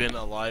tail. I've been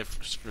alive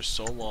for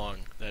so long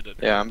that it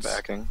Yeah, I'm hurts.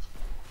 backing.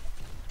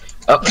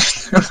 Oh,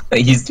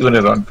 he's doing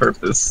it on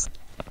purpose.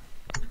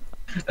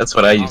 That's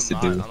what I used to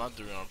do. I'm not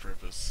doing it on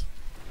purpose.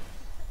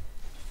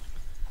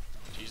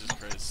 Jesus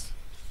Christ.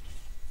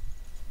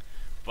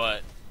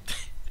 But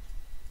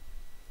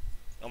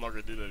I'm not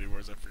gonna do that anymore,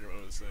 as I forget what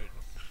I was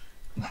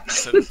saying. I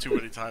said it too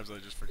many times, I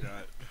just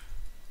forgot.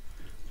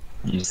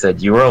 You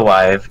said you were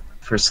alive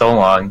for so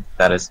long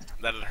that is.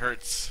 That it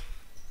hurts.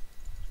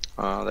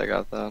 Oh, they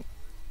got that.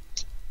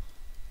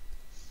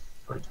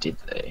 Or did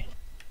they?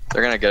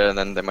 They're gonna get it, and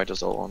then they might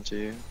just ult onto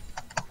you.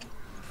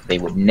 They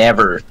would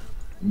never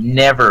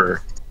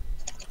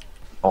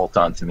ult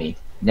onto me.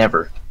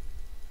 Never.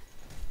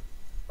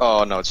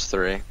 Oh no, it's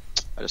 3. I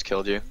just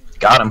killed you.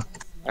 Got him.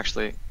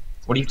 Actually,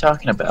 What are you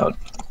talking about?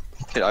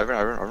 hit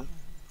Ivan.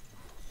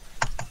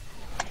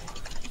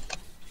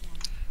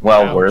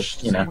 Well, Ouch,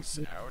 worth, you know.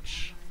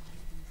 Ouch.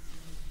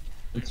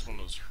 I think it's one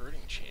of those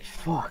hurting chains.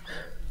 Fuck.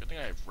 Good thing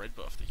I have red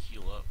buff to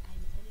heal up.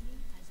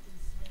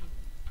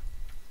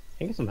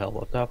 Can I get some help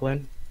up top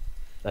lane?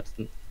 That's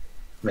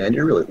Man,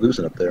 you're really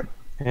losing up there.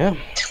 yeah.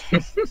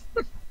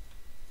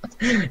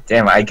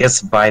 Damn, I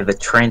guess by the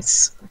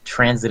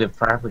transitive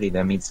property,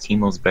 that means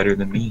Teemo's better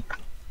than me.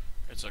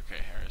 It's okay,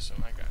 Harrison,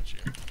 I got you.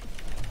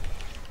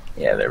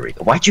 Yeah, there we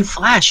go. Why'd you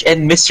flash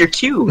and miss your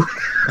Q?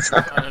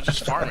 I'm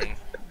just farming.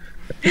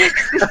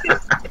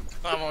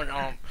 I'm like,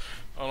 oh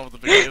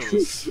the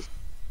kills.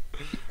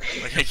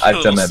 Like, I I've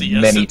kill done that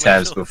CS many in my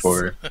times kills.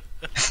 before.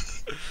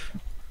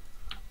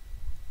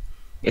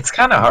 It's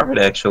kind of hard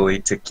actually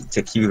to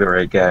cue the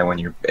right guy when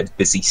you're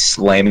busy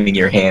slamming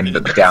your hand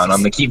down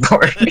on the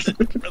keyboard.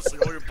 Pressing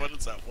all your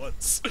buttons at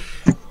once.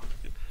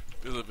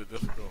 It's a bit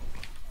difficult.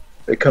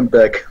 They come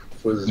back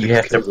before this You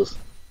have to- kills us.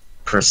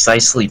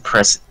 Precisely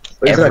press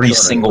But he's not every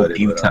killing single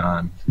anybody, but,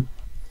 buton.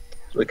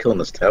 We're killing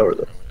this tower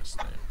though. I'm gonna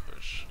stay and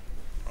push.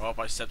 Oh,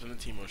 I stepped in the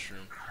Teemo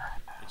shroom.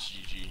 It's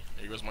GG.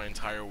 There goes my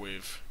entire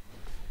wave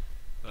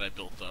that I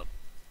built up.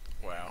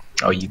 Wow.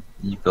 Oh, you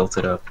built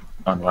it up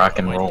on rock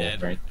and Am I roll,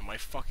 dead? right? Am I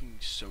fucking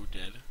so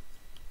dead?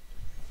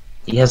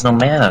 He has no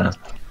mana.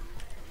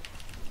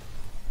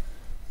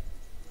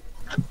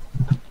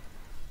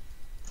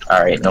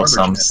 Alright, no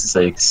Psalm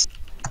 6.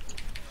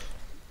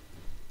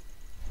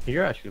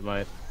 You're actually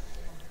my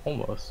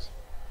almost.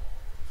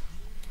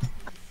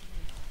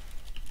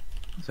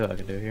 Let's see what I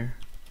can do here.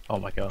 Oh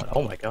my god.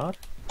 Oh my god.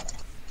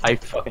 I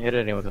fucking hit it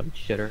anyway with a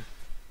shitter.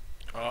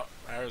 Oh,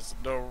 Harrison,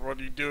 no, what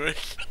are you doing?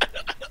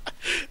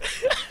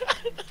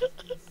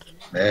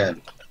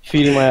 Man.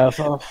 Feeding my ass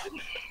off.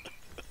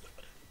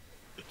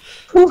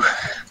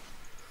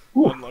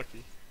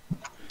 Unlucky.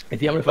 You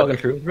see how many fucking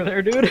troops were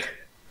there, dude?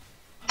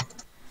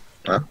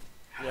 Huh?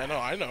 Yeah, no,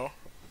 I know.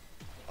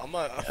 I'm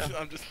not.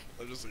 I'm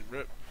just like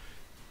rip.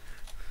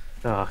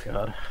 Oh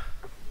god.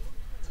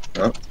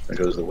 Oh, there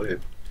goes the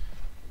wave.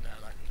 Nah,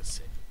 I'm not gonna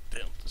say. They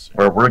don't deserve.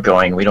 Where we're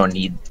going, we don't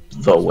need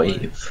the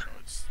wave. No,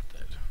 it's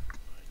dead.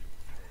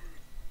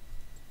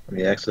 I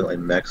mean, accidentally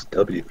maxed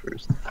W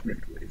first.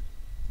 Wave.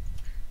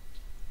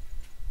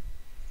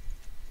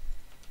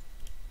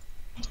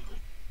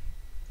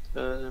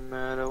 Doesn't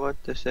matter what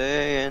they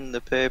say in the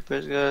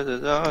papers, cause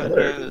it's always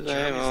There. the same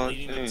Jeremy's old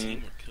leading the thing.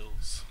 team with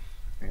kills.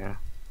 Yeah.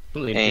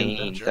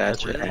 Ain't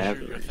that your Where's your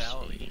average?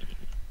 lethality?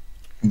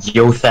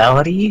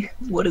 Yothality?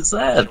 What is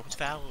that?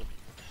 Lethality.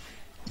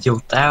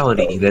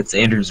 Yothality, that's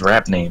Andrew's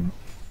rap name.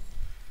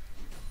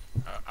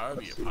 I would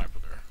be a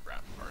popular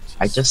rap artist.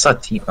 I just saw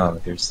Team. Oh,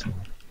 there's.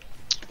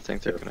 I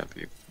think they're gonna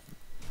be.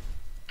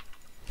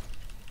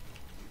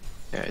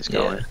 Yeah, he's Yeah.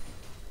 going.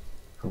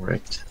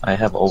 Correct. I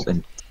have ult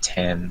in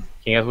 10.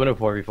 Can you guys win a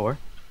 4v4?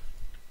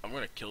 I'm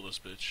gonna kill this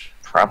bitch.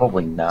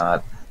 Probably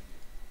not.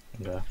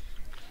 Okay.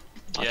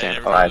 I Yeah, can't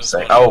everybody 5 knows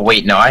seconds. what- Oh,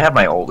 wait, no, I have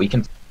my ult. We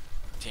can.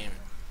 Damn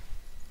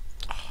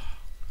it.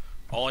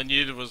 All I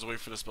needed was to wait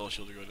for the spell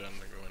shield to go down and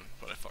go in,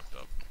 but I fucked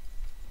up.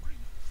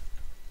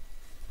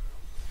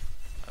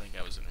 I think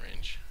I was in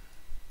range.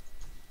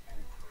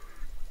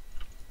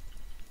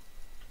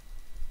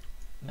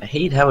 I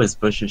hate how his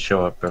bushes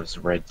show up as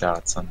red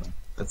dots on them.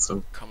 That's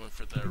so. Coming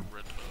for that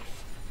red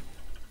buff.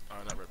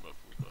 Not red buff,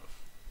 blue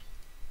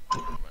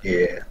buff.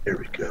 Yeah, there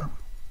we go.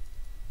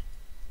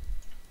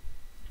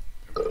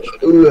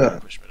 Push me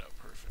out.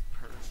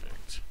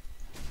 Perfect.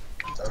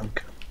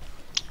 Okay.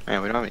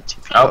 Man, we don't have any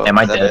TP. Oh, am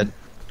I is that dead? it?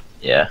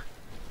 Yeah.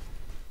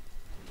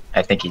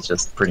 I think he's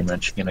just pretty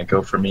much gonna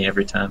go for me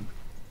every time.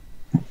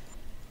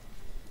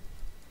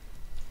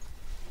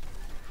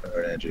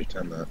 Alright, Andrew,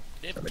 time that.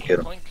 Yeah, Let me get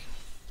him. Plank.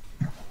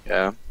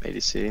 Yeah,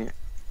 ADC.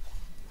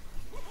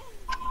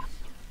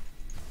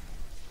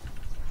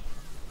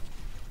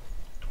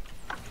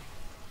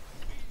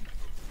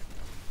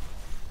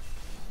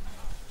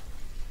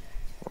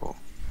 Oh,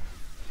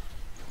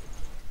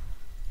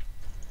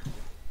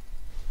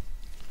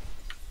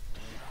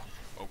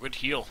 Oh, good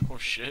heal. Oh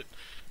shit.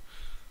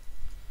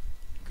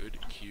 Good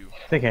Q.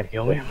 They can't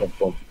heal me. Bump,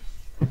 bump.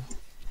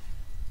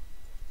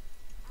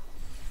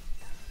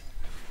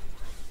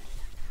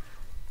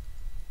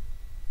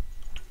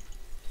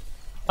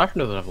 Doctor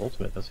doesn't have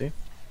ultimate, does he?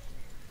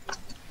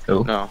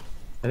 Oh, no.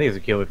 I think it's a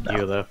kill with No.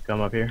 you though.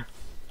 Come up here.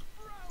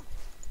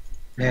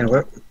 Man,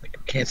 where? I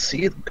can't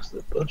see them because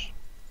of the bush.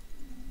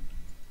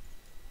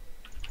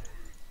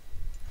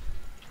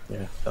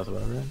 Yeah, that's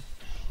about it.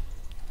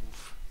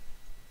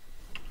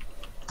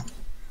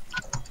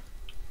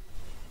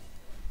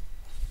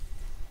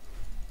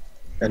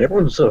 And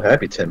everyone was so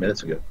happy 10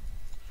 minutes ago.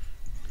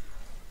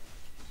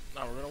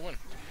 No, we're gonna win.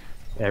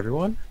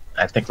 Everyone?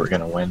 I think we're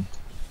gonna win.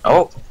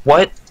 Oh,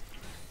 what?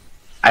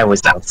 I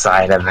was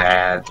outside of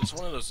that. It's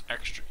one of those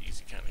extra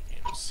easy kind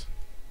of games.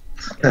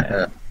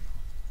 Yeah.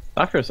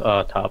 Doctor's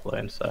top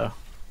lane, so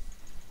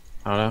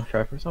I don't know.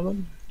 Try for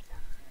something.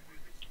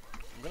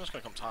 I'm just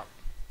gonna come top.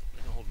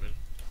 I can hold mid.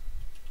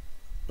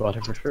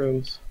 Watching for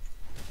shrooms.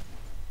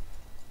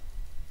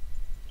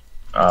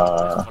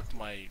 Uh, Fucked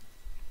my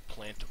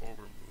plant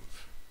over move.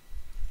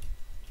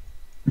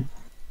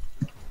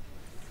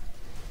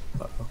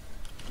 Uh-oh.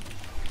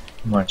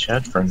 watch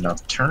out for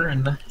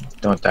Nocturne.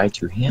 Don't die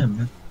to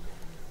him.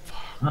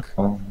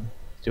 Uh-oh.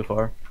 It's too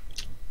far.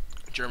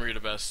 Jeremy, you're the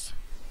best.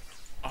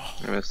 Oh,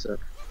 I missed it.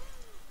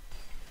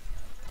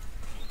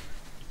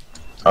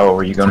 Oh,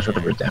 were you going for the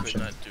could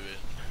redemption? not do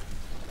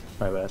it.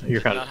 My bad. You're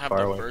Did kind not of have far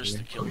the away. burst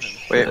From to me.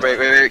 kill him.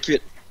 Wait, keep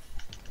it.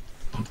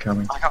 I'm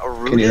coming. I got Can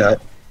you rooted.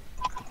 not?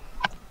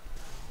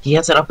 He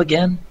has it up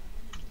again?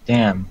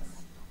 Damn.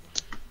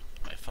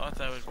 I thought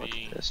that would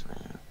be This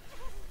man.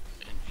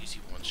 an easy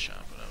one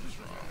shot, but I was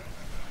wrong.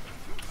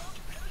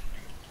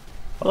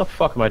 Why the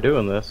fuck am I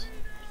doing this?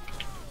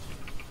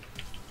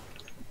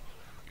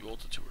 You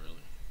ulted too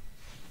early.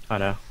 I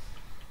know.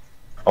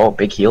 Oh,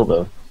 big heal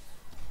though.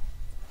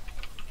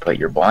 But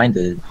you're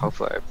blinded.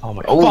 Hopefully, Oh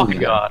my Oh,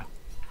 fucking yeah. god.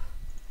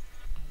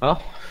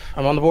 Well,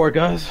 I'm on the board,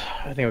 guys.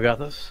 I think I got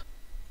this.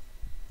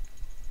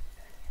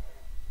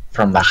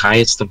 From the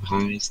highest of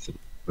highs to the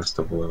lowest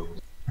of lows.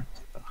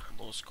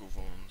 Low school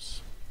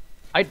wounds.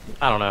 I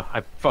don't know.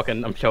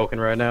 I'm choking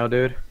right now,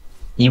 dude.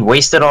 He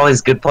wasted all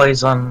his good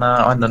plays on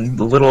the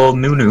little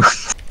Nunu.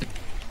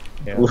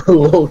 Yeah.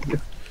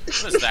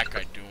 What is that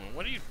guy doing?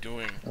 What are you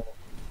doing?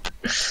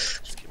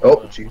 Just give me Oh,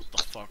 the- jeez. What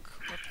the fuck?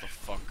 What the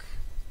fuck?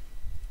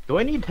 Do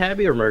I need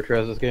Tabby or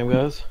Murkaz this game,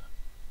 guys?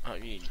 Oh,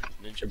 you need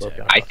They're Ninja both Tag.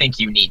 gone. I think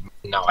you need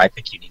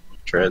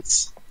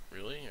Treads.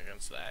 Really?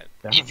 Against that?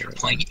 If you're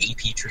playing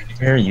AP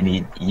Trainer, you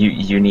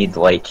need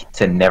like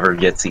to never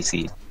get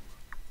CC. Alright.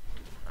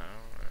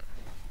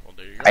 Well,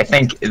 there you go. I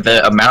think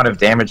the amount of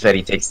damage that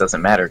he takes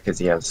doesn't matter because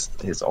he has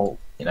his ult,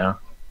 you know?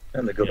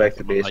 And they go Yeah, back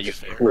to base, like get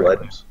some fair. cool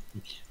items.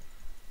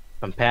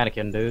 I'm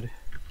panicking, dude.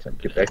 Time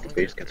to get back to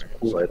base, get some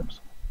cool items.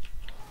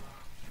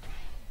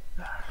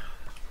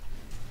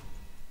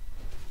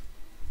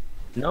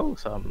 No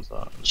thumbs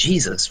up.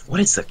 Jesus, what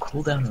is the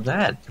cooldown of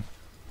that?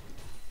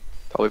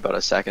 probably about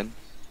a second.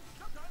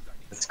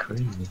 That's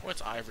crazy.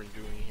 What's Ivern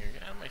doing here?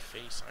 Get out of my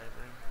face,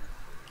 Ivern.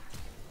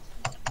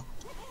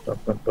 Bum,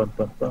 bum, bum,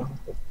 bum, bum,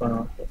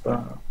 bum, bum,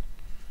 bum.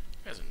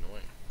 This guy's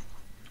annoying.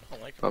 I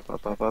don't like him. Ba ba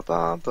ba ba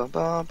ba ba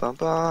ba ba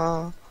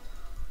ba.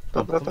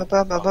 Ba ba ba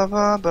ba ba ba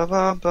ba ba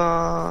ba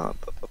ba.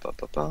 Ba ba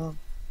ba ba.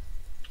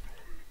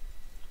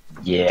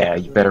 Yeah,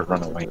 you better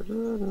run away.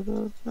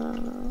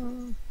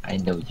 I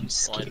know you Well, I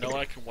scared. know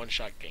I can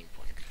one-shot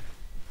Gangplank.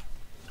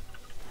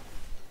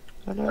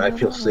 I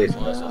feel safe As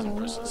long as it now. doesn't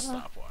press the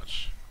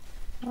stopwatch.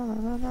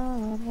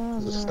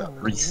 This is stop.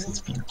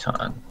 Reese's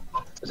Vuitton.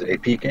 Is it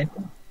AP game?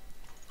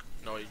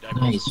 No, that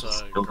Nice,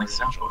 goes, he's building Guardian Angel.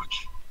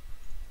 stopwatch.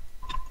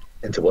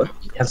 Into what?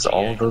 He has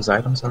all of those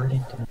items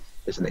already?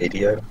 Is it an AD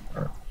item?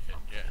 Or-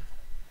 Yeah.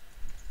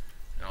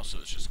 And also,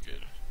 it's just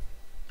good.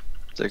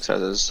 Six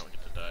has his Don't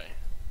get to die.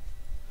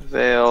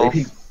 veil.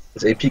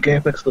 Is AP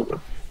gameplay still good?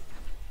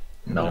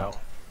 No.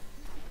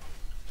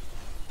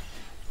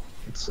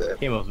 It's sad.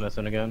 Chemo's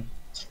missing again.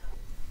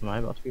 Am I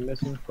about to be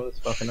missing for this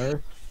fucking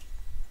earth?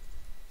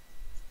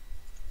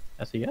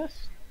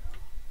 SES?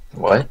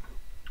 What?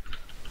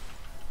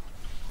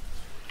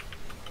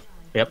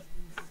 Yep.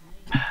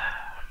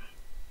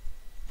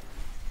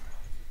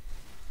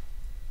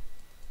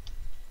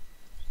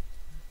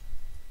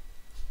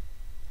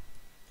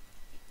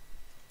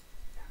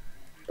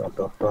 Bum,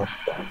 bum, bum,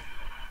 bum.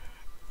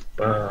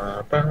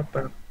 Bum, bum,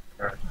 bum.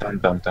 Dun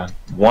dun dun.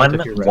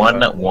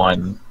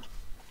 1-1-1.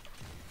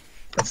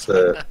 That's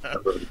the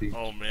number of the beat.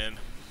 Oh, man.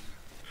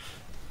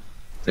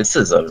 This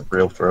is a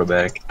real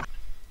throwback.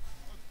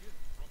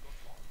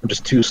 I'm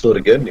just too slow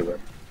to get anywhere.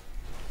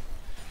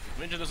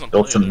 Ninja doesn't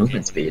Built play some the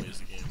movement game when he speed. plays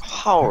the game.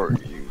 How are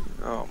you?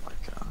 Oh my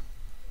god.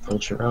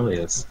 Ultra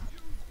Aurelius.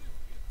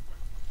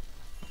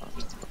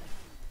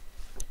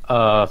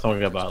 Someone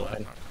got bot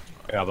lane.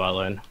 I got bot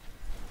lane.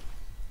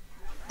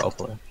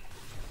 Hopefully. I'm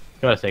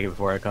gonna take it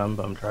before I come,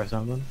 but I'm trying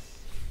something.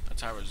 That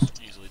tower's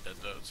easily dead,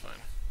 though. It's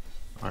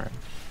fine. Alright.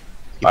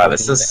 Wow,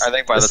 this is I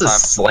think by this the is time-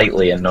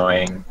 slightly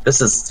annoying.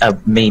 This is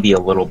maybe a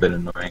little bit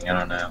annoying. I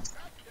don't know.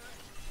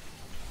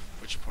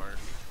 Which part?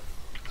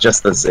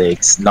 Just the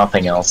Ziggs,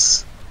 nothing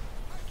else.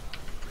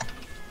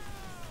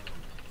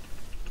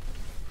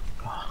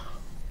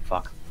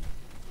 Fuck.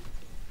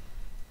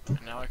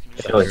 Now I can I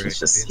use feel like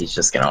this. he's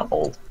just gonna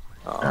ult.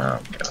 Oh, Oh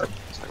god.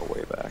 it's like a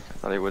way back. I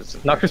thought he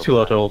was. Noctur's too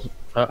low to ult.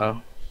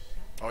 Uh-oh.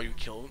 Oh, you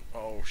killed him?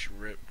 Oh, she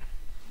rip.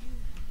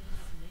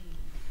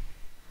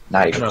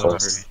 Not I even don't know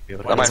close. if I'll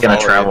That ever might He's gonna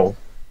follow travel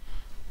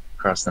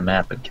across the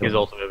map and be kill He's him.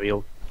 ultimate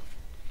revealed.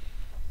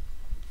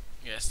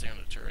 Yeah, stay on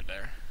the turret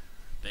there.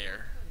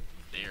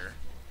 There.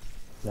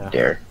 Yeah.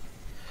 Dare.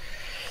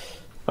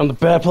 I'm the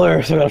bad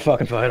player, so I gotta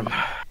fucking fight him.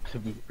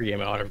 To regain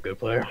my honor of good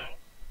player.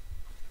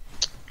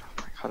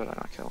 How did I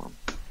not kill him?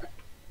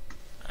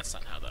 That's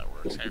not how that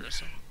works,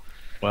 Harrison.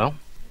 Well,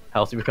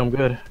 how else you become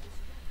good?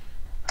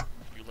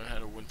 You learn how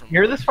to win from.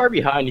 You're this far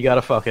behind, you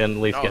gotta fucking at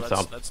least No, get that's,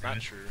 something. that's not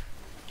true.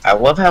 I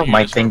love how You're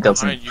my this thing far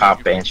doesn't behind, pop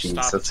you banshees.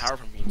 Stop the That's tower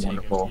from being taken.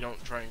 wonderful. You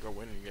don't try and go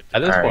in and get At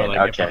the this Alright, point,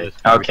 like, okay, if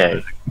I was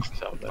okay.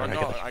 something, Oh, I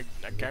no, could-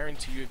 I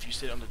guarantee you, if you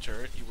stayed on the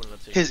turret, you wouldn't have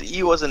taken. His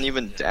E wasn't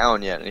even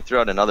down yet, and he threw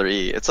out another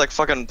E. It's like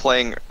fucking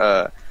playing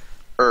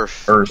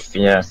Earth. Earth,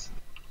 yeah.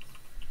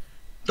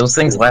 Those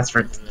things last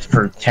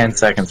for 10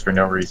 seconds for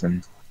no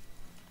reason.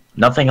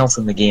 Nothing else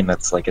in the game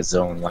that's like a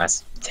zone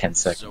lasts 10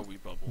 seconds. Zoe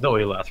bubble.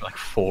 Zoe lasts for like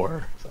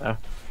 4. So.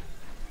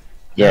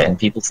 Yeah, and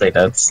people say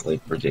that's like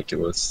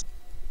ridiculous.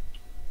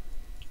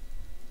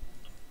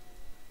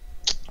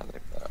 I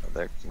think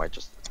they might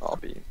just all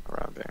be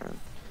around Baron.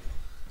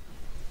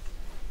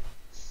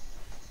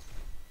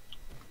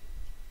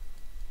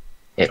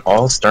 It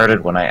all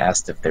started when I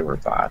asked if they were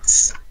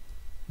bots.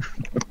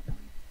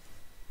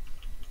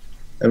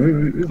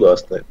 And we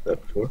lost that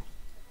before.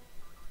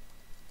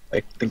 I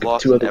think in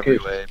Lost two in other every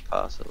cases. way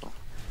possible.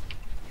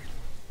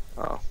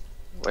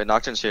 Wait,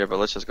 Nocturne's here, but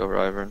let's just go for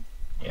Ivern.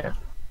 Yeah.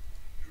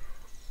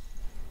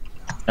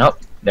 Oh,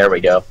 there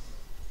we go.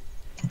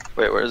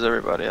 Wait, where's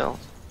everybody else?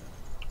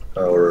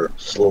 We're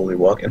slowly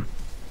walking.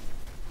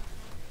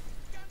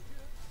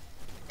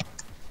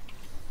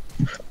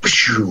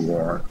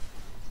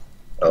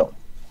 Oh.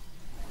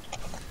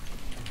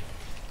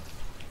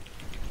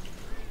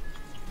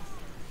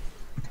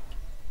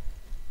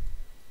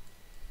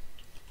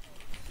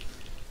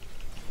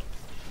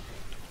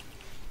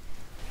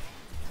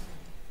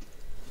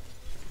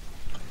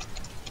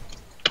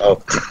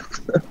 Oh.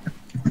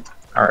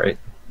 Alright.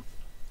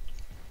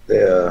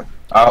 Yeah.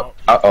 Oh,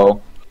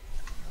 uh-oh.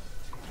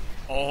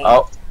 Oh,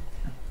 Oh.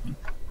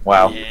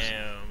 Wow.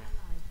 damn.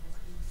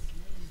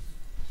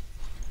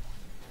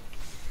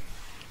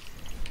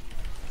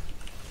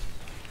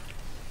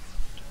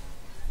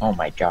 Oh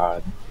my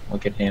god.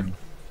 Look at him.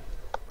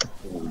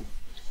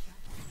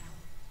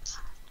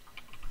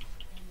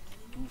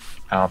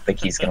 I don't think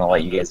he's gonna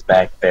let you guys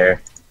back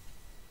there.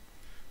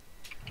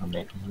 Oh,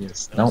 maybe he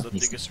is. That Nope, was the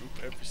he's... biggest roop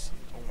I've ever seen.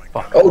 Oh my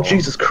Fuck. god. Oh,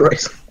 Jesus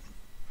Christ.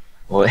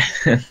 What?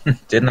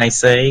 Didn't I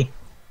say?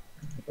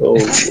 Oh,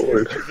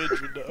 Lord.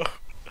 Avenger, no.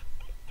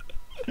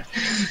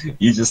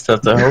 You just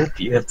have to hope.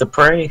 You have to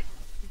pray.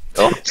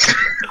 Oh.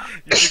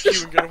 Use your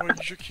Q and get away.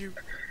 Use your Q.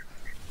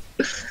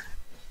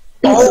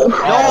 Oh,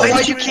 No,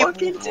 why'd you you keep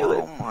fucking do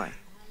it? Oh my.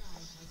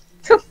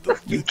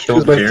 You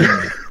killed my-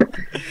 Baron.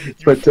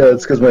 But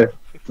it's because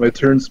my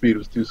turn speed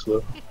was too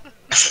slow.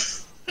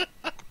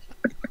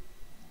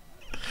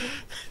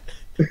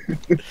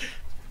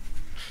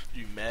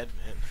 You madman.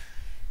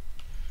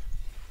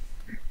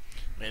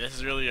 Man, this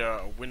is really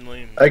a win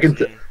lane. I can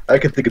game.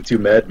 think of two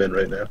madmen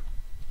right now.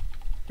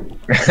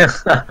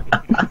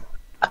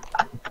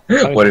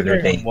 What are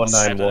their names?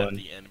 191. At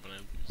the end, but I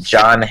lose.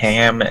 John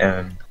Hamm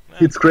and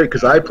It's great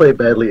because I play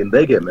badly and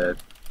they get mad. A real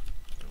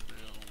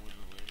win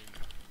lane.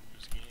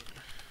 Lose game.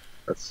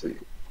 Let's see.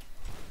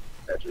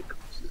 Magic.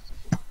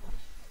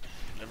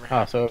 Never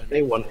Ah, so happened if to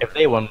they me won, before. if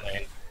they won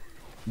lane,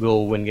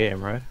 we'll win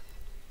game, right?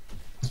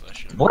 So I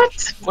should've-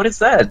 what? What is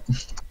that?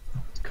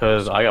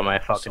 Cause I got my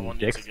fucking Someone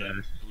dick needs to get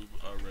smashed. blue,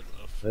 red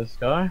buff. This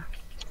guy?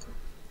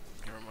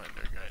 Never mind,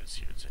 their guy is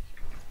here to take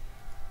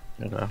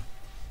it. Okay.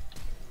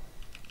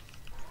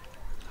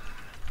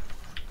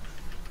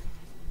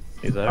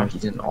 He's Oh, there. he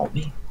didn't ult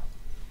me?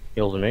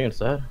 Heals me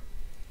instead.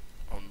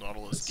 Oh,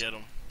 Nautilus, get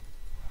him.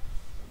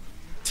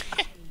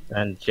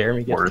 And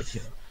Jeremy gets Worth. the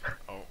kill.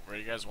 Oh,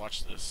 ready, guys?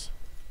 Watch this.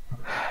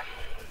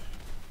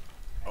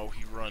 Oh,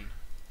 he run.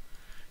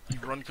 He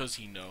run because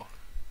he know.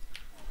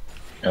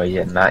 Oh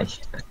yeah, not.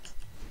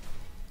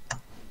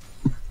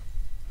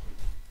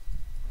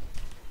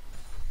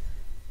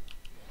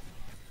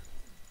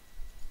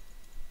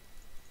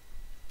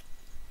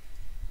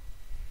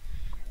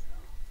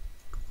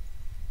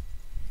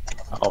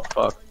 Oh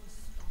fuck.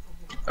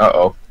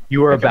 Uh-oh.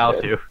 You were I think I'm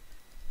about dead. to.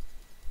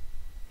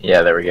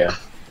 Yeah, there we go.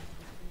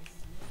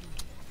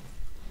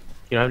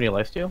 You don't have any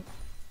lifesteal?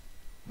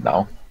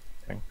 No.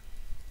 Okay.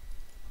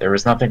 There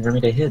was nothing for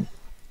me to hit.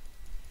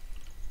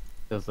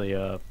 Does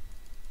the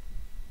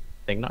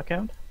thing not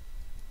count?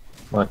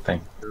 What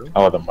thing?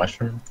 Oh, the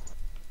mushroom?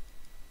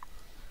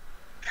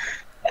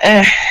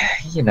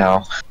 You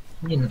know.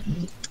 You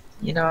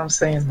know what I'm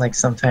saying? Like,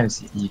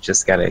 sometimes you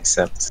just gotta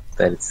accept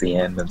that it's the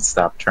end and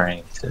stop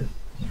trying to...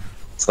 You know.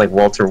 It's like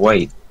Walter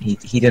White. He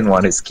didn't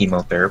want his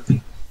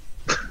chemotherapy.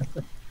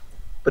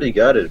 But he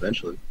got it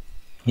eventually.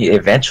 He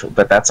eventually,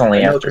 but that's only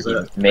I know, after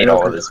 'cause he made I know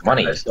all of 'cause his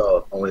money. I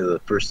saw only the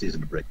first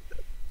season of Breaking Bad.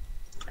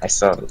 I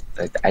saw...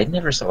 I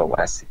never saw the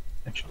last season,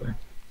 actually.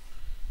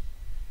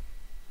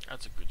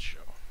 That's a good show.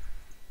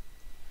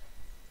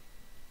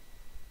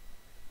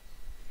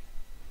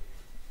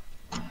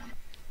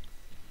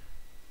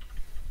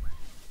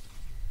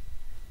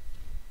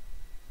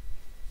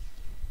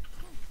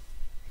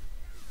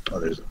 Oh,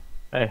 there's a...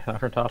 Hey, not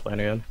for top lane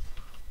again.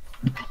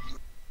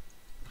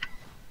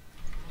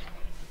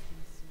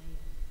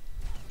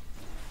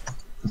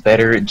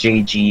 Better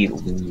JG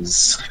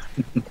lose.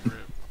 Rip.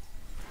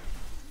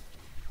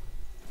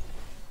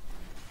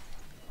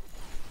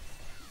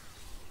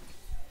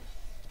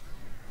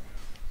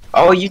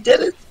 Oh, you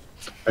did it!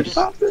 I just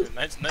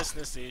Nice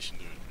initiation,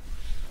 dude.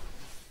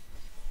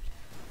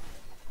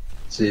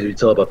 see.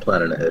 It's all about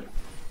planning ahead.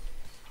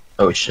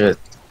 Oh shit.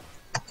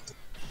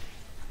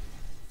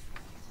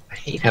 I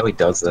hate how he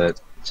does that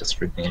just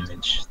for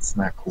damage. It's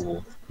not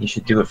cool. He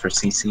should do it for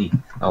CC.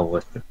 Oh,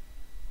 what the...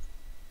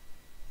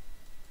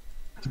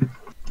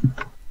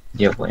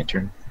 You have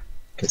Lantern.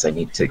 Because I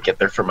need to get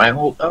there for my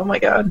ult. Oh my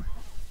god.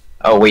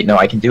 Oh wait, no,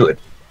 I can do it.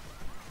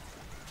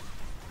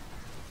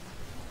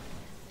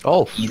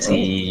 Oh,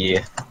 Easy.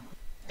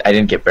 I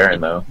didn't get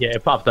Baron though. yeah,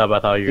 it popped up. I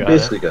thought you You got it.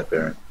 basically got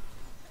Baron.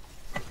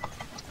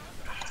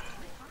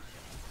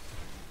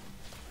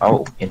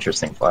 Oh,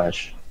 interesting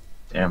flash.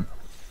 Damn.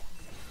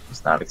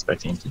 Was not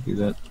expecting him to do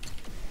that.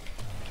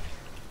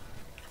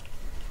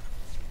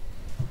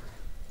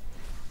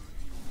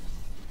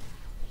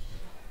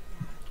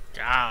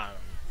 God,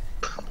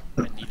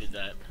 I needed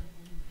that.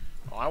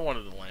 Oh, I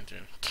wanted the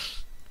lantern.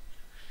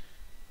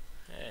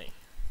 Hey,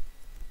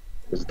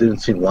 This didn't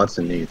seem wants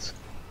and needs.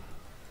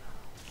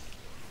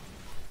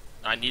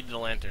 I needed a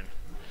lantern.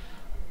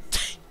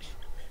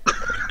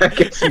 I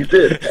guess you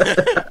did.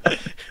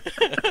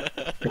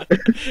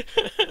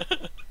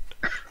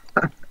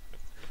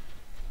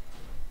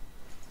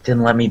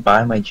 Didn't let me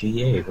buy my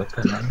GA. What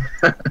the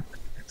hell?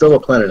 It's all a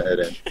Planet Head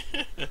end.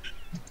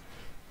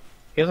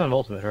 He doesn't have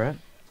ultimate, right?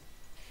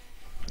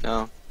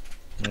 No.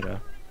 Okay.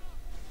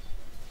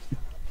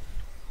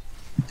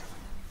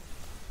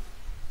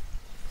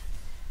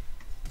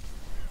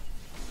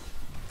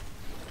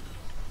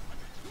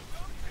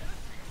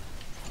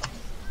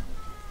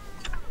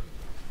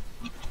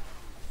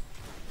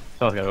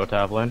 Someone's gotta go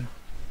top lane.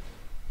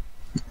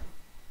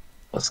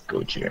 Let's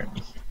go,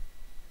 Jeremy.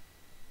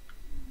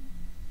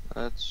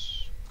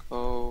 Let's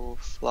go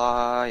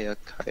fly a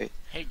kite.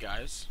 Hey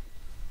guys,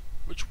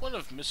 which one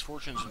of Miss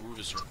Fortune's moves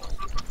is your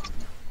ult?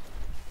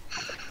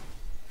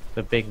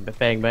 The big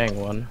bang bang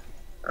one.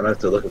 I'm gonna have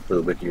to look for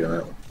the wiki on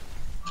that one.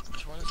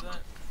 Which one is that?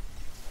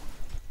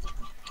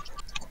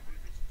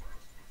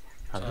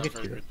 How It's do not you a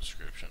very do it? good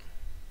description.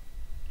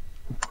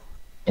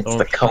 It's Oh.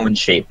 the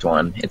cone-shaped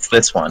one. It's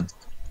this one.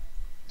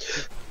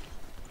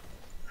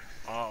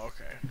 Oh,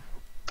 okay.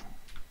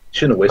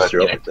 Shouldn't have wasted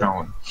your But ult in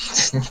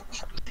a with that.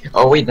 cone.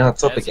 Oh wait, no,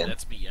 it's up again.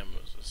 That's BM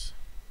Moses.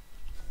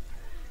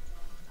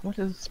 What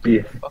is B-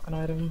 the fucking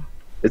item?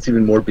 It's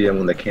even more BM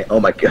when they can't. Oh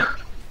my god.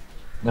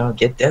 No,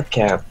 get Death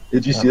Cap.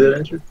 Did you see that,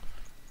 Andrew?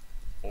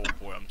 Oh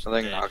boy, I'm I so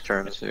think dead.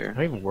 Nocturne's here.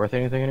 Not even worth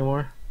anything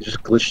anymore? It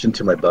just glitched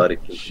into my body.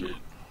 Shit.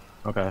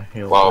 Okay,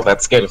 heal. Wow,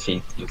 that's good if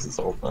he uses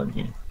ult on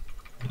you.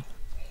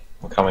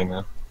 I'm coming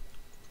now.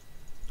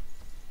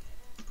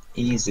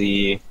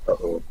 Easy.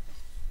 Uh-oh.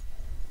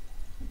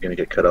 I'm gonna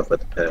get cut off at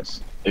the pass.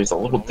 There's a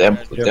little All we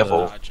gotta do is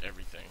devil. dodge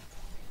everything.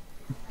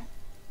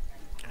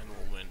 And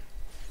we'll win.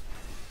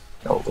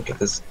 Oh, look at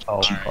this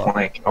Oh, cheap Alright.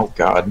 flank. Oh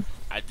god.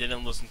 I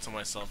didn't listen to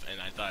myself and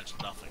I dodged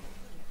nothing.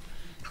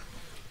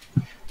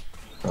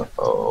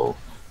 Uh-oh.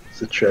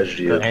 It's a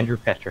tragedy. The Of, Andrew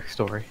Patrick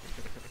story.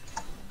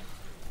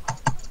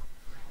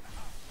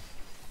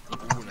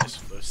 Ooh,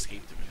 nice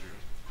escape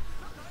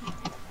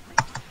Defender.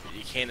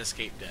 You can't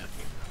escape death.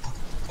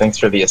 Thanks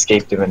for the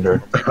escape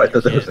defender. I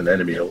thought that was an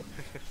enemy ult.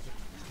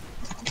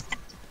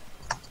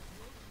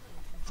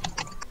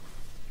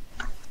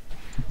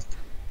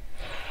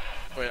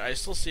 Wait, I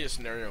still see a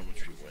scenario in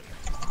which we win.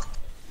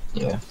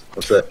 Yeah.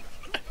 What's that?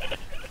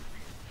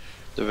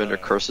 The vendor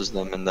curses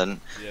them and then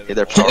Yeah,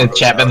 their power goes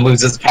Chapman out.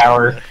 loses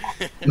power.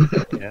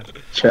 Yeah.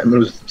 Chapman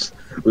was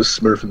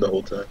smurfing the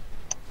whole time.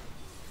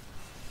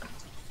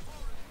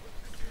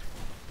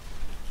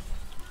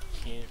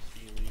 Can't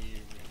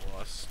believe we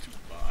lost to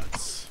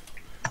bots.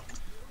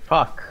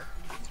 Fuck.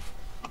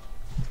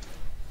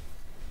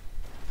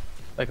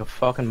 Like a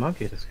fucking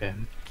monkey this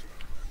game.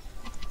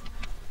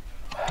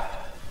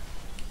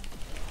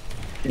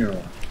 You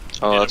know.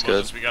 Oh, Yeah, that's good.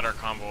 Moses, we got our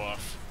combo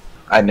off.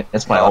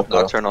 It's my ult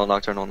though. Nocturnal,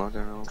 nocturnal,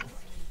 nocturnal.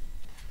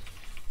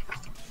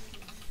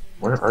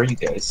 Where are you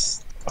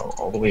guys? Oh,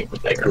 all the way over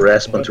I there.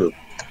 grasp onto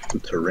a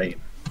terrain.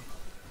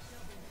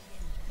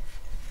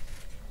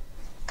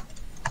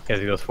 Guys,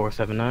 he goes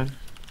 479. I'm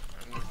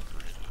the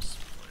greatest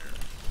player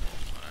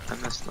of all I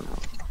time. messed them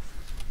up.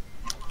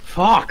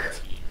 Fuck!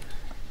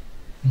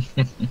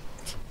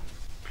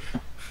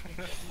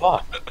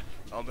 Fuck.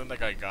 I don't think that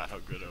guy got how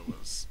good I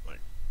was. Like,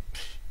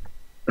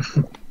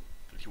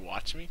 did you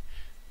watch me?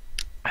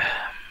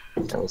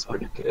 That was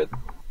pretty good.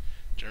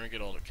 Jeremy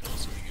get all the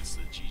kills so he gets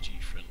the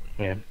GG friendly.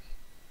 Yeah.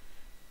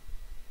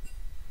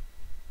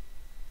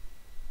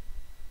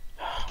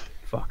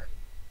 Fuck.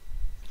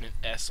 An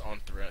S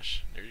on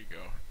Thresh. There you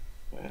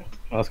go. Yeah.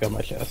 Let's go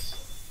my chest.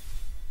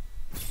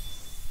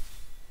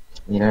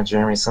 You know,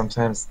 Jeremy,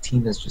 sometimes the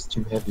team is just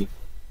too heavy.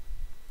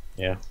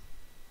 Yeah.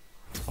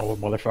 Oh,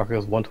 motherfucker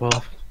is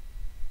 112.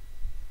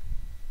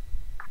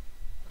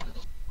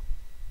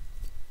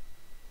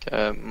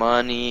 Got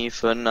money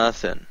for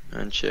nothing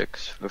and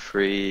chicks for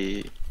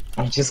free.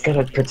 You just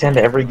gotta pretend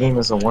every game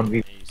is a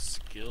 1v. A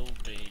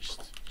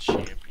skill-based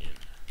champion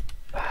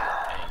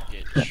and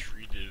get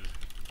treated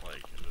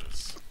like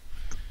this.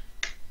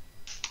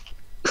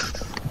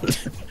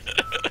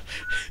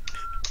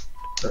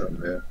 Oh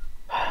man.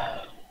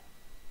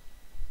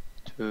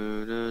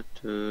 Is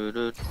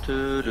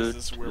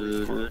this where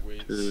we part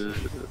ways?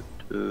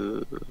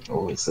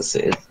 Oh, is this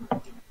it?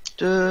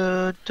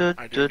 I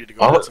do need to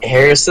go Oh, get some-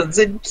 Harrison's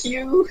in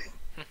queue!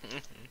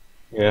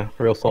 Yeah,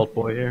 real salt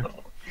boy here.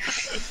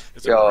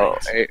 It's a Yo,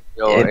 ranked-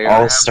 yo, It Aram.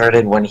 all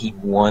started when he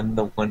won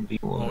the 1v1.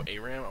 Oh,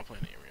 ARAM? I'm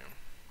playing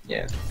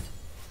ARAM.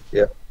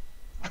 Yeah.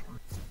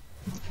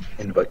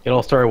 Invite. It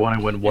all started when I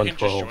went You can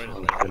just 112. join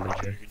on it, the like,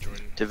 Trinity. you can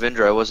join.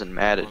 Devindra, I wasn't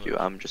mad at you.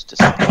 I'm just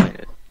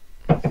disappointed.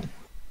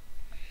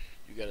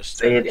 You gotta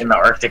Say it in the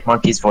Arctic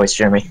Monkey's voice,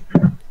 Jeremy.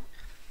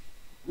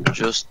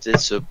 Just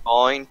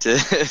disappointed.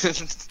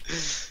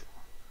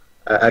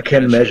 I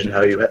can't imagine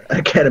how you.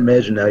 I can't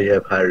imagine how you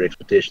have higher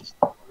expectations.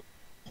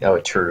 Oh,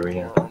 true,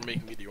 yeah. Or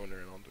make me the owner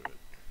and I'll do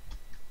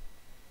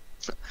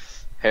it.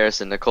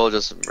 Harrison, Nicole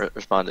just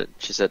responded.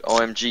 She said,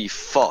 "OMG,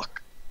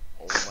 fuck."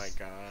 Oh my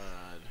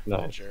god.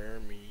 No.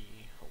 Jeremy.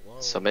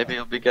 So maybe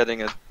you'll be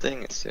getting a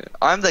thing soon.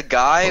 I'm the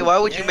guy? Why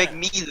would you make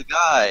me the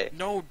guy?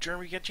 No,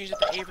 Jeremy, you gotta change it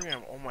to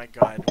Abraham. Oh my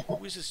god,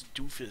 who is this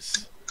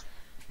doofus?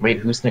 Wait,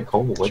 who's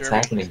Nicole? What's Jeremy.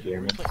 happening,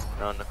 Jeremy?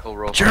 No, Nicole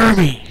Rojas.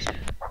 Jeremy!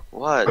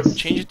 What?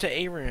 Change it to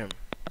Abraham.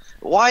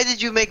 Why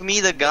did you make me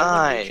the No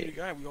one made guy? you the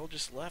guy. We all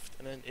just left,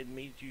 and then it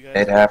made you guys.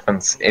 It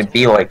happens. It'd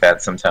be like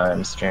that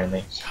sometimes,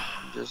 Jeremy.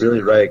 Just-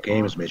 Really, Riot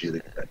Games made you the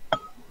guy.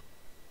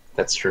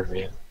 That's true,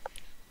 yeah.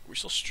 We're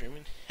still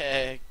streaming?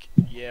 Heck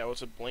yeah,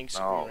 it's a blank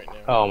screen No. right now.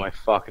 Oh my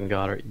fucking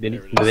god. Did There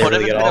it did is. they What if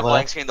really it's get been a all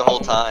blank that? screen the whole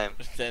time?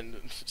 Then,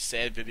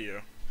 sad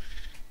video.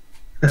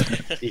 I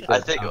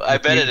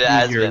bet it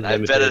has been. I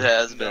bet it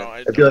has been. No,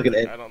 I feel like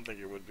I don't think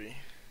it would be.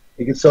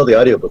 You can sell the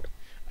audiobook.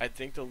 I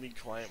think the lead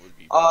client would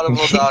be.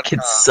 You can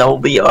sell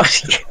the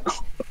audio.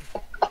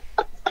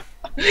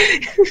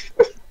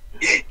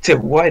 To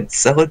what?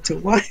 Sell it to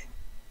what?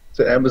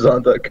 To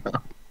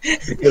Amazon.com.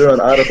 Get it on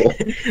Audible.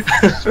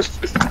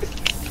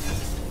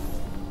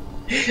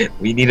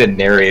 We need a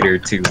narrator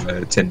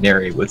to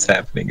narrate what's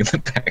happening in the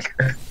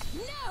background.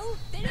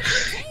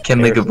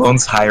 Can the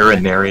Gabones hire a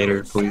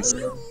narrator, please?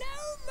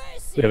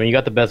 I mean, you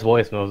got the best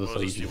voice, Moses, so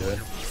you Moses, should you do it.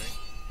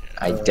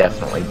 I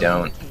definitely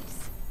don't.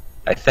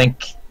 I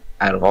think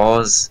out of all,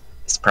 it's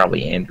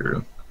probably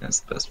Andrew.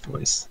 That's the best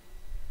voice.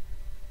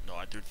 No,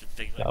 I do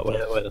think that. Oh,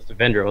 wait, that's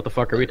Devendra. What the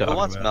fuck are we Who talking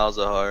wants about?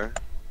 Malzahar?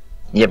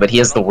 Yeah, but he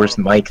has the worst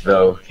mic,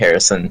 though,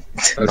 Harrison,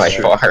 by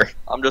true. far.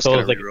 I'm just So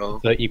gonna it's like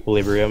reroll. the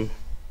equilibrium.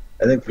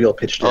 I think we all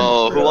pitched in.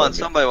 Oh, for, who wants?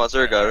 me. Somebody wants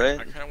Urgot, I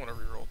right? kind of want to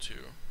reroll too.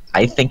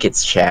 I think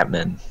it's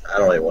Chapman. I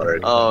don't really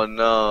want to. Oh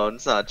no,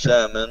 it's not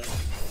Chapman.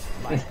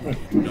 No, I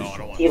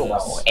don't want Hello,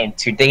 this. and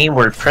today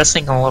we're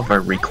pressing all of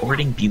our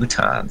recording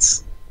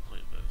butons. Play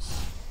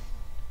this.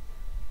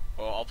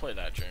 Oh, I'll play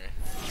that, Jerry.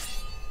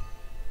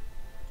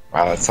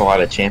 Wow, that's a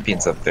lot of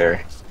champions up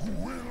there.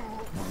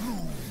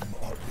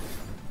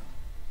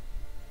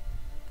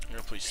 I'm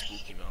gonna play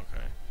Spooky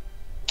Maokai.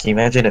 Can you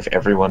imagine if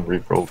everyone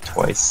re-rolled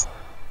twice?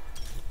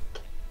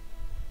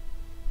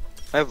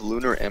 I have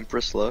Lunar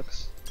Empress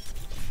Lux.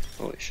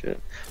 Holy shit.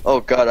 Oh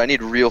god, I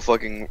need real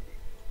fucking If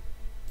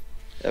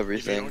you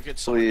everything. don't get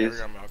someone Please.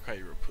 Aragorn Maokai,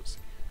 you're a pussy.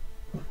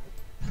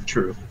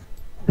 True.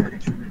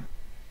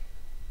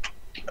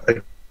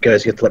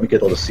 Guys, you have to let me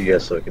get all the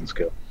CS so I can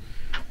scale.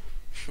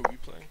 Who are you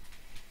playing?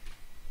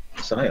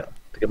 Scion,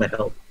 to get my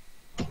help.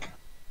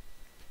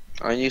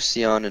 Aren't you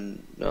Sion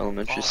in Oh,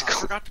 elementary I school?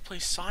 forgot to play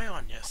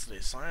Scion yesterday.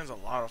 Scion's a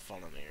lot of fun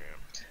on the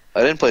ARAM.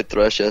 I didn't play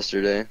Thresh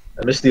yesterday.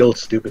 I missed the old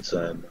stupid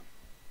Scion.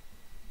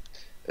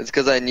 It's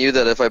because I knew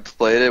that if I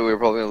played it, we were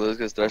probably gonna lose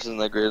because Thresh isn't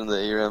that great in the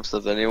ARAM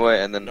stuff anyway,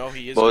 and then No,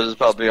 he is. Bose good. is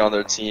probably He's on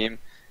their good. team,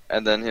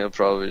 and then he'll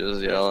probably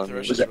just yell at me.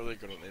 Thresh Was is that- really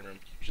good on the ARAM.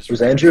 Just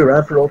Was Andrew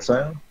around for old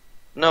Scion?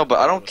 No, but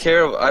I don't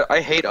care.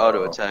 I hate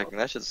auto attacking.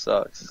 That shit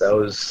sucks. That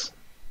was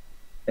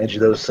Andrew.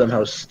 That was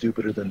somehow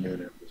stupider than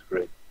Noonan. It was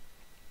great.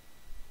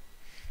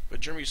 But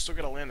Jeremy, you still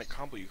gotta land the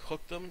combo. You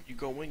hook them, you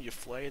go in, you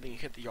flay, then you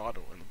hit the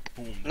auto, and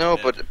boom. they're No,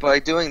 dead. but by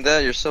doing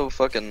that, you're so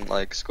fucking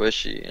like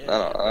squishy.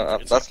 Yeah,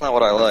 it's That's like not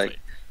what I war like. fight.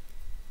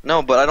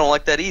 No, but I don't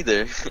like that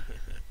either.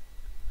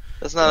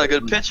 That's not a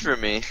good pitch for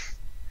me.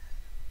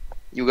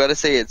 You gotta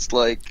say it's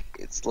like.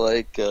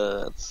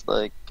 Oh, that's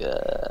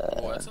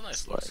a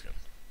nice look skin.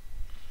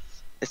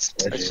 It's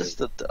just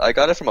that I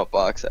got it from a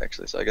box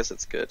actually, so I guess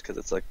it's good because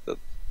it's like the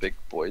big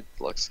boy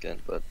Lux skin.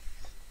 But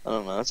I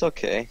don't know, it's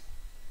okay.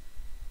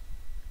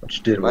 What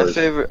you did My was,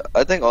 favorite.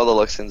 I think all the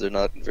Lux skins are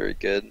not very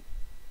good. I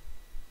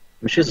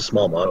mean, she has a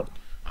small model.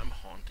 I'm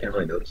haunted. Can't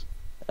really notice.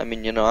 I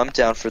mean, you know, I'm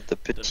down for the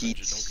Don't get petite,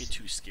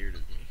 too scared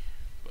of me.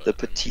 But, the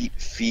petite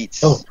feet,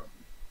 Oh,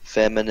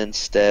 feminine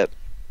step.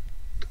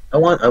 I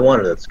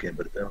wanted that skin,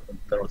 but they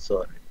don't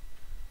sell it anymore.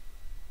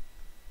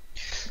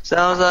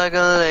 Sounds like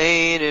a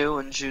lady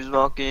when she's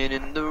walking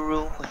in the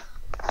room.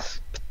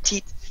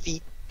 Petite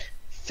feet,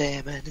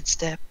 feminine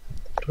step.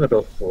 I don't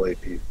know full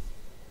AP.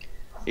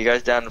 You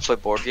guys down to play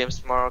board games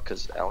tomorrow?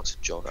 Cause Alex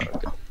and Jonah are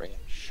gonna bring it.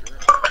 Sure.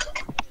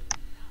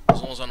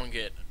 As long as I don't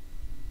get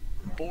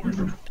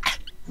bored.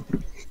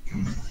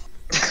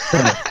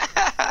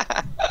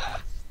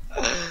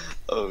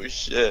 Oh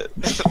shit.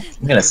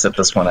 I'm gonna sit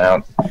this one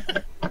out.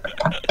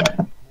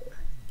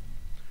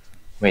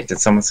 Wait, did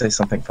someone say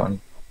something funny?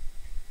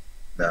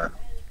 Nah.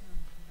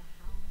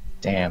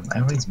 Damn, I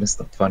always miss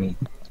the funny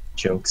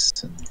jokes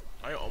and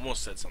I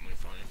almost said something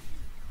funny.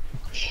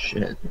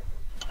 shit.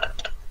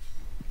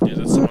 Yeah,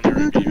 that's someone I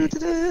reviewed.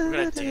 Look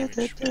at that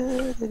damage.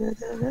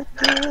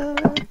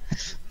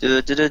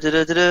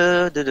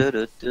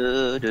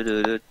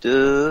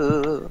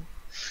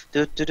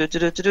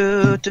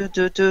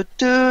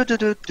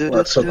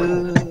 That's so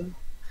cool.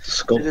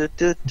 Skull.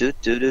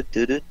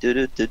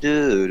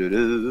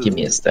 Give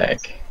me a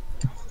stack.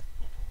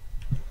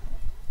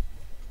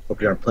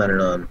 Hope you aren't planning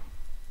on.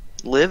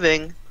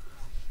 Living.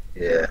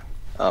 Yeah.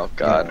 Oh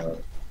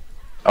god.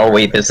 Oh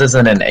wait, this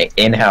isn't an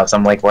in-house.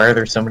 I'm like, why are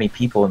there so many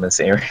people in this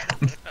area?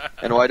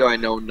 And why do I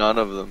know none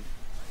of them?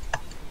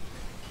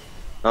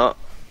 Oh.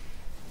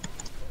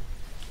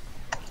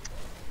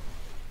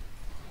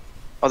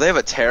 Oh, they have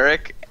a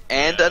Tarek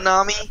and a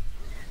Nami?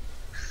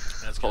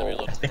 That's gonna be a Oh.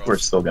 little I think rough. we're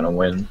still gonna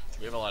win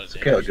We have a lot of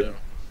Okay, damage I'll though.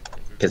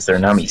 because their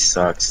Nami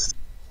sucks.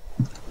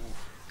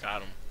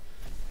 Got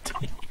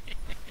him.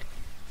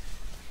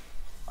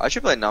 I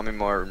should play Nami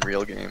more in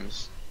real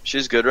games.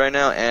 She's good right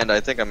now, and I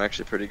think I'm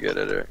actually pretty good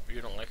at her.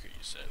 You don't like her, you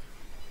said.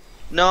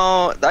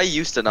 No, I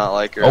used to not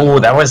like her. Oh,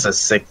 that was a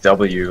sick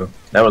W.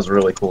 That was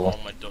really cool. All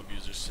my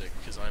W's are sick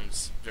because I'm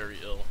very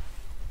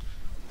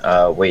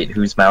ill. Wait,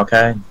 who's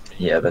Maokai?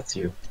 Yeah, that's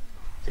you.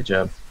 Good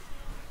job.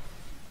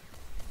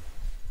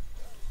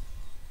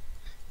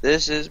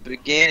 This is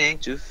beginning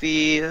to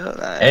feel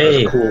like...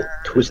 Hey, Cool.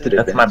 Twisted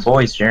that's my Advance.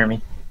 boys,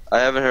 Jeremy. I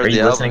haven't heard Are the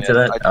you listening album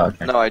to yet. that? I, Oh,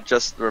 okay. No, I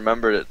just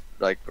remembered it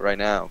like right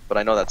now, but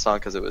I know that song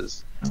because it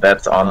was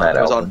That's on that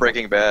it was album. on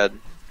Breaking Bad.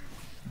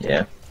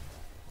 Yeah.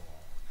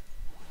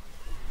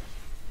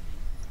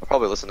 I'll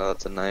probably listen to that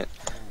tonight.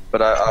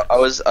 But I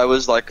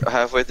was like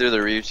halfway through the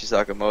Ryuichi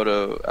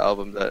Sakamoto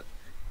album that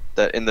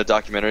in the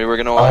documentary we're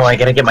gonna Oh, watch. I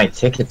gotta get my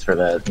tickets for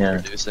that. Yeah.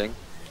 Producing.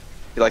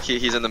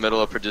 He's in the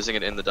middle of producing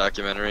it in the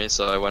documentary,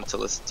 so I went to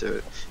listen to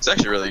it. It's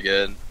actually really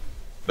good.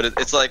 But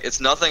it's like it's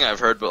nothing I've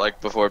heard but like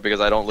before because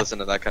I don't listen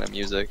to that kind of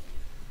music.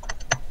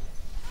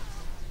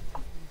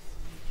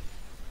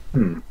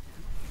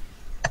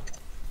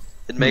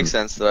 It makes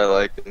sense that I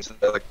like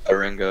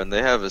Ringo, and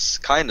they have a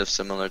kind of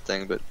similar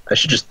thing, but I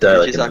should just die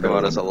like Ryuichi in the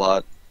middle Sakamoto's of a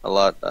lot.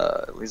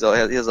 He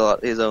has a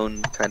lot his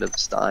own kind of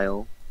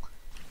style.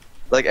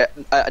 Like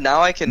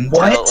now I can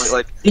What? tell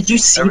like Did you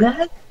see Every-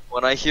 that?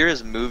 when I hear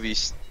his movie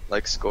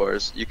like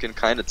scores, you can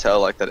kind of tell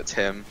like that it's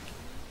him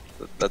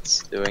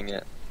that's doing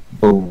it.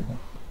 Boom.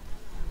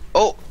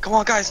 Oh, come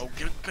on, guys! Oh,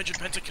 give it Pigeon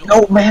Pentakill.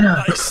 No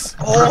mana. Nice.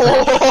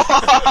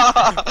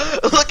 Oh,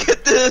 look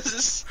at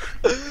this!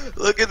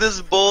 Look at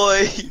this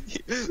boy!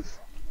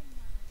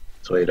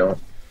 So you don't.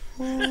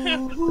 This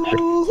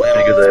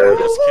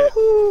kid.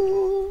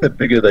 The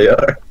bigger they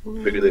are, the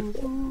bigger they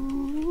fall.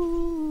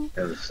 And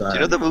the Do you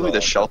know the movie The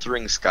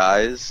Sheltering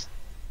Skies?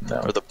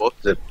 No. Or the book?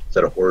 Is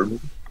that a horror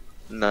movie?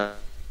 No.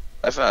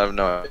 I have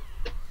no idea.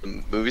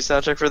 The movie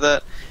soundtrack for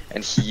that,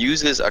 and he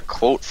uses a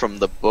quote from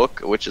the book,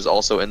 which is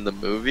also in the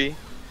movie.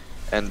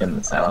 And In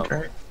the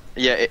soundtrack?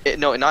 yeah,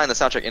 no, not in the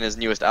soundtrack. In his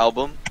newest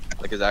album,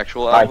 like his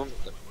actual Why? album.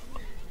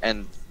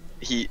 And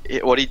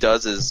what he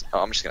does is,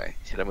 I'm just gonna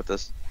hit him with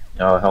this.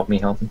 Oh, help me,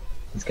 help me.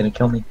 He's gonna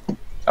kill me.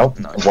 Oh,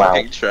 No, wow.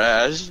 fucking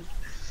trash.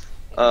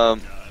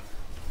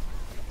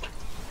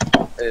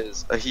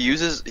 He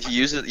uses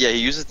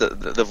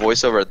the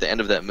voiceover at the end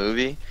of that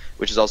movie,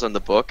 which is also in the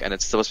book, and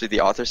it's supposed to be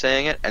the author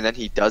saying it, and then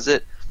he does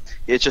it.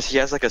 It's just he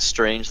has like a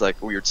strange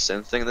like weird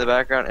synth thing in the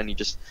background, and he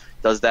just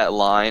does that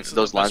line, This is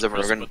those the lines best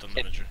over and over Chris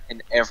again Put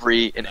in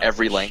every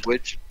Language.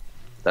 language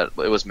that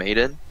it was made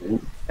in,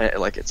 Ooh. and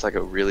it's like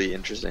a really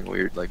interesting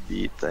weird like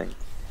beat thing.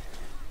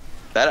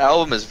 That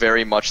album is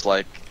very much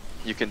like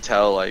you can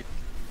tell like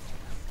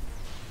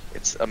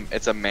it's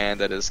a man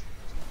that is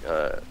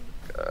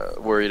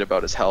worried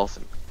about his health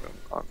and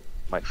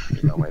might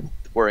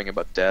worrying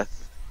about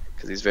death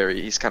because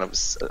he's kind of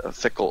sick.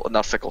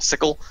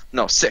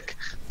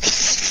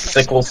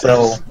 Sickle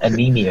cell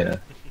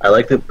anemia. I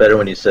liked it better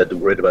when you said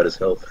worried about his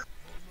health.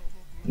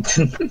 It's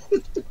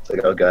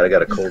like, oh god, I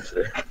got a cold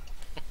today.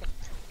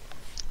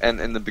 And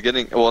in the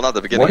beginning, well, not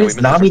the beginning. What is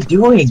Nami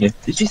doing?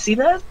 Did you see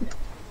that?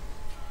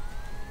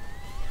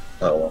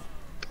 Oh well.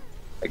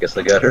 I guess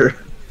I got her.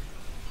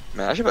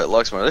 Man, I should bet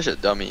Lux more. This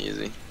shit dummy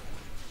easy.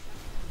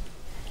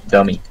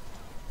 Dummy.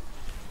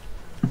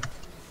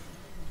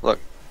 Look.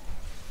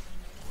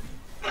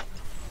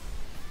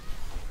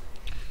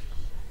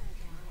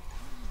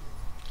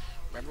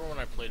 Remember when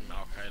I played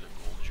Maokai the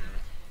Gold Journal?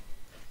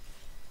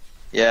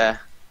 Yeah.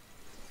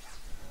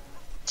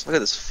 Look at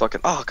this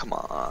fucking. Oh, come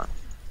on.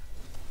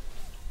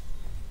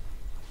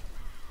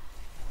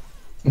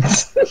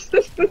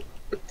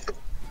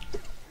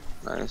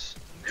 Nice.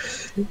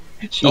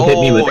 She hit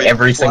me Oh, with he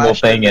every single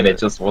flashed thing, and into it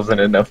just wasn't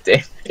enough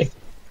damage.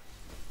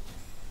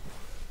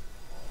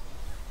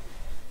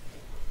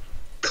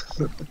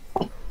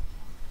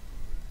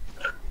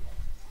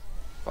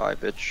 Bye,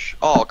 bitch.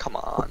 Oh, come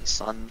on,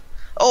 son.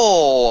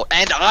 Oh,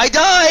 and I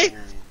die.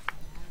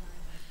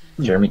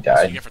 Jeremy That's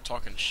what you died. get for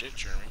talking shit,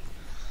 Jeremy.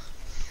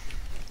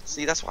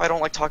 See, that's why I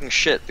don't like talking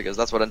shit because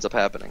that's what ends up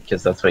happening.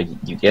 Because that's what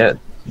you get.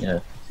 Yeah.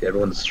 See,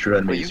 everyone's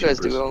trying to But make you guys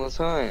do it supers. all the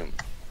time.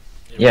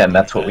 Yeah, and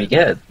that's what we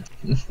get.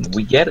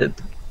 We get it.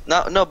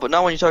 No, but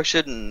not when you talk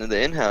shit in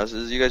the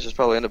in-houses. You guys just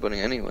probably end up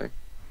winning anyway.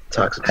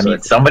 Toxic I mean,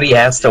 cycle. somebody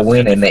has to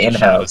win in the Shit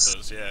in-house.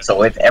 with those, yeah.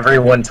 So if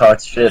everyone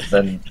talks shit,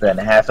 then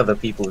half of the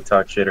people who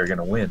talk shit are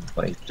gonna win.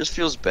 Like, It just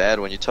feels bad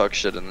when you talk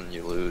shit and then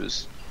you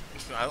lose.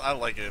 I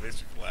like it. It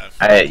makes me laugh.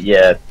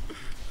 yeah,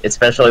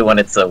 especially when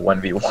it's a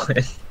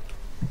 1v1.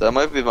 That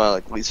might be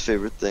my least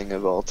favorite thing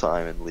of all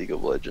time in League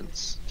of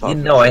Legends. You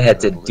Talking know I shit had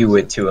to and then do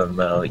losing. it to him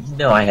though. You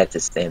know I had to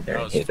stand there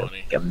That and was hit him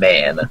funny. like a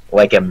man,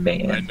 like a I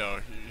man. know.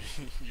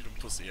 You done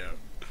pussy out.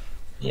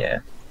 Yeah.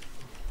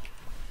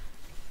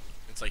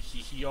 It's like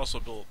he also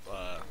built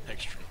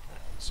Hextron.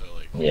 So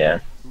like. Yeah.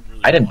 Who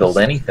really I didn't build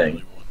won? anything. Who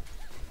really won?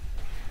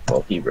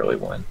 Well, he really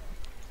won.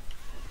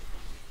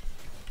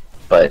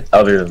 But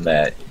other than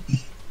that,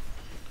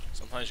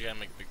 Sometimes you gotta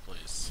make big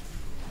plays.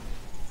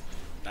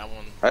 That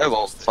one. I have was a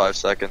all mistake. 5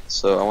 seconds,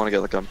 so I want to get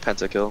like a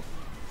pentakill.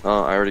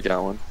 Oh, I already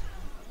got one.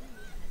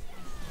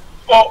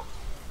 Oh!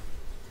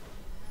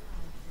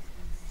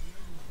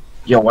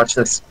 Yo, watch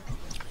this.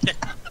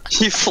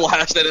 He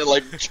flashed at it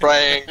like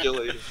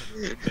triangulated.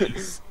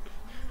 Nice.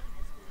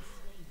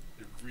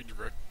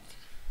 Redirect.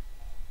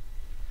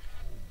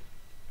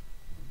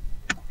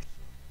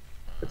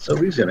 It's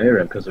so easy on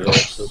Aaron because they're all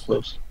so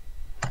close.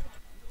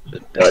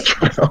 The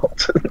Dutch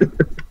out.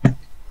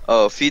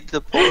 Oh, feed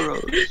the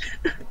poros.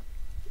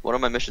 One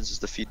of my missions is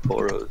to feed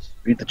poros.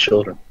 Feed the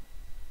children.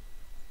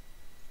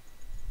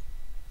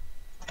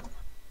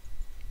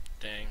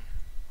 Dang.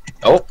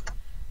 Oh!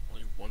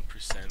 Only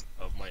 1%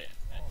 of my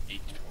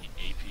AP.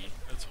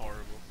 That's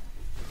horrible.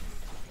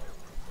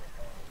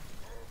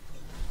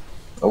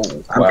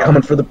 Oh, I'm wow.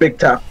 coming for the big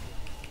top.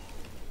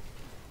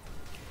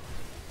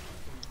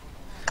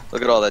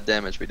 Look at all that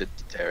damage we did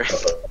to Terry.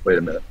 Wait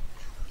a minute.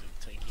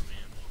 Tanky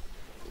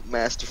man.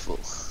 Masterful.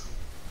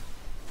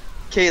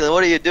 Caitlin,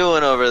 what are you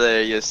doing over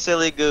there, you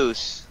silly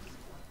goose?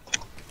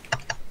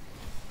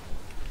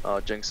 Oh,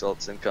 Jinx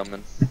ult's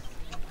incoming. We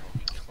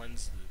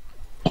cleansed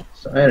it.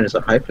 Cyan is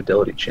a high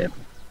fidelity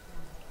champion.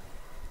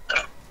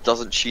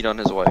 Doesn't cheat on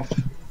his wife.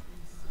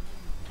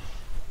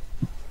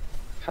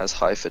 Has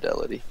high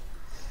fidelity.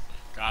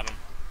 Got him.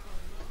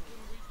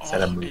 Is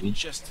that a Oh, movie? it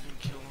just didn't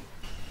kill him.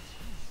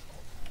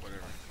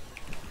 Whatever.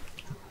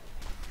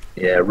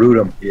 Yeah, root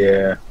him.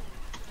 Yeah.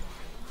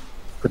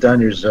 Put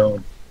down your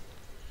zone.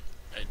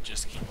 It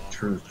just came off.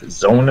 Truth.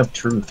 Zone of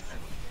truth.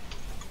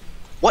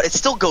 What? It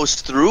still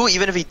goes through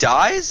even if he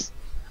dies?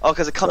 Oh,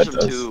 because it comes It from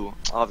does. 2.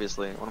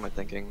 Obviously. What am I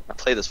thinking? I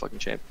play this fucking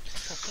champ.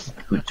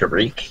 Who,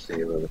 Tariq?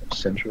 Sailor,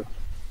 Syndra.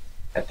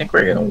 I think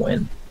we're gonna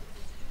win.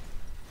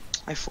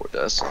 I 4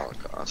 deaths. Oh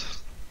god.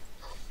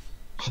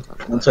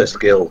 Once I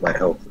scale my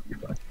health, it'll be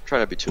fine.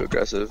 Trying to be too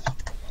aggressive.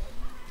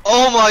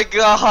 Oh my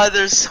god,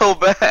 they're so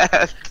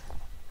bad.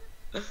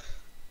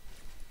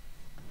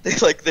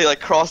 They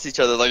like crossed each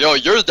other. Like, oh,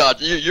 you're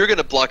dodge. You're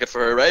gonna block it for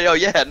her, right? Oh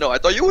yeah, no, I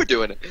thought you were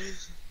doing it.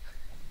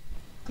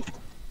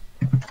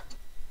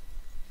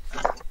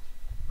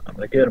 I'm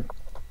gonna get him.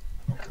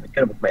 I'm gonna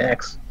get him with my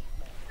axe.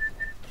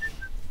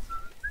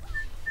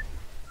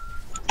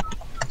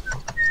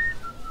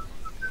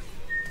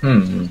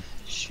 Hmm.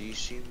 She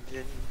seemed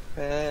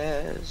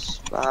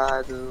impressed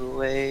by the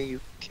way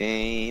you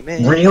came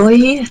in.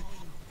 Really?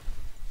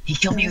 He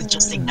killed me with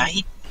just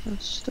ignite?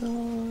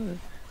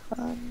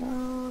 I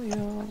know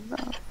you're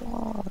not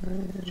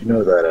boring. Did you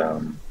know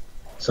that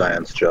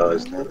Cyan's jaw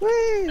is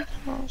the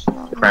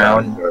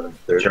Crown,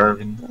 third?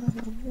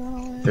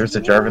 Jarvan. There's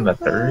a Jarvan the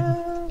third?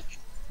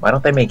 Why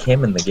don't they make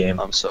him in the game?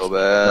 I'm so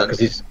bad.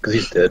 Because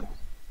he's dead.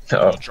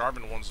 Oh.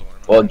 Jarvan one's the one.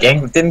 Well,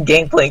 didn't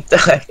Gangplank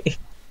die?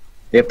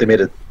 Yep, they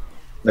made it.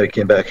 No, he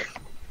came back.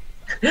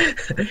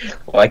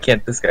 Why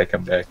can't this guy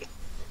come back?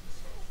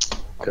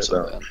 I'm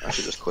so bad. I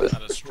should just quit.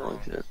 Not as strong.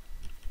 Holy shit.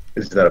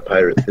 He's not a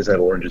pirate. He doesn't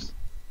have oranges.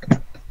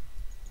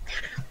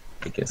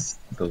 I guess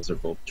those are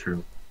both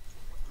true.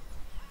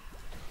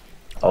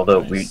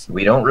 Although Nice.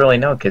 we don't really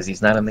know because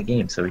he's not in the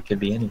game, so he could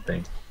be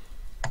anything.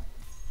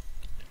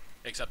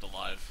 Except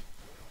alive.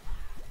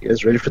 You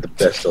guys ready for the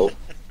best ult?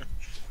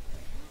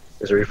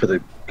 You guys ready for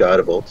the god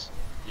of ults?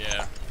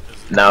 Yeah.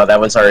 No, that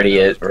was already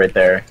it right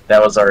there.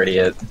 That was already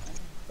it.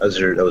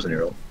 That wasn't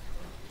your ult.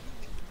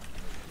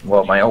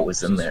 Well, my ult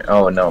was in there.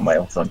 Oh no, my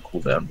ult's on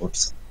cooldown.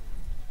 Whoops.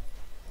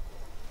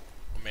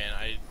 Man,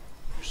 I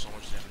do so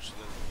much damage to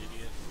that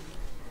idiot.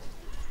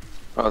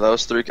 Oh, that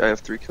was 3. I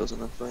have 3 kills in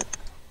that fight.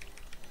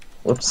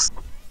 Whoops.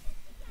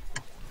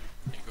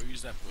 Hey, go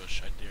use that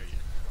bush. I dare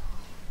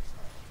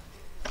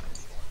you.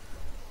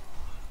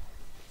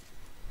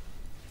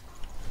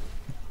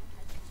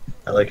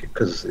 I like it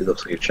because it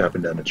looks like you're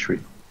chopping down a tree.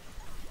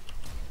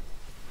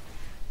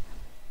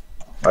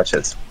 Watch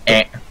this.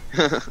 Eh.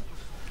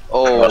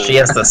 Oh, Well, she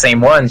has the same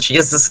one. She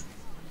has this.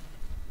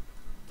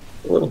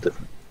 A little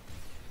different.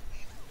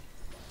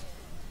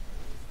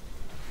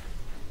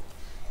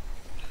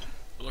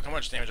 But look how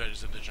much damage I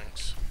just did to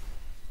Jinx.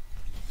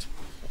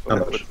 How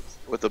much?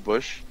 with the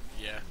bush.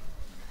 Yeah.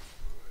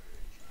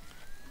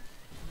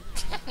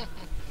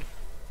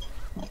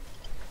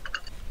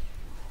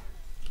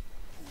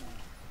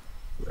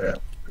 Yeah.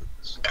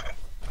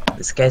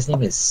 This guy's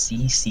name is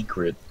Sea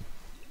Secret.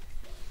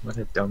 What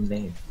a dumb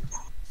name.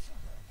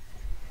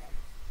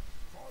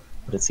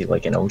 What is he,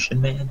 like an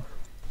ocean man?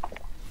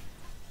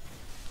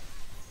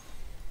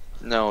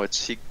 No,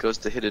 he goes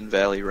to Hidden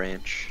Valley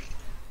Ranch.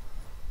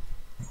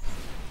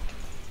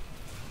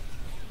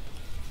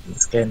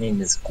 This guy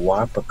name is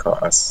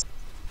Guapacos.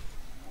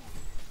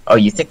 Oh,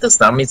 you think this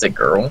Nami's a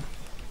girl?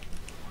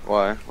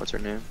 Why? What's her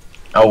name?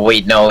 Oh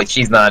wait, no,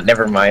 she's not.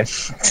 Never mind.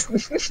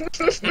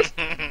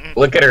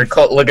 Look at her.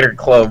 Look at her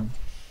club.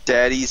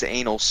 Daddy's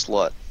anal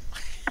slut.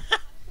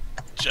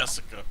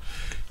 Jessica.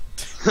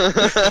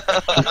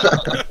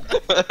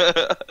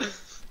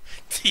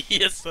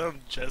 TSM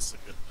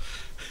Jessica.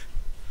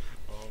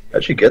 Oh, man.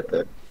 How'd she get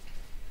that?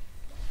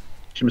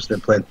 She must have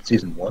been playing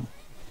season 1.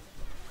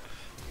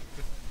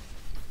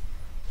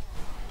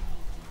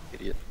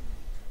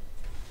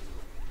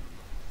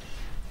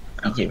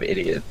 You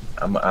idiot.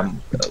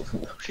 I'm.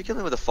 She killed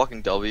me with a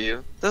fucking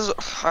W. This is.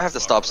 I have to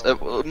stop.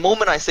 The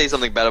moment I say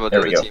something bad about the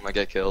There we other go. team, I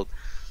get killed.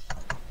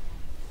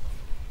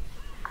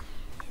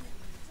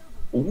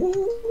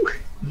 Ooh,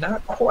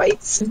 not quite,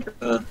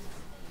 Syndra.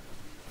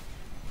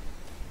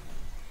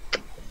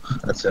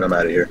 That's it. I'm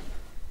out of here.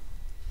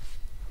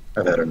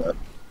 I've had enough.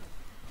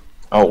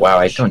 Oh wow,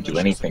 I don't do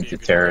anything to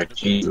Terra.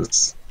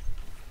 Jesus.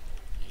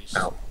 He's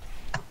Ow.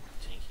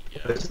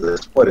 tanky, What is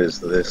this? What is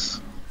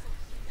this?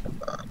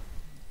 Come on.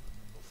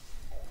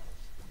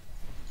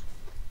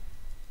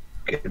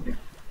 Get me.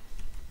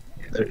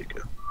 Yeah, there you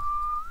go.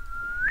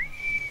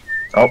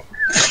 Oh.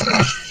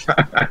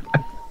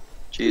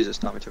 Jesus,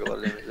 Tommy took a lot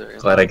of damage there.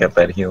 Glad I got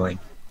that healing.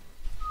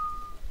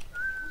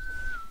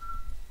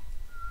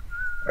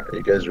 Alright,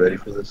 you guys ready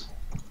for this?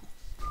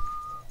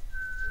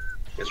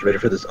 You guys ready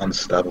for this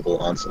unstoppable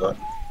onslaught?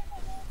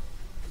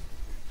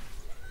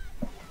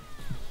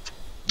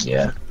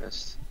 Yeah,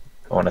 Missed.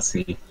 I want to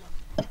see.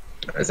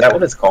 Is that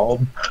what it's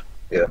called?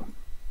 Yeah.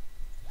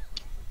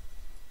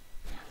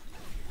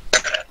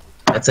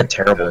 That's a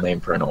terrible name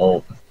for an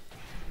ult.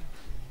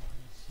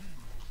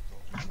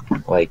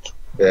 Like,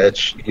 Yeah,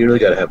 you really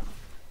gotta have.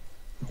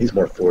 He's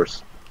more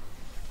force.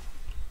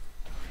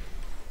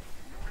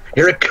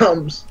 Here it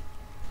comes!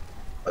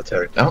 Oh,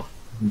 Terry. oh,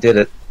 did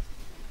it.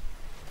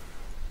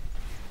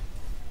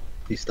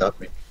 He stopped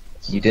me.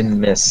 You didn't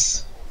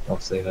miss. I'll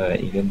say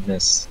that. You didn't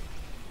miss.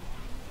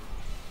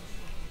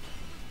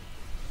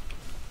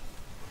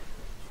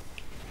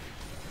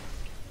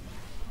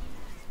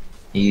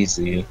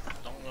 Easy.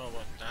 Don't know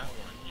about that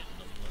one, you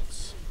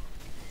nuts.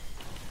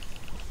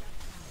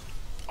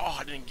 Oh,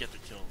 I didn't get the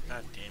kill.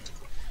 God damn it.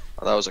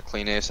 Oh, that was a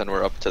clean ace, and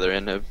we're up to their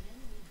inhib.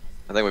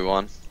 I think we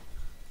won.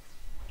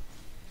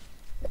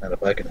 And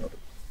if I can help it.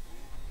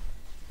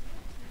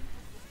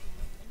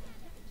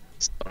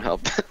 Just don't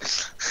help.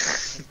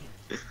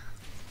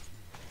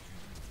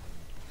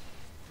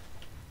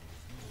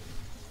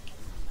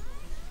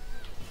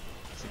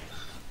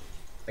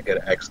 I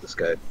gotta ask this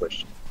guy a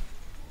question.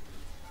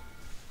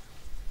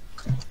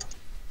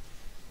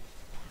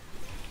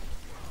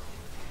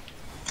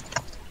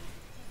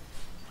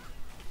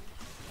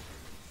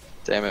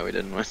 Damn it, we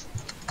didn't win.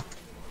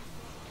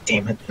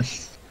 Damn it.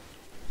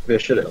 Maybe I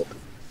should have helped.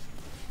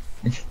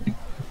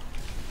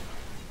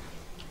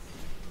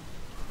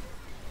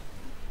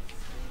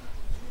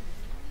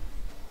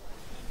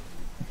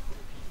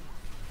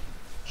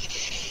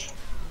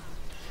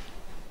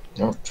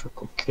 No,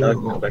 triple Now I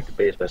can kill. go back to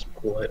base, buy some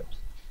cool items.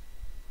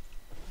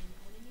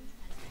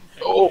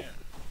 Heck Oh. yeah.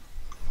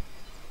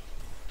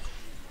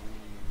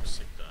 Ooh,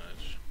 sick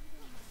dodge.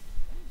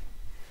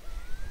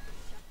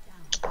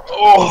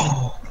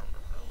 Oh!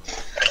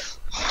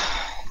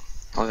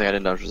 Only thing I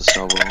didn't dodge was a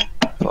snowball.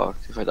 Fuck,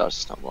 if I dodged a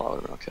snowball, I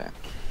would've been okay.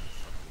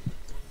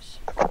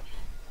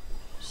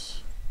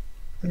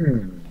 I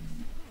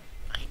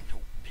know,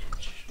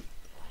 bitch.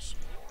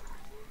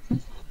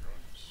 Awesome.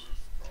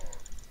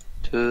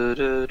 Do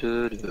do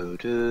do do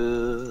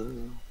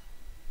do.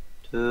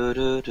 Do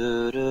do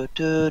do do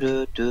do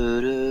do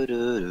do do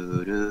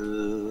do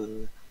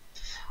do.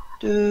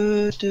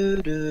 Do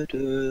do do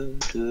do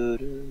do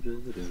do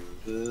do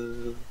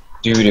do.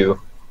 Doo-doo.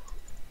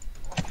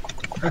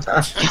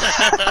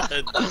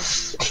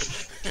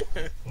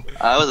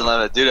 I wasn't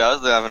laughing at dude, I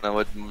was laughing at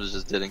what was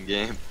just did in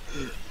game.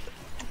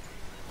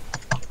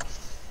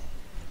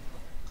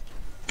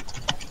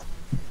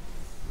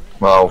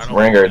 Well, I don't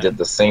Ringer like that. did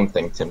the same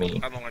thing to me.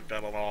 I don't like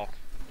that at all.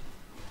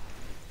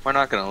 We're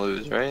not gonna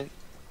lose, right?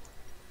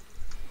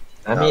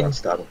 I No, mean,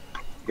 unstoppable.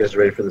 You guys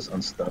ready for this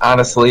unstoppable?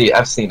 honestly,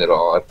 I've seen it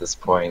all at this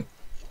point.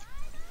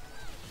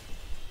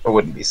 I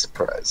wouldn't be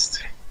surprised.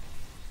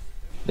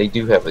 They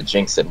do have a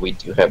Jinx, and we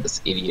do have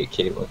this idiot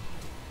Caitlyn.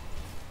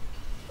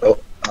 Oh,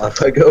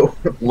 off I go.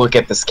 Look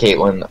at this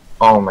Caitlyn.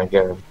 Oh my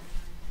god.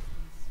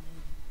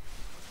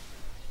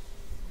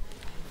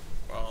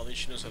 Well, at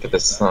least she knows how Look to at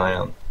use this that.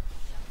 Scion.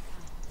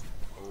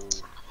 Oh.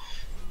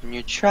 When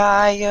you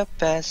try your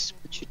best,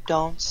 but you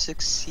don't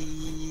succeed.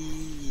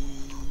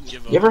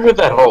 Give You up. ever heard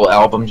that whole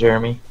album,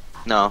 Jeremy?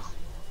 No.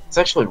 It's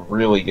actually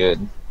really good.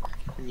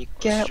 When you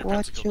What's get your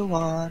what pentacle? you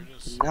want, There it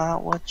is. but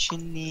not what you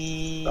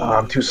need. Oh,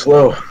 I'm too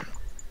slow.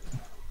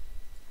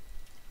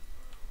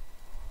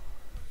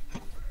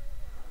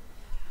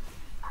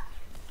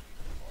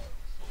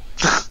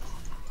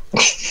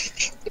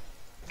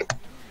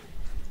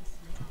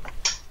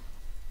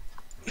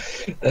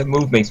 That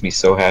move makes me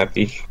so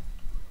happy.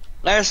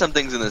 There are some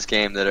things in this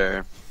game that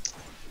are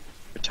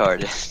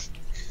retarded.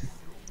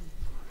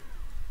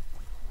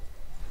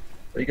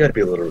 Well, you gotta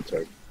be a little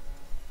retarded.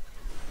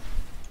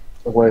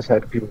 Otherwise, how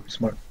can people be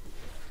smart?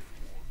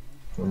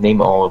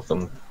 Name all of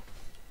them.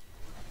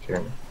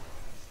 Jeremy.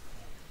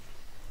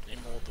 Name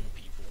all them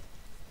people.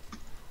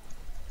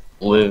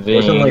 Living.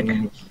 Wasn't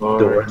like for-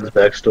 Doran's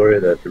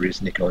backstory that the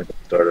reason he can only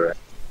start her.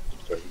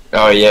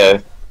 Oh yeah.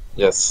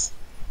 Yes.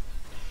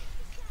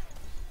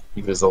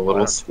 He was a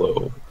little Wow.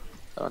 slow.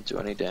 I don't do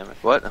any damage.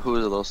 What? Who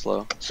is a little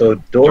slow? So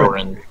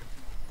Doran,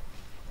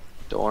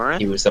 Doran?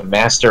 He was a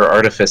master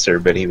artificer,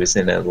 but he was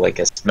in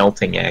a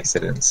smelting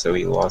accident, so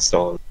he lost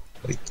all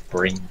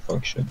brain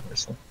function or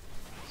something.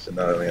 So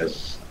now he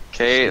has.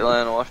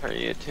 Caitlin, what are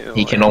you doing?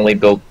 He can only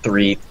build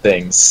 3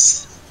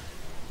 things.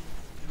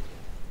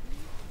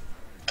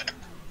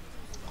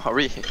 Are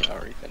we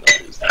gonna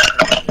lose?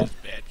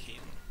 Bad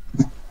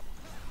Caitlyn.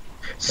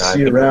 See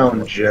you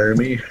around,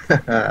 Jeremy.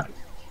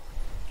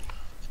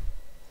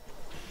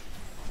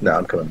 No,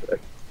 I'm coming back.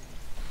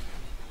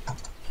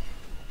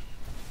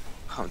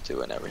 I'm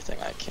doing everything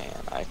I can.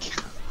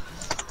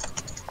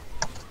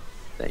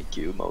 Thank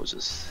you,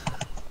 Moses.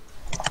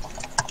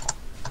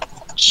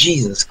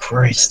 Jesus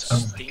Christ! That Oh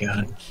my stinking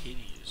god!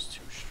 kitty is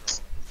too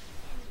strong.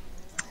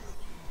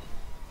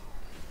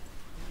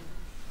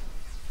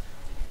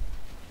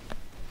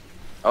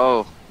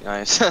 Oh,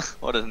 nice.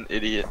 What an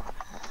idiot.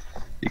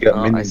 You got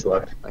Oh, minion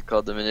blocked. I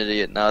called him an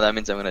idiot. Now that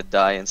means I'm gonna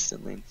die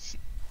instantly.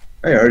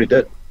 Hey, I already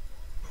did.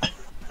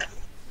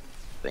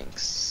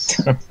 Thanks.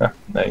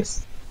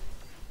 Nice.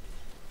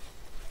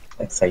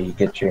 That's how you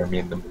get Jeremy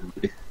in the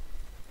mood.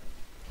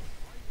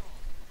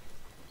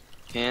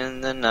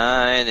 In the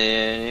night, it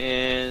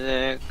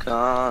is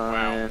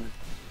calling.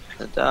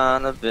 The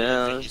dawn of I think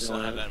bells. you still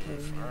have that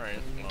move. Alright,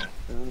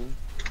 well.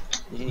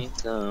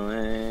 Leads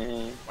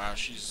away. Wow,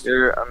 she's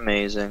You're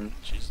amazing.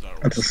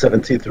 not That's the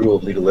 17th rule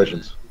of League of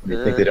Legends. When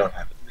you think they don't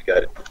have it, they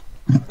got it.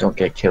 Don't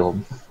get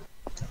killed.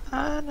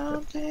 I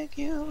don't think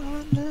you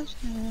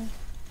understand.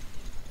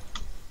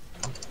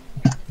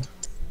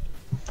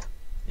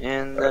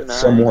 In the Alright, night.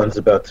 someone's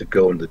about to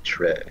go in the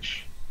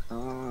trash.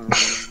 calling.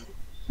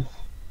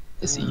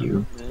 Is it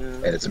you?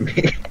 And it's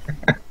me.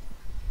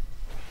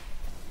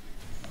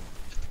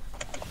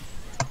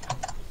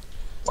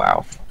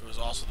 Wow. It was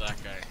also that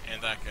guy,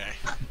 and that guy.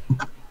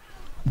 I'm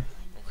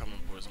coming,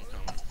 boys, I'm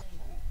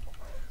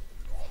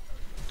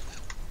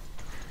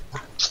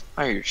coming.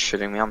 Are you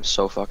shitting me? I'm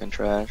so fucking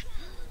trash.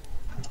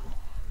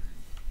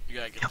 You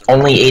gotta get the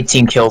Only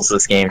 18 kills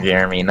this game,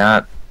 Jeremy.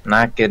 Not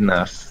good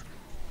enough.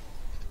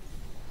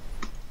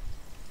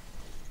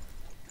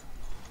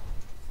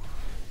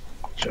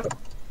 Shot.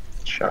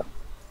 Shot.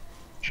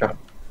 Shot.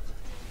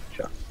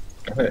 Shot.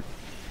 Okay.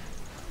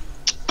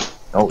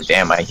 Oh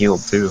damn! I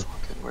healed too.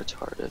 Fucking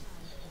retarded.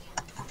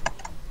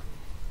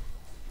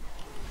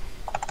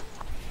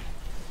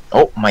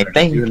 Oh my You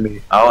thing. and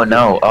me. Oh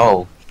no.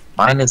 Oh,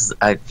 mine is.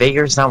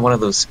 Veigar's not one of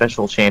those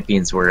special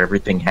champions where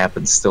everything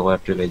happens still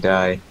after they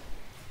die.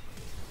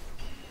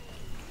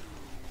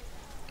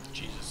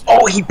 Jesus.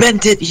 Oh, he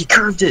bent it. He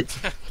curved it.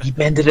 He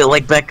bended it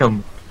like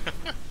Beckham.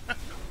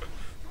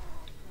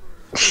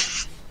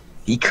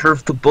 He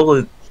curved the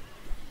bullet.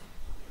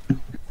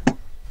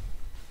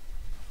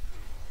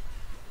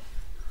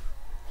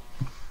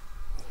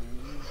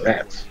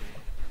 Rats.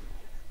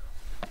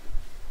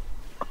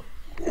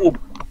 Oh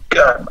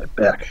god, my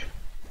back.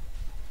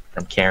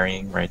 From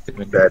carrying right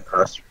through. Bad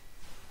posture.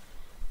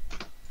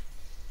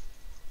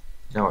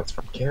 No, it's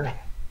from carrying.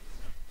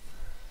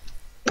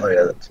 Oh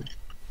yeah, that's it.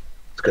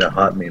 It's gonna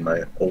haunt me in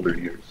my older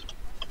years.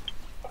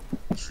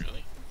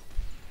 Really?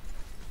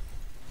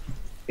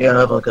 Yeah, I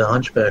have like a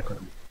hunchback when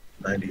I'm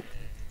 90. I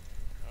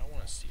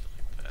wanna see it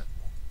like that.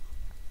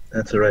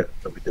 That's alright,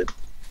 but we did.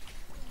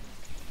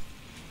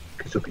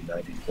 Because he'll be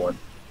 91.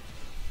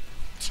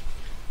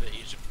 The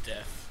age of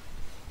death.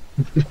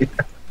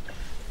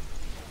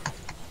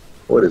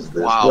 What is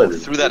this? Wow, What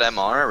is through this? that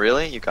MR?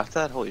 Really? You got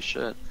that? Holy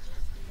shit.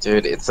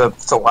 Dude, it's a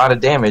lot of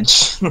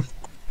damage.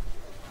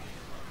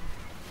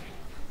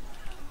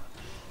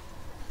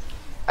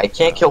 I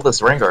can't kill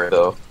this Rengar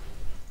though.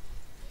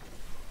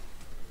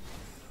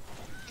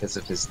 Because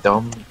of his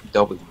dumb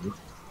W.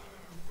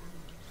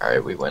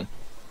 Alright, we win.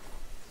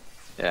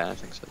 Yeah, I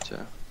think so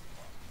too.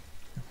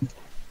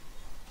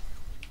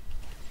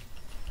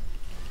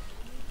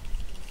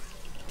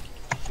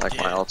 Like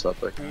my Yeah. ult's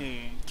up like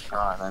Hmm.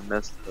 God, I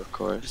missed it, of You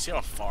course. see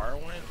how far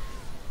it went?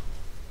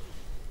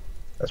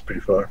 That's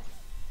pretty far.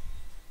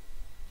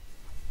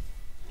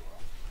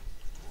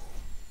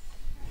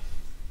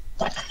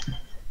 At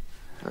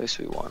least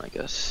we won, I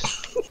guess.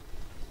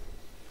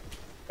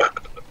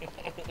 Ugh.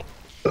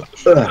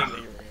 Gotta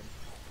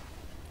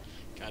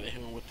hit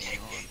him with the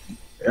yawn.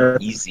 Yeah,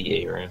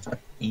 Easy, Aaron.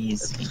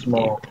 Easy. it's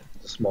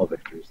small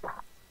victories.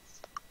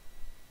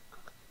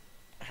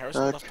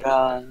 Harrison Oh left it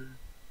god.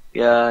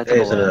 Yeah, I Hey, took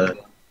is a it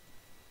lot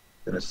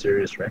in a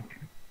serious rank?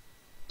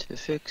 to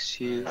fix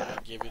you.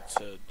 Give it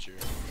to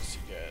Jeremy. He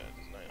got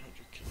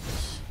 900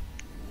 kills.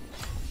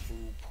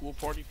 Ooh, pool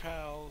party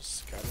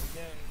pals. Got it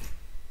again.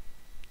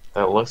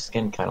 That look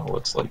skin kind of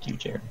looks like you,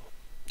 Jeremy.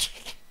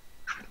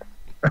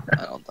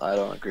 I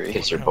don't agree.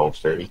 Because you're How both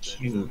much very damage?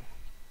 cute.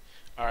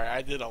 Alright,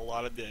 I did a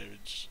lot of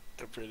damage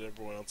compared to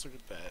everyone else. Look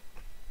at that.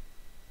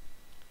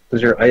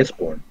 Because you're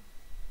Iceborne.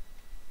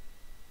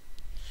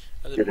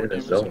 I did Get more in a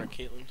damage than zone. our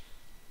Caitlyn.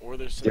 Or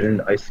their Get in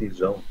an icy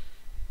zone.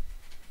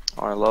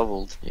 Oh, I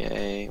leveled.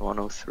 Yay,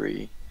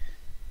 103.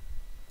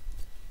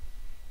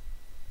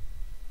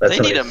 That's They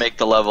how need many, to make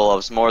the level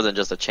ups more than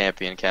just a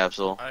champion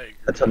capsule. I agree.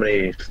 That's how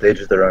many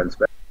stages there are in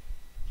Smash.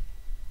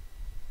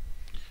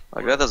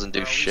 Like that doesn't Or do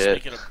at least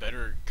shit. Make it a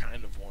better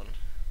kind of one.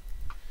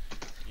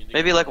 You need to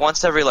Maybe get like one-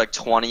 once every like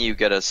 20 you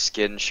get a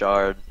skin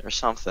shard or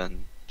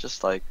something.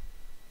 Just like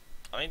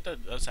I think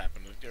that does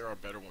happen. Like, there are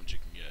better ones you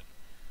can get.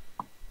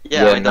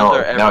 yeah, I mean, no,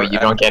 those are no, ever- you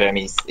don't get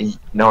any.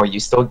 No,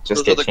 you still just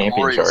those are get the champion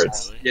glorious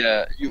shards. ones.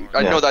 Yeah,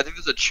 I Yeah. know that. I think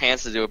there's a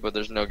chance to do it, but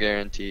there's no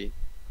guarantee.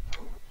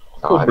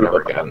 Oh, I've never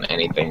gotten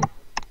anything.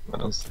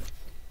 Those.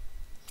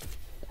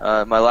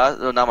 My last,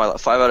 no, not my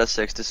last, 5 out of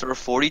 6. Destroy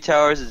 40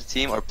 towers as a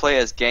team or play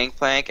as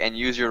Gangplank and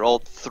use your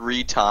ult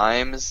 3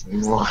 times.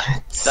 What?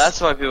 That's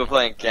why people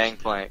playing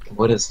Gangplank.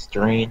 What a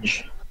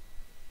strange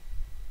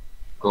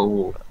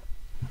goal.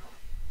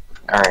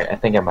 Alright, I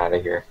think I'm out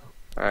of here.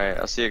 Alright,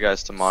 I'll see you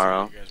guys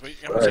tomorrow. See you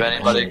guys. Wait, If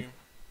anybody-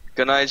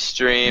 Good night,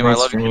 stream. Good night, I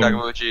love stream. you,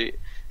 Takamuchi.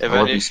 I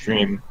love you,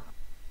 stream.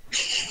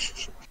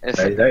 If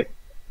Hey, hey.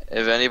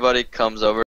 anybody comes over